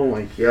 oh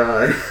my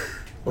god.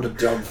 What a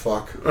dumb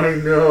fuck. I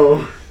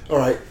know.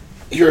 Alright,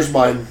 here's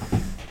mine.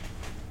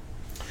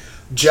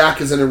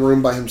 Jack is in a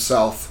room by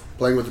himself,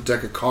 playing with a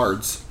deck of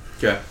cards.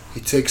 Okay.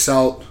 He takes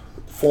out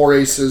 4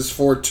 aces,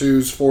 4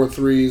 twos, 4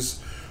 threes,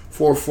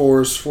 4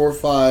 fours, 4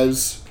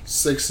 fives,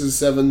 6s,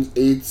 7s,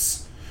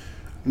 8s,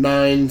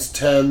 9s,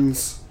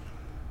 10s,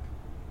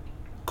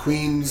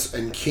 queens,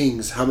 and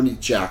kings. How many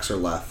jacks are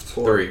left?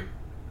 3.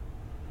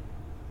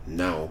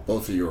 No,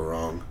 both of you are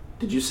wrong.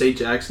 Did you say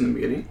jacks in the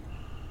beginning?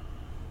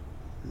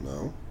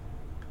 No.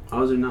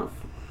 How is it not?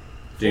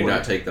 Do you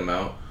not take them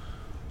out?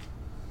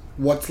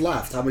 What's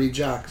left? How many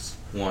jacks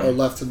 1. are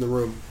left in the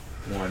room?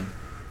 1.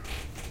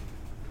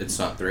 It's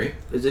not 3?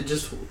 Is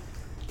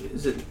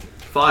it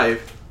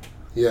 5?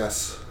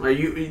 Yes.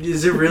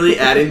 Is it really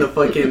adding the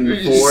fucking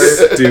 4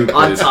 Stupid.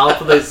 on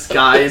top of this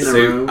guy in the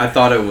room? I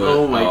thought it was.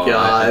 Oh my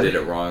god. I did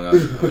it wrong. I'm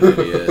an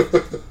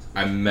idiot.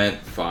 I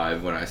meant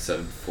 5 when I said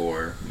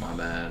 4. My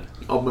bad.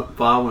 Oh,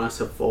 5 when I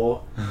said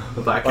 4.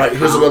 Alright,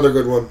 here's another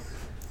good one.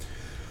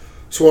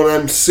 So when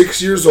I'm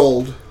 6 years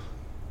old,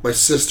 my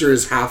sister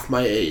is half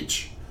my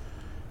age.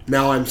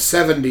 Now I'm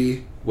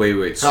 70.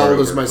 Wait. How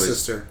old is my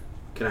sister?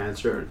 Can I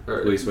answer it?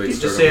 Or Please, wait.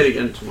 Just say it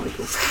again to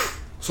Michael.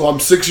 So I'm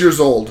 6 years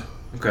old.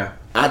 Okay.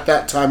 At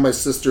that time, my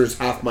sister is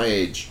half my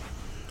age.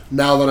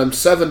 Now that I'm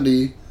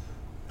 70,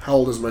 how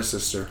old is my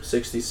sister?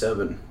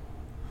 67.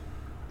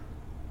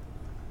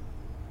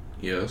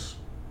 Yes.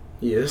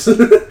 Yes.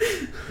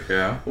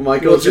 Yeah.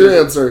 Michael, What's your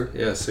answer?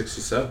 Yeah,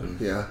 67.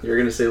 Yeah. You're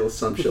gonna say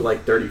some shit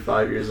like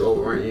 35 years old,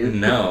 weren't you?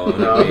 No.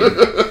 No. I mean,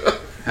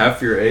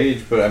 half your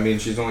age, but I mean,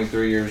 she's only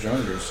 3 years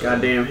younger. So.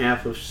 Goddamn,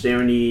 half of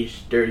 70 is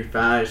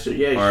 35. So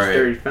yeah, she's All right.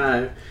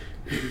 35.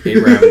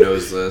 Abraham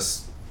knows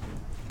this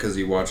because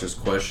he watches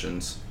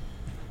questions.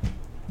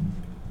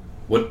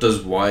 What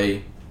does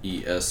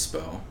YES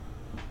spell?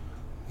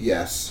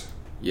 Yes.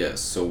 Yes.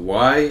 So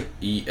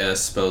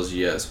YES spells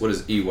yes. What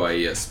does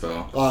EYES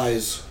spell?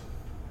 Eyes.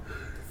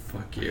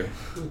 Fuck you.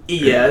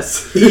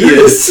 ES.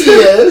 ES.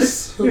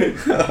 Yes.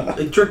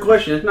 A trick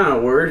question. It's not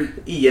a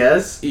word.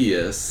 ES.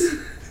 ES.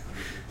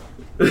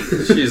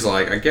 She's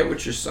like, I get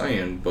what you're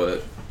saying,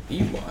 but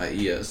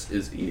EYES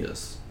is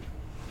ES.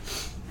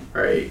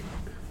 Right.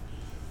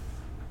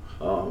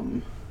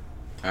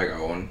 I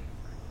got one.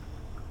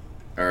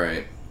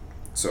 Alright.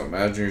 So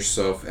imagine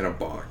yourself in a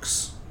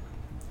box.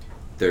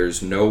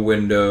 There's no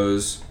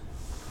windows,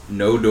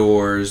 no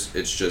doors,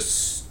 it's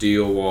just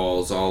steel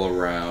walls all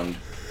around,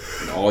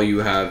 and all you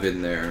have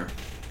in there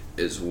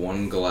is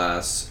one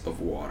glass of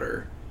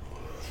water.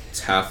 It's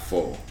half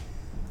full.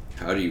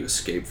 How do you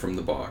escape from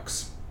the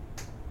box?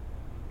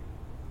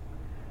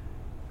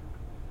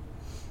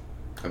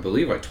 I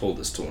believe I told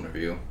this to one of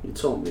you. You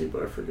told me,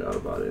 but I forgot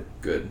about it.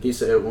 Good. Can you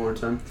say it one more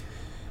time?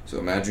 So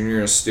imagine you're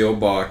in a steel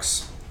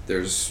box.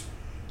 There's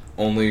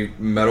only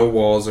metal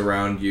walls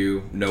around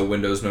you, no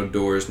windows, no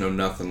doors, no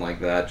nothing like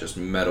that, just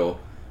metal.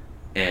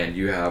 And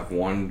you have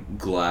one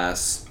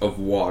glass of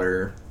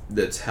water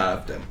that's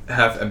half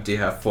empty,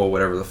 half full,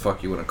 whatever the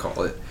fuck you want to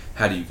call it.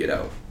 How do you get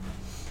out?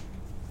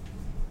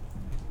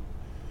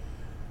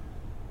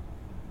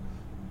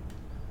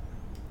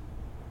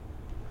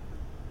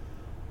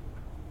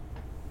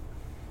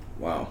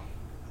 Wow.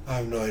 I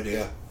have no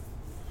idea.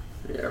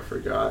 Yeah, I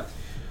forgot.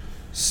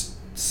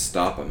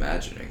 Stop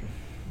imagining.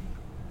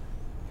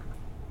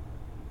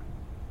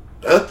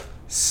 Huh?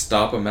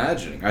 Stop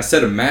imagining. I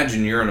said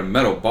imagine you're in a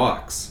metal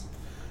box.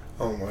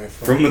 Oh my.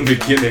 From the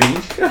beginning.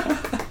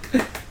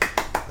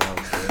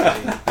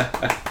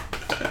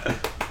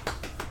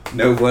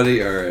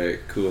 Nobody? Alright,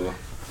 cool.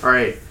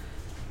 Alright.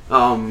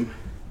 I'm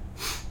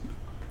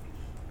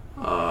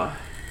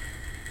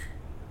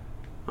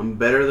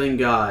better than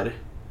God.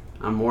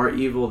 I'm more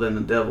evil than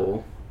the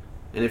devil.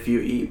 And if you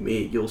eat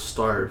me, you'll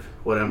starve.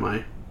 What am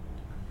I?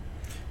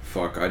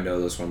 Fuck, I know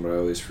this one, but I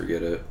always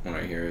forget it when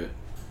I hear it.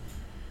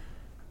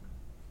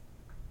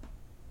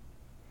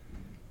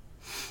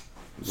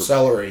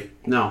 Celery.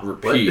 No.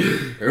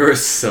 Repeat. Or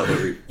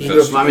celery. You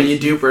know, I mean, you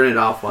do burn it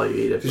off while you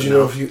eat it. Did but you no.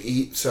 know if you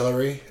eat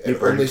celery and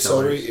burn only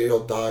celery, celery.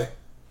 you'll die?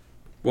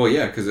 Well,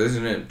 yeah, because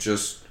isn't it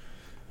just...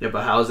 Yeah,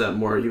 but how is that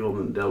more evil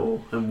than the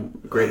devil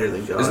and greater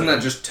than God? Isn't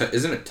that just...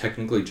 isn't it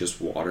technically just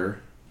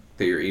water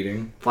that you're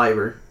eating?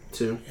 Fiber,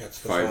 too. Yeah, it's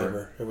the Fiber.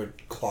 fiber. It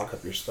would clog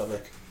up your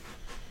stomach.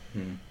 I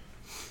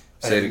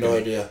Say it have no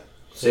again. idea.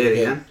 Say it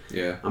again.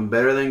 Yeah. I'm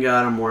better than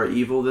God, I'm more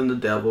evil than the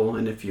devil,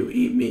 and if you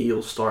eat me,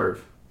 you'll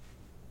starve.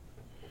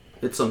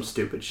 It's some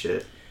stupid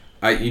shit.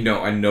 I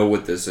know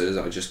what this is,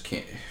 I just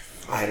can't...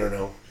 I don't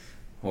know.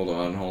 Hold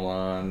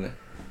on.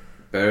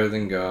 Better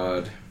than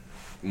God,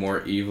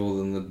 more evil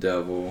than the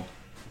devil.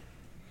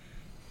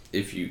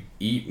 If you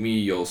eat me,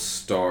 you'll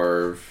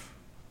starve.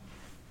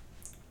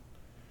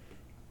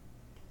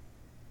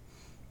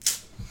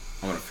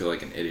 I'm gonna feel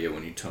like an idiot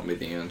when you tell me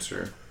the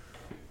answer.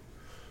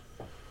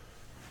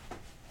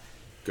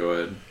 Go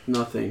ahead.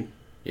 Nothing.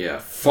 Yeah,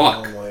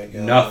 fuck. Oh my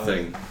God.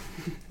 Nothing.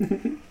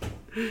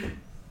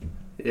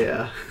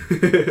 Yeah.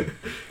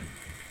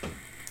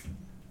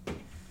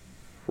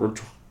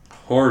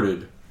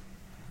 Retarded.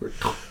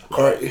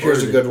 Alright,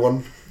 here's a good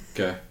one.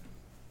 Okay.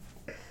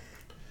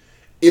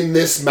 In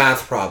this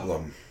math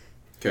problem,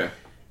 Okay.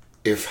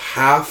 if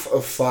half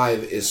of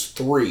 5 is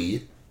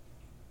 3,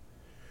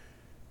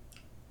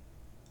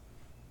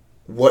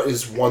 what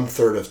is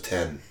 1/3 of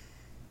 10?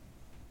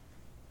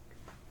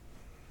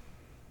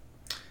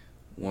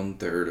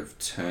 1/3 of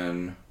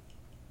 10.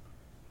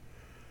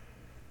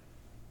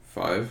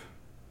 5.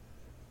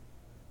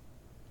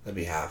 That'd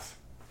be half.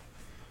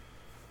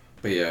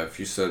 But yeah, if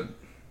you said...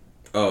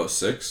 Oh,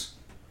 6?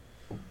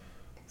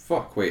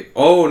 Fuck, wait.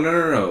 Oh,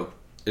 no.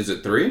 Is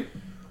it 3?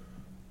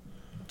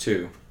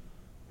 2.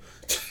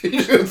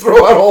 You should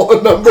throw out all the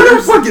I don't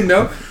numbers. fucking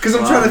know. Because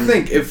I'm trying to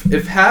think.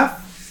 If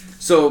half...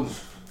 So,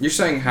 You're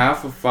saying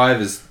half of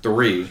 5 is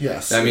 3.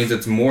 Yes. That means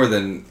it's more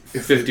than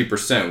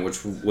 50%,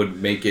 which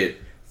would make it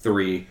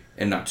 3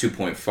 and not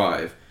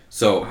 2.5.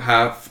 So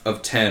half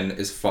of 10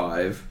 is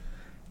 5,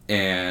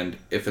 and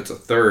if it's a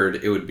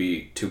third, it would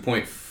be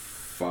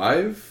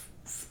 2.5?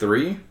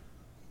 3?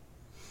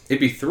 It'd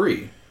be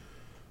 3.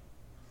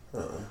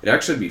 It'd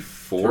actually be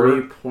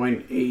 4.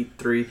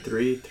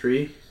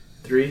 3.8333.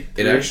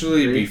 It'd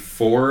actually be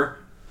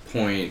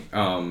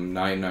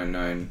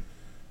 4.999.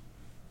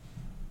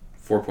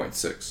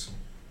 4.6.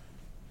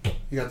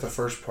 You got the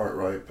first part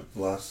right, but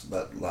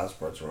that last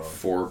part's wrong.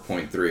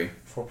 4.3.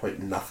 4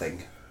 point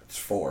nothing. It's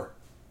 4.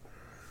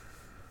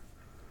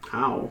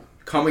 How?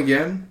 Come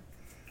again?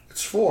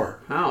 It's 4.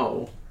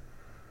 How?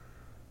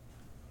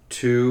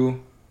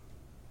 2.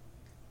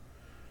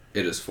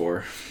 It is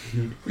 4.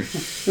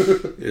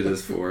 It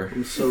is 4.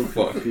 I'm so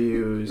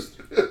confused.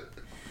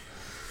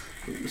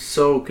 I'm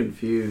so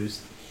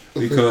confused.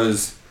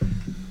 Because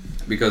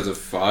of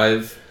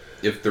 5,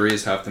 if 3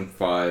 is half than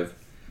 5,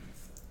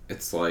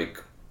 it's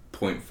like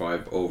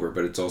 0.5 over,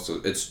 but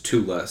it's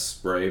 2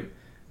 less, right?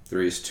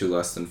 3 is 2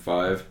 less than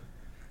 5.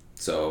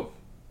 So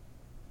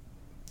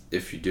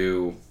if you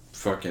do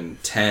fucking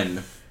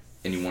 10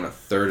 and you want a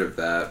third of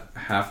that,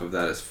 half of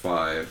that is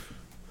 5.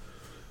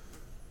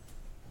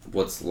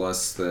 What's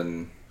less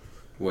than...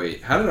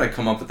 Wait, how did I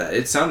come up with that?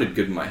 It sounded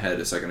good in my head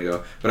a second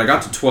ago. But I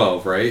got to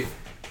 12, right?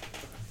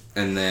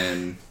 And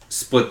then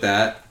split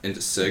that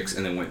into 6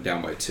 and then went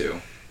down by 2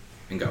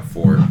 and got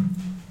 4.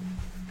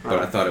 But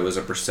I thought it was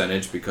a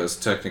percentage because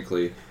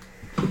technically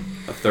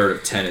a third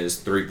of 10 is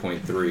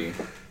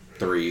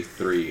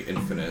 3.333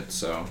 infinite,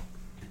 so...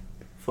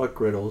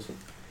 Fuck riddles.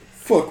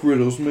 Fuck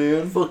riddles,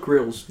 man. Fuck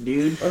riddles,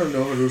 dude. I don't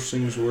know how those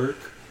things work.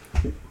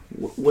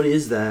 What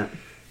is that?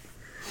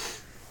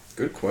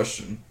 Good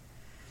question.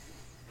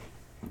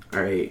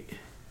 Alright.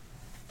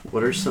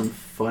 What are some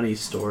funny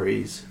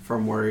stories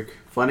from work?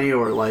 Funny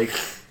or like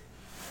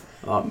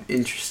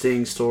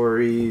interesting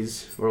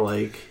stories or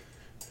like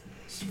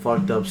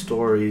fucked up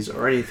stories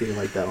or anything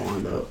like that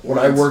along the When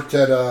I worked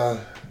at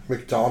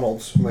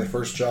McDonald's, my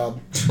first job,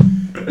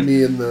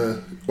 me and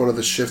one of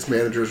the shift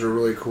managers were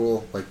really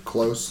cool, like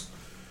close.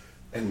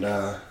 And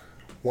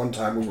one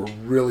time we were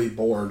really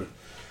bored,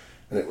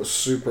 and it was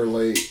super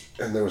late,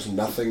 and there was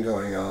nothing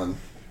going on.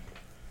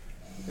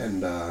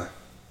 And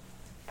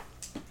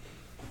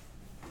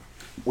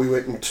we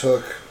went and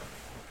took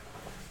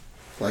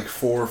like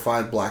 4 or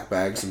 5 black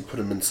bags and put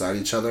them inside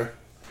each other,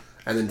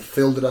 and then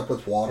filled it up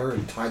with water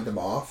and tied them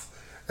off.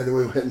 And then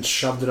we went and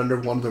shoved it under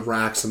one of the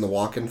racks in the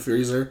walk-in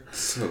freezer.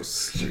 So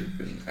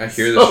stupid. I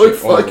hear this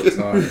shit all the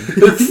time.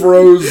 It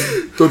froze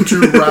the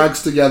 2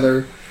 racks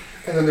together.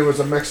 And then there was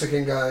a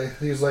Mexican guy.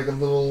 He was like a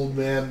little old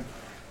man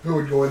who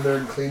would go in there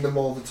and clean them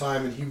all the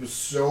time. And he was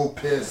so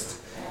pissed.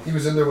 He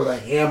was in there with a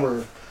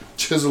hammer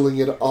chiseling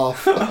it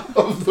off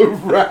of the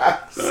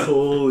racks.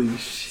 Holy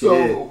shit.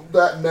 So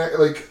that night,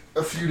 like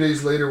a few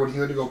days later when he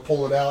went to go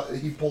pull it out,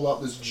 he pulled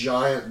out this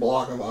giant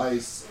block of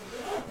ice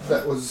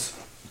that was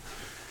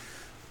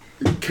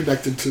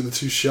connected to the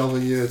 2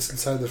 shelving units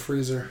inside the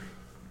freezer.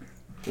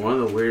 One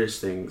of the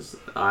weirdest things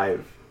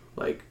I've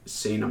like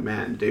seen a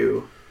man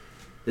do.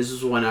 This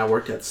is when I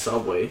worked at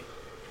Subway.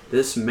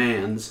 This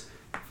man's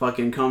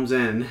fucking comes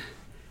in.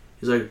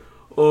 He's like,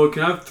 "Oh,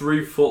 can I have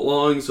 3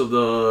 footlongs of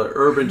the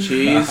urban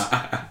cheese?"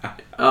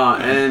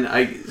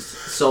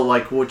 So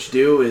like what you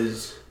do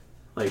is,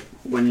 like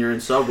when you're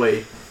in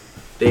Subway,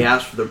 they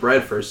ask for the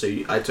bread first. So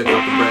I took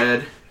out the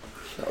bread.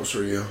 That was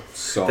for you.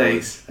 Solid.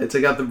 Thanks. I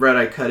took out the bread.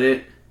 I cut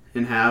it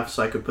in half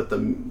so I could put the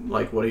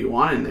like, what do you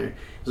want in there?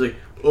 He's like,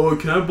 "Oh,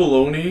 can I have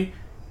bologna?"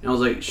 And I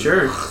was like,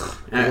 "Sure."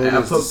 And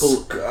I put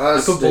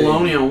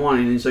bologna on one,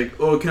 and he's like,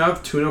 "Oh, can I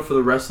have tuna for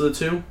the rest of the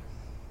 2?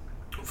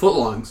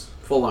 Footlongs,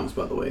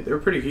 by the way, they were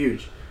pretty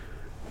huge.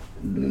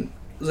 I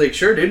was like,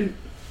 "Sure, dude."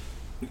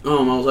 I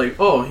was like,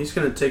 "Oh, he's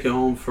gonna take it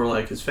home for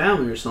like his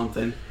family or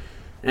something."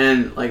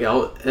 And like I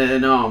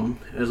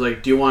was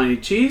like, "Do you want any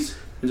cheese?"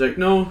 He's like,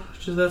 "No,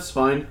 that's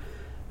fine."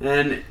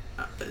 And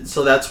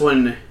so that's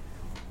when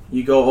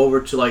you go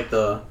over to like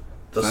the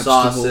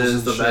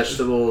sauces, the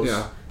vegetables,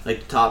 yeah,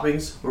 like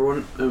toppings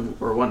or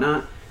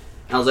whatnot.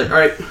 And I was like, "All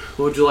right,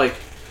 what would you like?"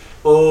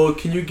 "Oh,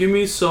 can you give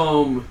me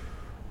some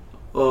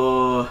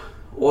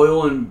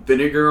oil and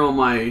vinegar on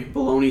my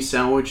bologna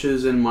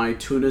sandwiches and my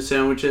tuna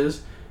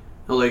sandwiches?"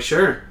 I was like,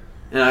 "Sure."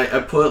 And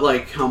I put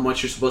like how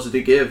much you're supposed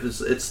to give.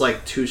 It's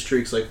like 2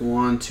 streaks, like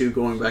 1, 2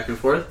 going back and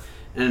forth.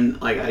 And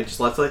like I just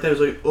left it like that. I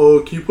was like, "Oh,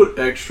 can you put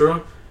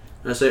extra?"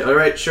 And I say, "All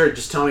right, sure.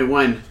 Just tell me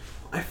when."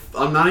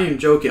 I'm not even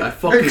joking. I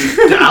fucking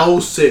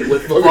douse it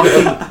with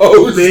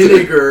fucking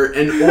vinegar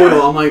and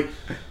oil. I'm like,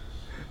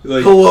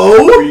 "Hello?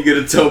 Are you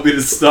gonna tell me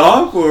to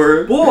stop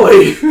or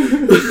boy?"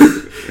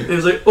 And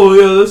he's like, "Oh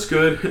yeah, that's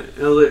good."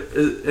 And I was like,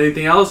 "Is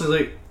anything else?" He's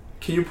like,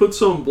 "Can you put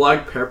some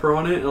black pepper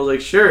on it?" And I was like,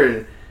 "Sure."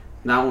 And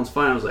that one's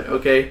fine. I was like,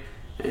 "Okay."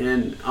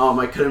 And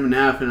I cut him in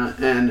half,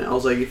 and I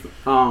was like,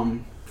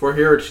 "For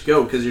here or to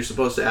go?" Because you're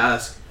supposed to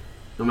ask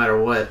no matter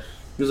what.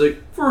 He was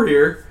like, "For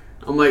here."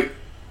 I'm like,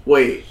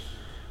 "Wait,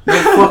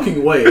 No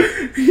fucking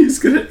way. He's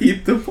gonna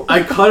eat them all.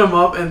 I cut him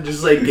up and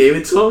just like gave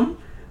it to him.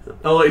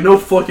 I'm like, no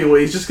fucking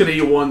way. He's just gonna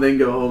eat one, then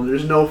go home.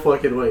 There's no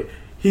fucking way.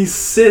 He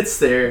sits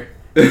there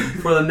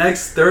for the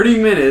next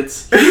 30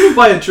 minutes. He didn't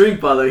buy a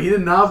drink, by the way. He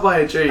did not buy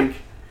a drink.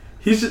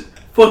 He's just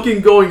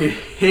fucking going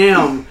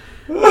ham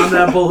on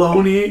that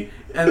bologna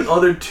and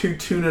other 2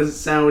 tuna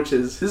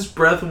sandwiches. His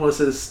breath must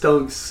have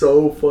stunk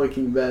so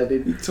fucking bad,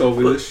 dude. You told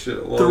me this shit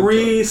a long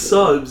 3 time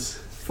subs,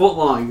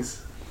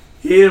 footlongs.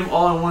 He ate them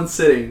all in one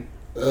sitting.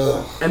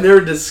 Ugh. And they were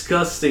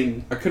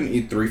disgusting. I couldn't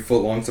eat 3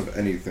 footlongs of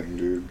anything,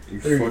 dude.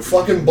 Dude,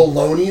 fucking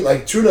bologna,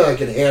 like tuna I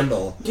could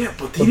handle. Yeah,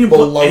 but they didn't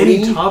put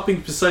any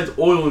toppings besides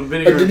oil and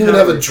vinegar. I didn't even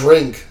have a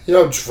drink. You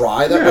know how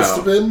dry that must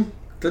have been?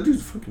 That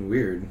dude's fucking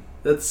weird.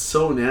 That's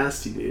so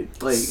nasty, dude.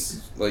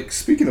 Like,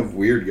 speaking of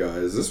weird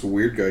guys, this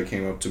weird guy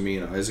came up to me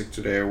and Isaac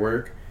today at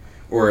work.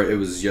 Or it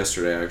was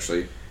yesterday,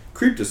 actually.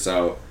 Creeped us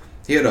out.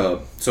 He had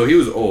so he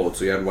was old,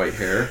 so he had white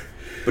hair.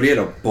 But he had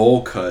a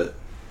bowl cut,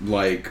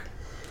 like,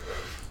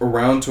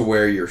 around to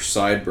where your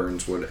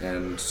sideburns would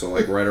end. So,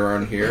 like, right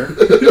around here.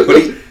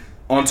 But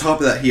on top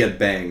of that, he had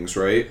bangs,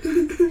 right?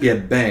 He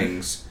had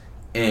bangs.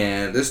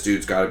 And this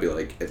dude's got to be,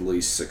 like, at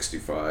least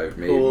 65.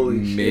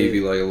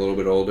 Maybe like, a little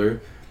bit older.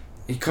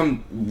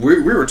 We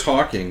were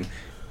talking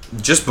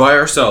just by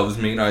ourselves,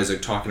 me and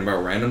Isaac, talking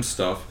about random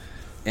stuff,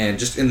 and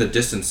just in the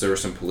distance there were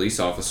some police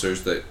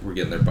officers that were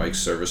getting their bikes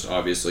serviced,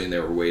 obviously, and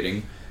they were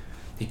waiting.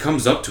 He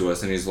comes up to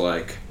us and he's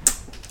like,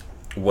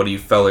 "What do you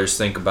fellers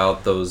think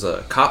about those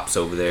cops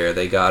over there?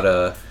 They got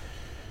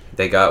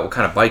what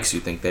kind of bikes you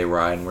think they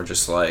ride?" And we're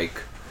just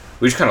like,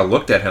 we just kind of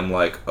looked at him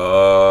like,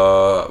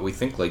 we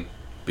think like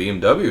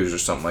BMWs or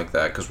something like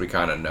that, because we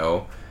kind of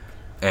know.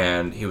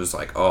 And he was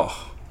like,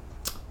 "Oh,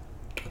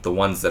 the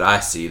ones that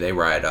I see, they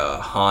ride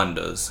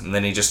Hondas." And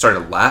then he just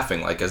started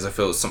laughing like as if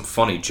it was some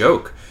funny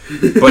joke.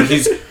 But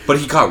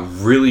he got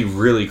really,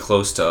 really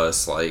close to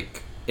us,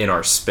 like in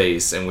our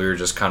space, and we were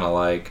just kind of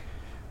like,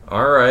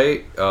 "All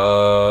right,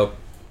 yeah,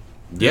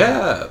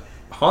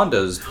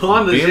 Hondas,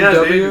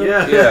 BMW,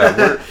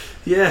 yeah,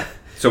 yeah."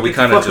 So we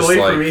kind of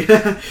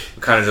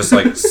just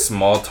like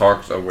small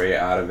talked our way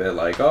out of it,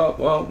 like, "Oh,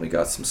 well, we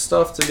got some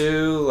stuff to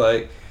do."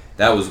 Like,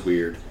 that was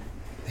weird.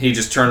 He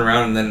just turned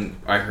around, and then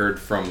I heard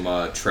from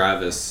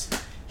Travis.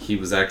 He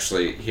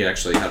actually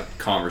had a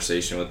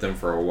conversation with him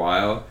for a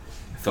while.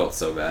 I felt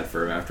so bad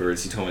for him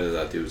afterwards. He told me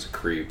that dude was a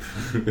creep.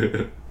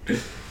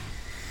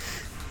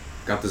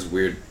 Got this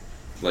weird,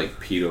 like,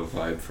 pedo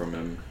vibe from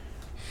him.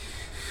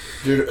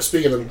 Dude,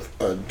 speaking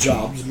of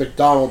jobs,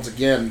 McDonald's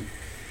again.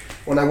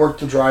 When I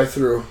worked the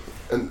drive-thru,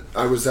 and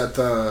I was at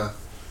the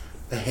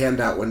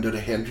handout window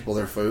to hand people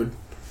their food,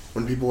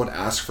 when people would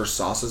ask for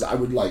sauces, I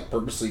would, like,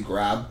 purposely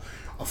grab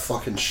a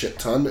fucking shit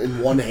ton in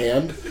one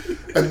hand,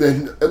 and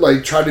then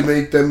like try to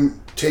make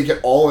them take it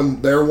all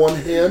in their one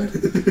hand,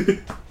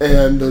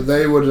 and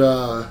they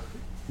would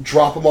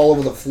drop them all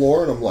over the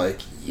floor, and I'm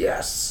like,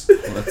 yes.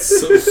 That's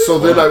so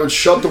then I would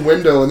shut the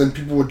window, and then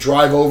people would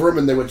drive over them,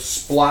 and they would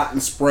splat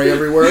and spray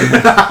everywhere.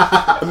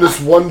 And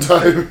this one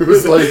time, it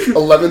was like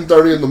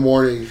 11:30 in the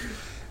morning,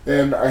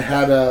 and I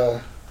had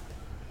a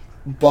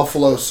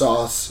buffalo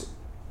sauce,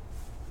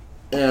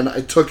 and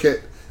I took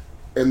it.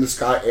 And this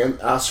guy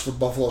asked for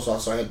buffalo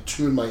sauce, so I had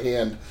 2 in my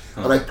hand.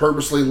 And I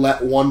purposely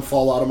let one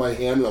fall out of my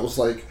hand, and I was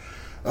like,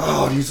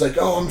 oh, and he's like,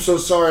 oh, I'm so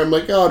sorry. I'm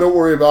like, oh, don't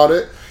worry about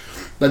it.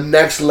 The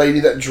next lady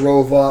that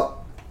drove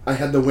up, I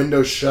had the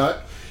window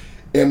shut,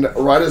 and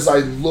right as I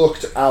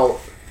looked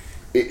out,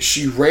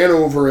 she ran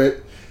over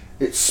it,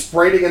 it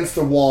sprayed against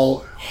the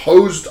wall,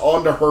 hosed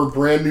onto her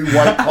brand new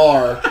white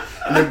car,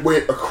 and it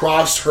went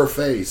across her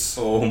face.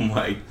 Oh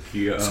my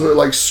god. So it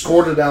like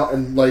squirted out,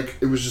 and like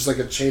it was just like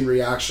a chain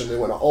reaction. It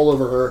went all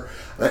over her.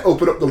 And I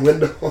opened up the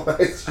window and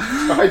I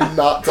tried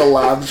not to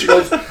laugh. And she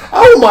goes,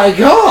 "Oh my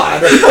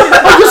god,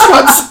 I just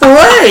got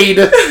sprayed."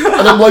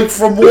 And I'm like,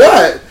 "From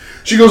what?"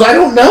 She goes, "I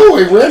don't know.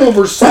 I ran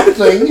over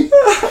something."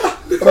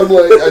 And I'm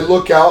like, I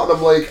look out and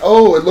I'm like,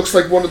 "Oh, it looks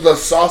like one of the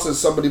sauces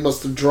somebody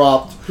must have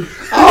dropped."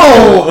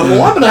 "Oh,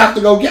 well, I'm gonna have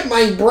to go get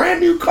my brand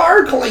new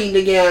car cleaned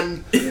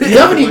again. Do you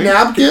have any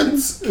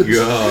napkins?"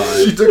 God.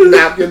 She took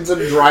napkins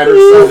and dried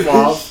herself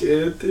off.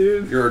 Shit,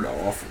 dude. You're an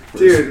awful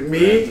person. Dude,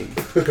 me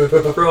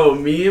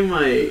and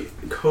my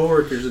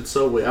coworkers at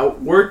Subway, I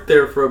worked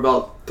there for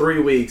about 3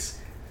 weeks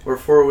or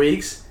 4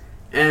 weeks,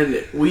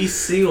 and we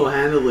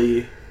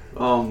single-handedly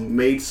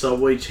made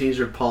Subway change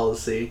their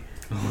policy.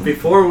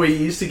 Before, we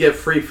used to get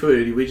free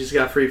food. We just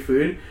got free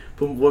food.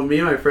 But what me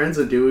and my friends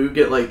would do, we would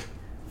get like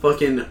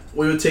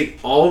we would take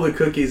all the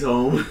cookies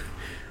home.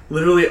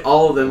 Literally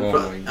all of them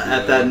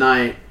at that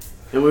night.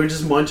 And we would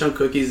just munch on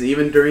cookies.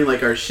 Even during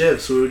like our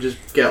shifts, we would just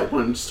get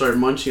one, start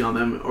munching on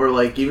them. Or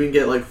like even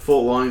get like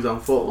footlongs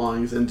on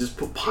footlongs and just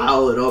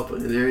pile it up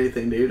and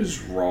everything, dude. What is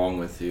wrong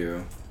with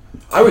you?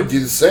 I would do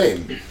the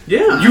same.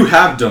 Yeah. You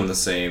have done the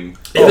same.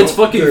 If it's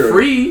fucking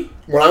free.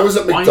 When I was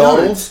at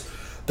McDonald's,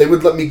 they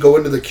would let me go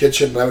into the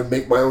kitchen and I would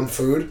make my own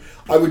food.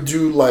 I would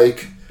do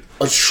like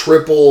a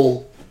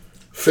triple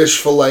fish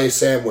fillet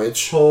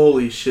sandwich.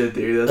 Holy shit,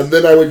 dude. And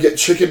then I would get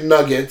chicken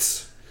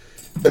nuggets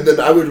And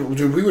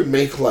then we would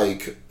make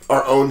like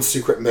our own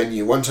secret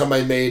menu. One time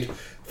I made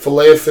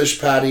filet of fish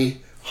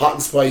patty, hot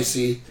and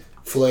spicy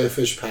filet of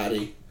fish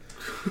patty.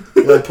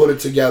 And I put it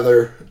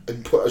together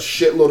and put a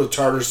shitload of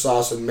tartar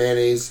sauce and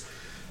mayonnaise.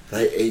 And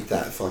I ate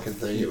that fucking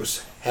thing. It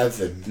was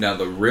heaven. Now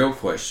the real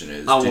question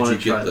is,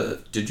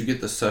 did you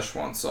get the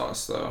Szechuan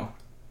sauce though?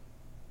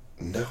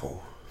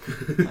 No.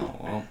 Oh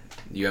well,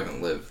 you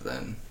haven't lived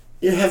then.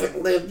 You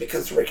haven't lived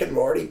because Rick and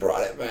Morty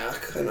brought it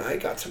back, and I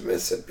got to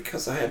miss it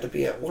because I had to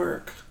be at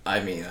work.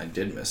 I mean, I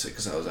did miss it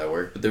because I was at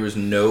work, but there was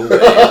no way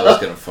I was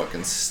gonna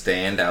fucking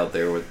stand out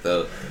there with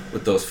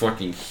those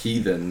fucking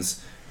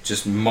heathens,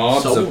 just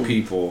mobs of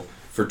people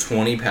for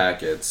 20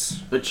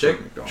 packets. A chick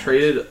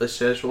traded a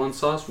Szechuan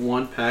sauce,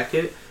 1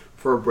 packet,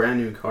 for a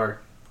brand new car.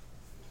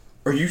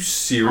 Are you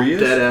serious?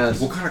 Dead ass.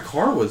 What kind of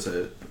car was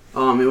it?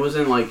 It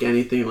wasn't like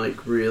anything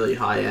like really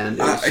high end.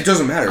 It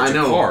doesn't matter. It's a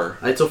car.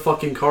 It's a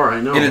fucking car.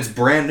 I know. And it's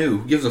brand new.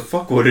 Who gives a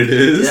fuck what it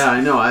is? Yeah,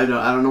 I know. I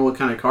don't know what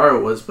kind of car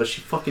it was, but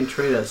she fucking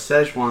traded a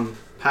Szechuan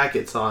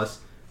packet sauce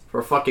for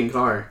a fucking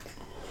car.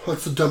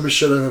 That's the dumbest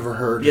shit I've ever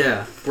heard.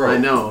 Yeah, bro. I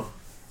know.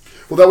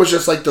 Well, that was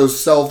just like those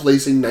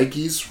self-lacing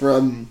Nikes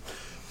from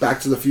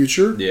Back to the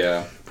Future.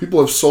 Yeah. People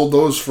have sold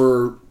those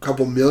for a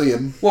couple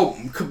million. Well,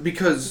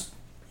 because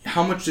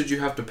how much did you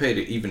have to pay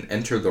to even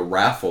enter the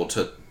raffle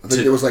I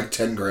think it was like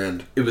 10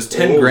 grand. It was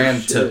 10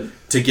 grand to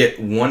get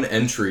one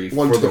entry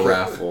for the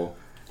raffle.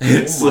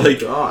 It's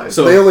God.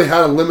 So they only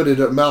had a limited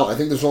amount. I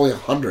think there's only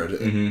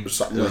 100 or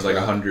something. It was like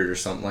 100 or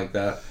something like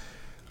that.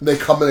 They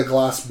come in a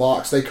glass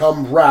box. They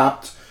come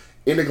wrapped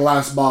in a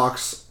glass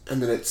box, and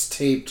then it's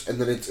taped,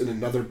 and then it's in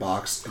another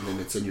box, and then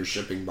it's in your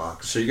shipping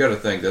box. So you got to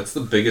think, that's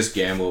the biggest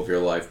gamble of your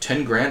life.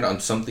 10 grand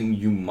on something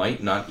you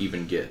might not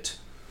even get.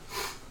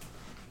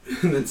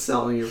 And then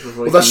selling it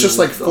for well, that's just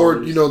like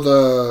Ford,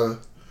 the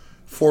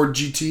Ford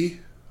GT,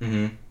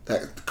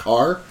 that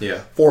car,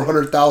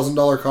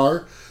 $400,000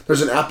 car.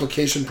 There's an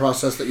application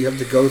process that you have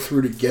to go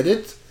through to get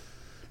it,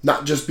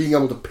 not just being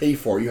able to pay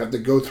for it. You have to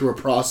go through a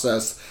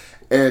process.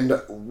 And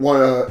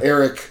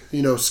Eric,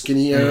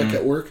 skinny Eric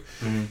at work,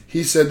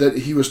 he said that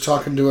he was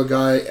talking to a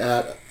guy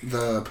at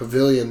the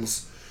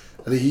pavilions,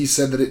 and he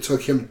said that it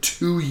took him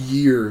 2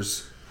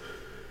 years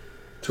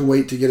to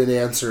wait to get an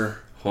answer.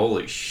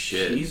 Holy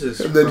shit. Jesus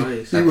and then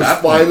Christ. At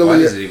that point, why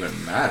does it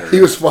even matter?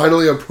 He was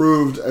finally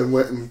approved and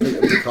went and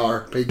picked up the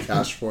car, paid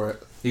cash for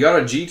it. He got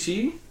a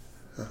GT?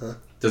 Uh-huh.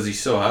 Does he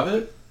still have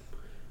it?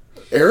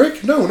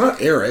 Eric? No,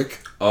 not Eric.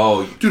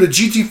 Oh. Dude, a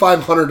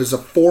GT500 is a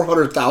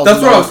 $400,000 car.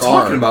 That's what I was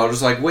talking about. I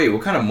was like, wait,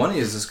 what kind of money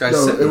is this guy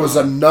sitting on? No, it was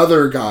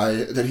another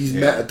guy that he's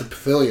met at the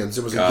pavilions.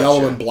 It was a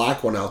yellow and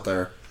black one out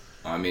there.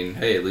 I mean,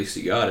 hey, at least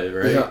he got it,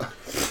 right? Yeah.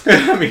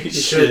 I mean,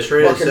 shit.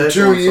 Fucking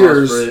 2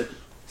 years.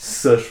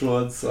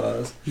 Szechuan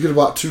sauce. You could have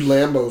bought 2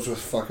 Lambos with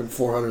fucking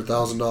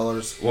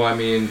 $400,000. Well, I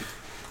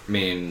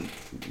mean,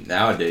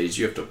 nowadays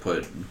you have to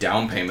put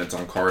down payments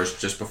on cars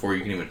just before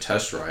you can even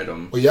test ride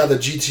them. Well, yeah, the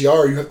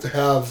GTR, you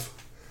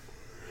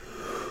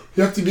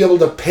have to be able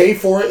to pay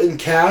for it in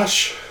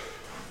cash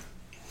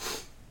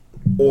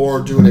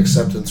or do an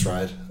acceptance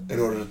ride in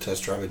order to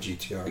test drive a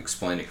GTR.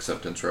 Explain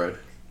acceptance ride.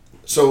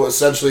 So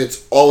essentially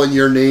it's all in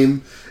your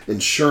name,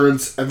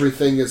 insurance,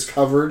 everything is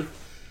covered.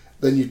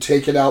 Then you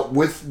take it out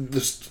with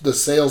the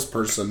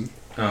salesperson.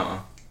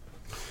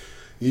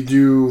 You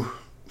do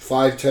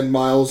 5-10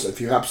 miles. If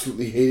you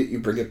absolutely hate it, you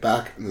bring it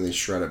back, and then they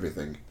shred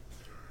everything.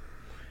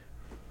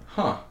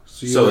 Huh.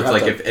 So it's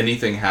like if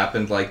anything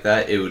happened like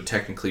that, it would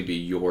technically be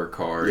your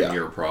car and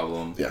your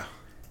problem. Yeah.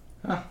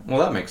 Huh. Well,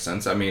 that makes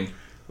sense. I mean,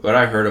 what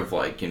I heard of,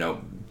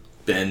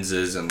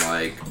 Benzes and,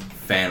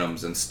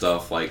 Phantoms and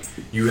stuff,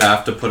 you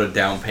have to put a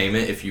down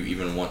payment if you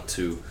even want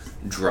to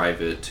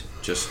drive it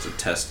just to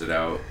test it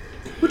out.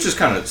 Which is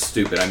kind of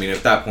stupid. I mean,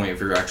 at that point, if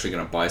you're actually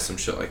going to buy some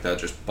shit like that,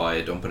 just buy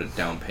it. Don't put a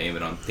down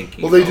payment on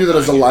thinking. Well, they do that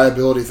as a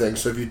liability thing.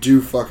 So if you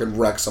do fucking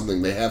wreck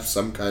something, they have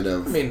some kind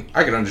of. I mean,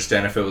 I could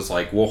understand if it was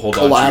we'll hold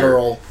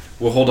collateral.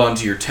 We'll hold on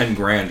to your 10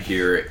 grand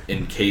here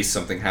in case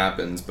something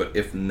happens. But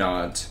if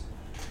not,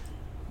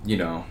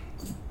 it'll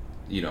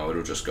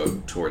just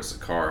go towards the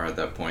car at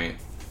that point.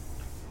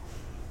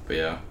 But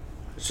yeah,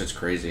 it's just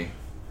crazy.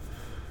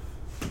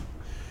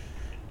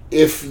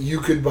 If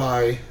you could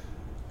buy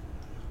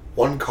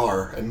one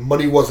car and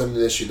money wasn't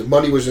an issue, the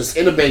money was just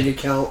in a bank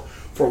account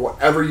for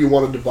whatever you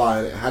wanted to buy,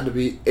 and it had to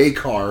be a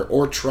car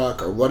or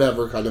truck or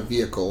whatever kind of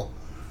vehicle,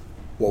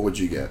 what would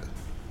you get?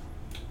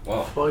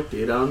 Well, fuck,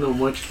 dude, I don't know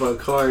much about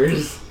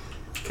cars.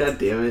 God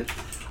damn it.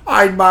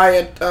 I'd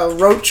buy a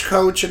roach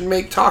coach and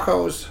make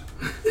tacos.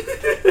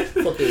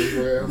 Fucking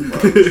Graham.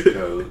 Roach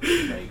coach,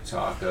 make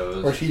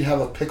tacos. Or he'd have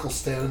a pickle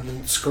stand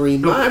and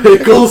scream, "My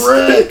pickle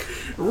Rick!"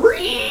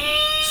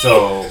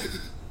 So,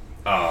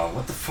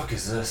 what the fuck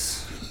is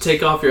this?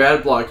 Take off your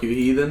ad block, you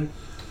heathen.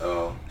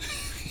 Oh.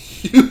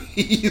 You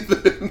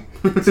heathen.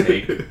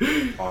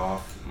 Take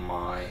off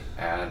my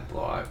ad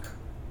block.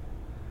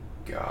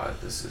 God,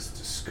 this is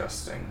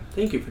disgusting.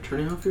 Thank you for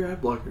turning off your ad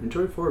blocker.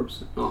 Enjoy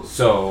Forbes. Oh.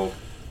 So,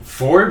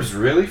 Forbes,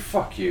 really?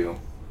 Fuck you.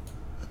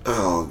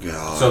 Oh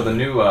god. So the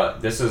new,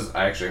 this is,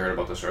 I actually heard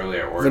about this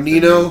earlier.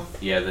 Veneno?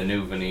 The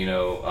new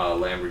Veneno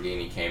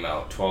Lamborghini came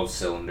out,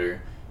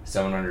 12-cylinder,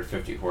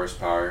 750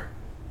 horsepower.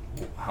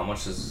 How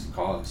much does this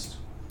cost?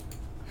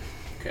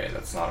 Okay,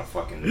 that's not a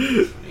fucking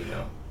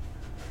Veneno.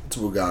 It's a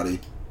Bugatti.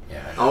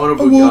 Yeah, I want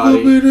a I woke up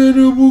Bugatti. in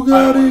a Bugatti.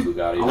 I don't want a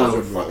Bugatti. I Those want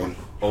are fucking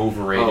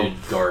overrated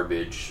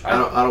garbage. I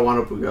don't want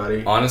a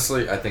Bugatti.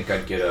 Honestly, I think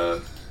I'd get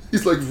a...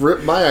 He's like,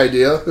 rip my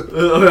idea.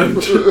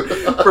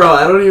 Bro,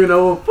 I don't even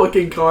know what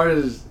fucking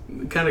cars,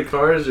 kind of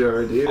cars there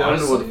are, dude. Honestly, I don't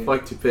know what the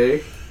fuck to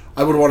pay.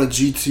 I would want a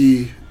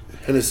GT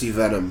Hennessy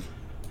Venom.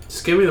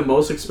 Just give me the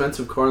most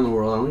expensive car in the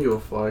world. I don't give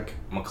a fuck.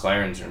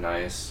 McLarens are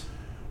nice.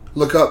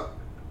 Look up,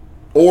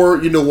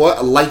 or you know what?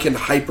 A Lycan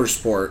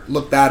Hypersport.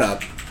 Look that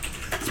up.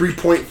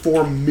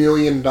 $3.4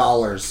 million.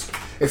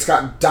 It's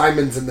got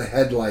diamonds in the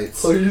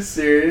headlights. Are you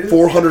serious?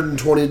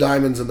 420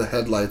 diamonds in the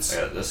headlights.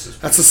 Yeah, this is...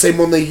 That's the same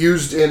one they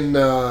used in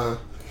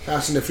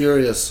Fast and the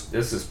Furious.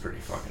 This is pretty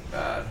fucking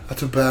bad.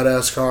 That's a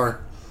badass car.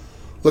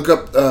 Look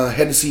up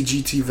Hennessy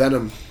GT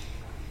Venom.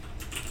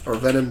 Or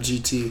Venom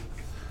GT.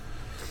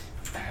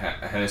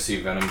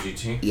 Hennessy Venom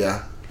GT?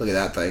 Yeah, look at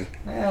that thing.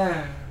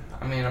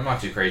 I mean, I'm not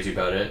too crazy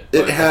about it.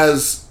 It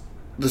has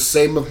the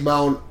same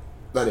amount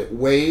that it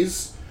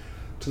weighs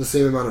to the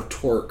same amount of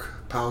torque.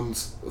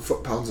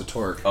 Foot-pounds of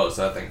torque. Oh,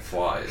 so that thing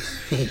flies.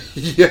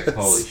 Yes.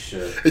 Holy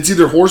shit. It's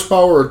either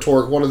horsepower or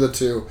torque, one of the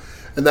two.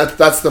 And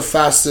that's the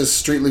fastest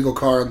street legal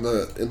car in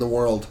the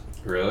world.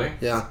 Really?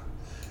 Yeah.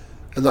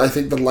 And I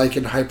think the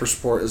Lycan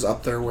Hypersport is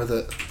up there with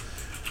it.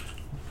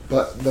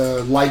 But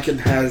the Lycan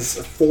has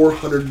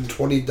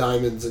 420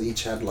 diamonds in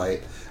each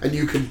headlight. And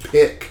you can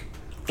pick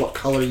what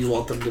color you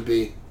want them to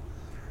be.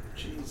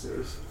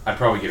 Jesus. I'd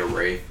probably get a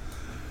Wraith.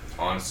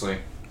 Honestly.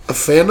 A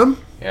Phantom?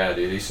 Yeah,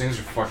 dude. These things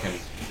are fucking...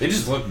 They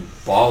just look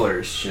baller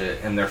as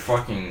shit. And they're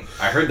fucking...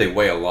 I heard they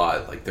weigh a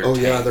lot. Like, they're tanks.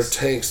 Yeah, they're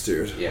tanks,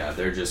 dude. Yeah,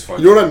 they're just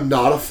fucking... You know what I'm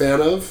not a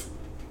fan of?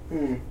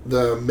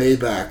 The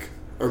Maybach.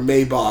 Or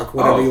Maybach,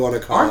 whatever you want to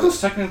call aren't it. those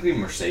technically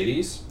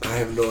Mercedes? I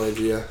have no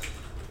idea.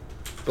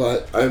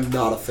 But I'm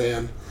not a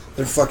fan.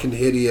 They're fucking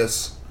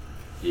hideous.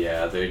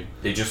 Yeah, they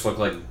just look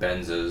like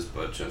Benzes,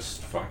 but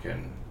just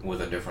fucking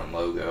with a different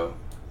logo.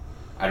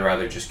 I'd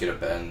rather just get a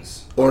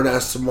Benz. Or an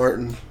Aston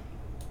Martin.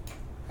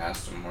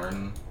 Aston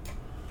Martin.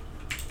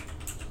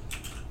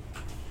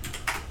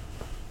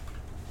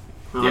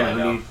 Oh, Yeah,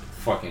 no,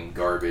 fucking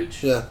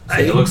garbage. Yeah.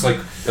 It looks like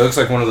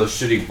one of those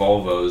shitty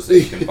Volvos that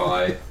you can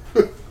buy.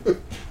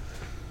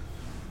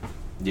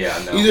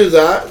 Yeah, no. Either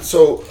that,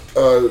 so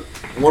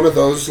one of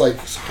those like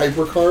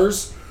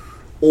hypercars,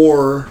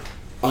 or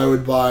I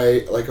would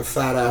buy like a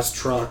fat ass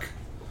truck.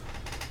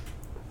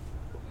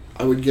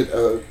 I would get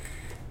a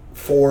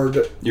Ford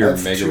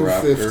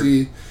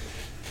F-250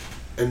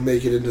 and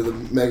make it into the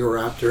Mega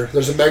Raptor.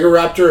 There's a Mega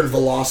Raptor and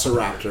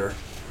Velociraptor.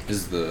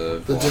 Is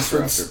the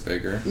difference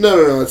bigger?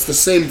 No, it's the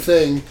same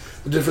thing.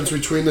 The difference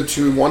between the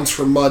two, one's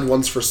for mud,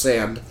 one's for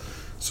sand.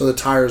 So the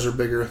tires are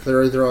bigger.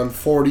 They're either on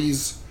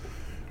 40s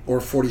or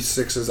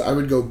 46s. I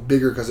would go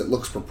bigger because it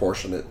looks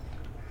proportionate.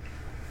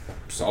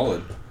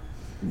 Solid.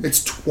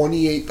 It's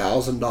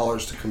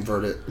 $28,000 to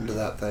convert it into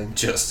that thing.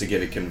 Just to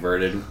get it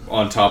converted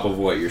on top of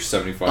what, your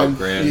 75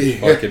 grand yeah,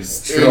 fucking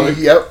truck?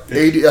 80, yep,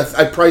 80.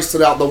 I priced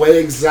it out the way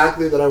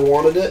exactly that I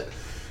wanted it.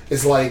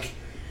 Is like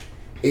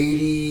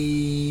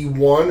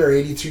 81 or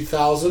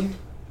 82,000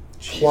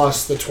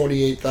 plus the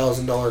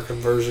 $28,000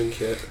 conversion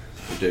kit.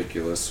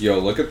 Ridiculous. Yo,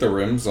 look at the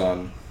rims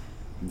on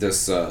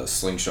this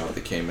slingshot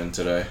that came in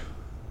today.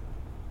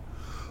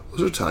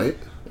 Those are tight.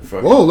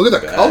 Fucking Whoa, look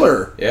at that bad.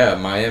 color. Yeah,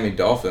 Miami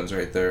Dolphins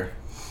right there.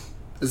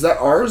 Is that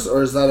ours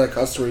or is that a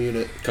customer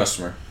unit?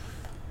 Customer.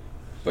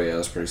 But yeah,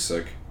 that's pretty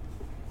sick.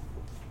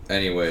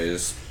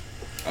 Anyways,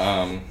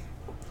 anybody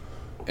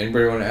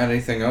want to add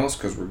anything else?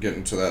 Because we're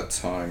getting to that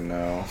time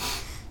now.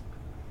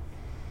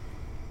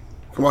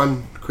 Come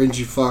on,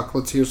 cringy fuck.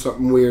 Let's hear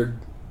something weird.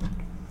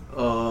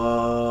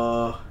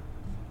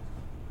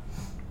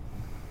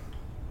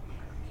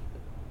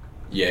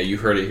 Yeah, you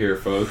heard it here,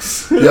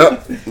 folks.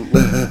 Yep.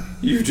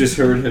 You just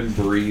heard him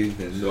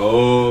breathe and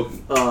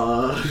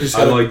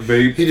I like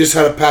vape. He just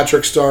had a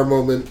Patrick Star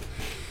moment.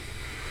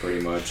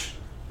 Pretty much.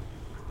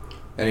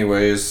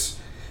 Anyways,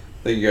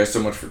 thank you guys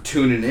so much for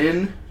tuning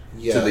in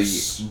to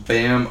the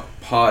BAM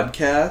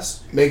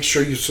podcast. Make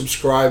sure you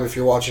subscribe if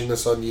you're watching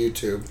this on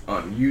YouTube.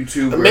 On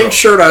YouTube. And make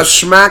sure to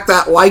smack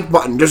that like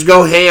button. Just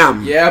go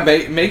ham. Yeah,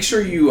 make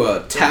sure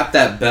you tap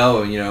that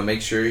bell.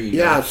 Make sure you.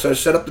 Yeah, so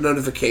set up the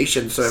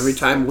notification so every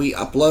time we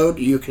upload,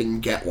 you can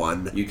get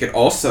one. You can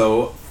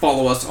also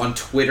follow us on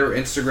Twitter,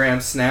 Instagram,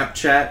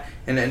 Snapchat,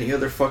 and any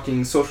other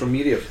fucking social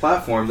media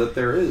platform that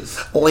there is.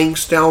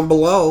 Links down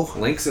below.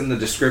 Links in the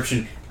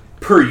description,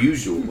 per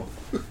usual.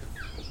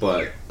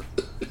 But,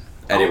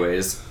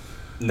 anyways,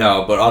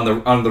 no. But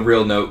on the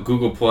real note,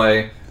 Google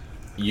Play,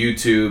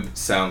 YouTube,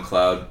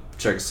 SoundCloud.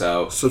 Check us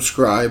out.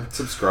 Subscribe.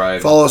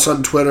 Subscribe. Follow us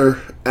on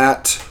Twitter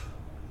at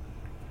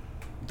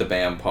the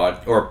BAM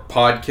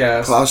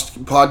podcast.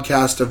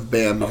 Podcast of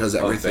BAM because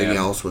Of everything BAM.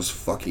 else was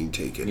fucking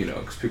taken. You know,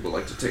 because people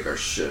like to take our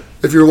shit.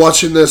 If you're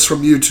watching this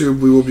from YouTube,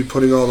 we will be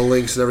putting all the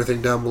links and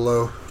everything down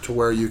below to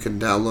where you can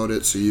download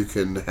it so you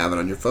can have it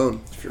on your phone.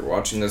 If you're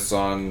watching this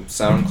on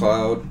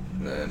SoundCloud,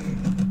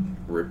 then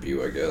rip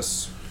you, I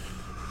guess.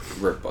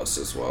 Rip us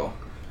as well.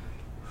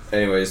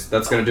 Anyways,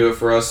 that's going to do it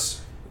for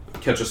us.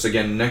 Catch us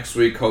again next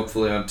week,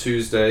 hopefully on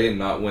Tuesday and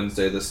not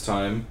Wednesday this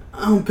time.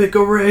 I don't pick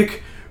a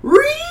Rick.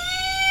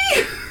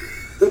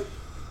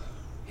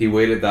 He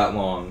waited that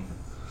long.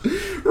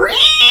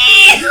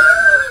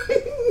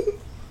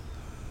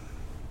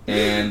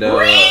 And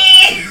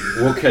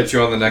we'll catch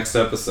you on the next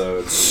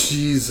episode.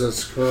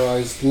 Jesus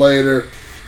Christ. Later.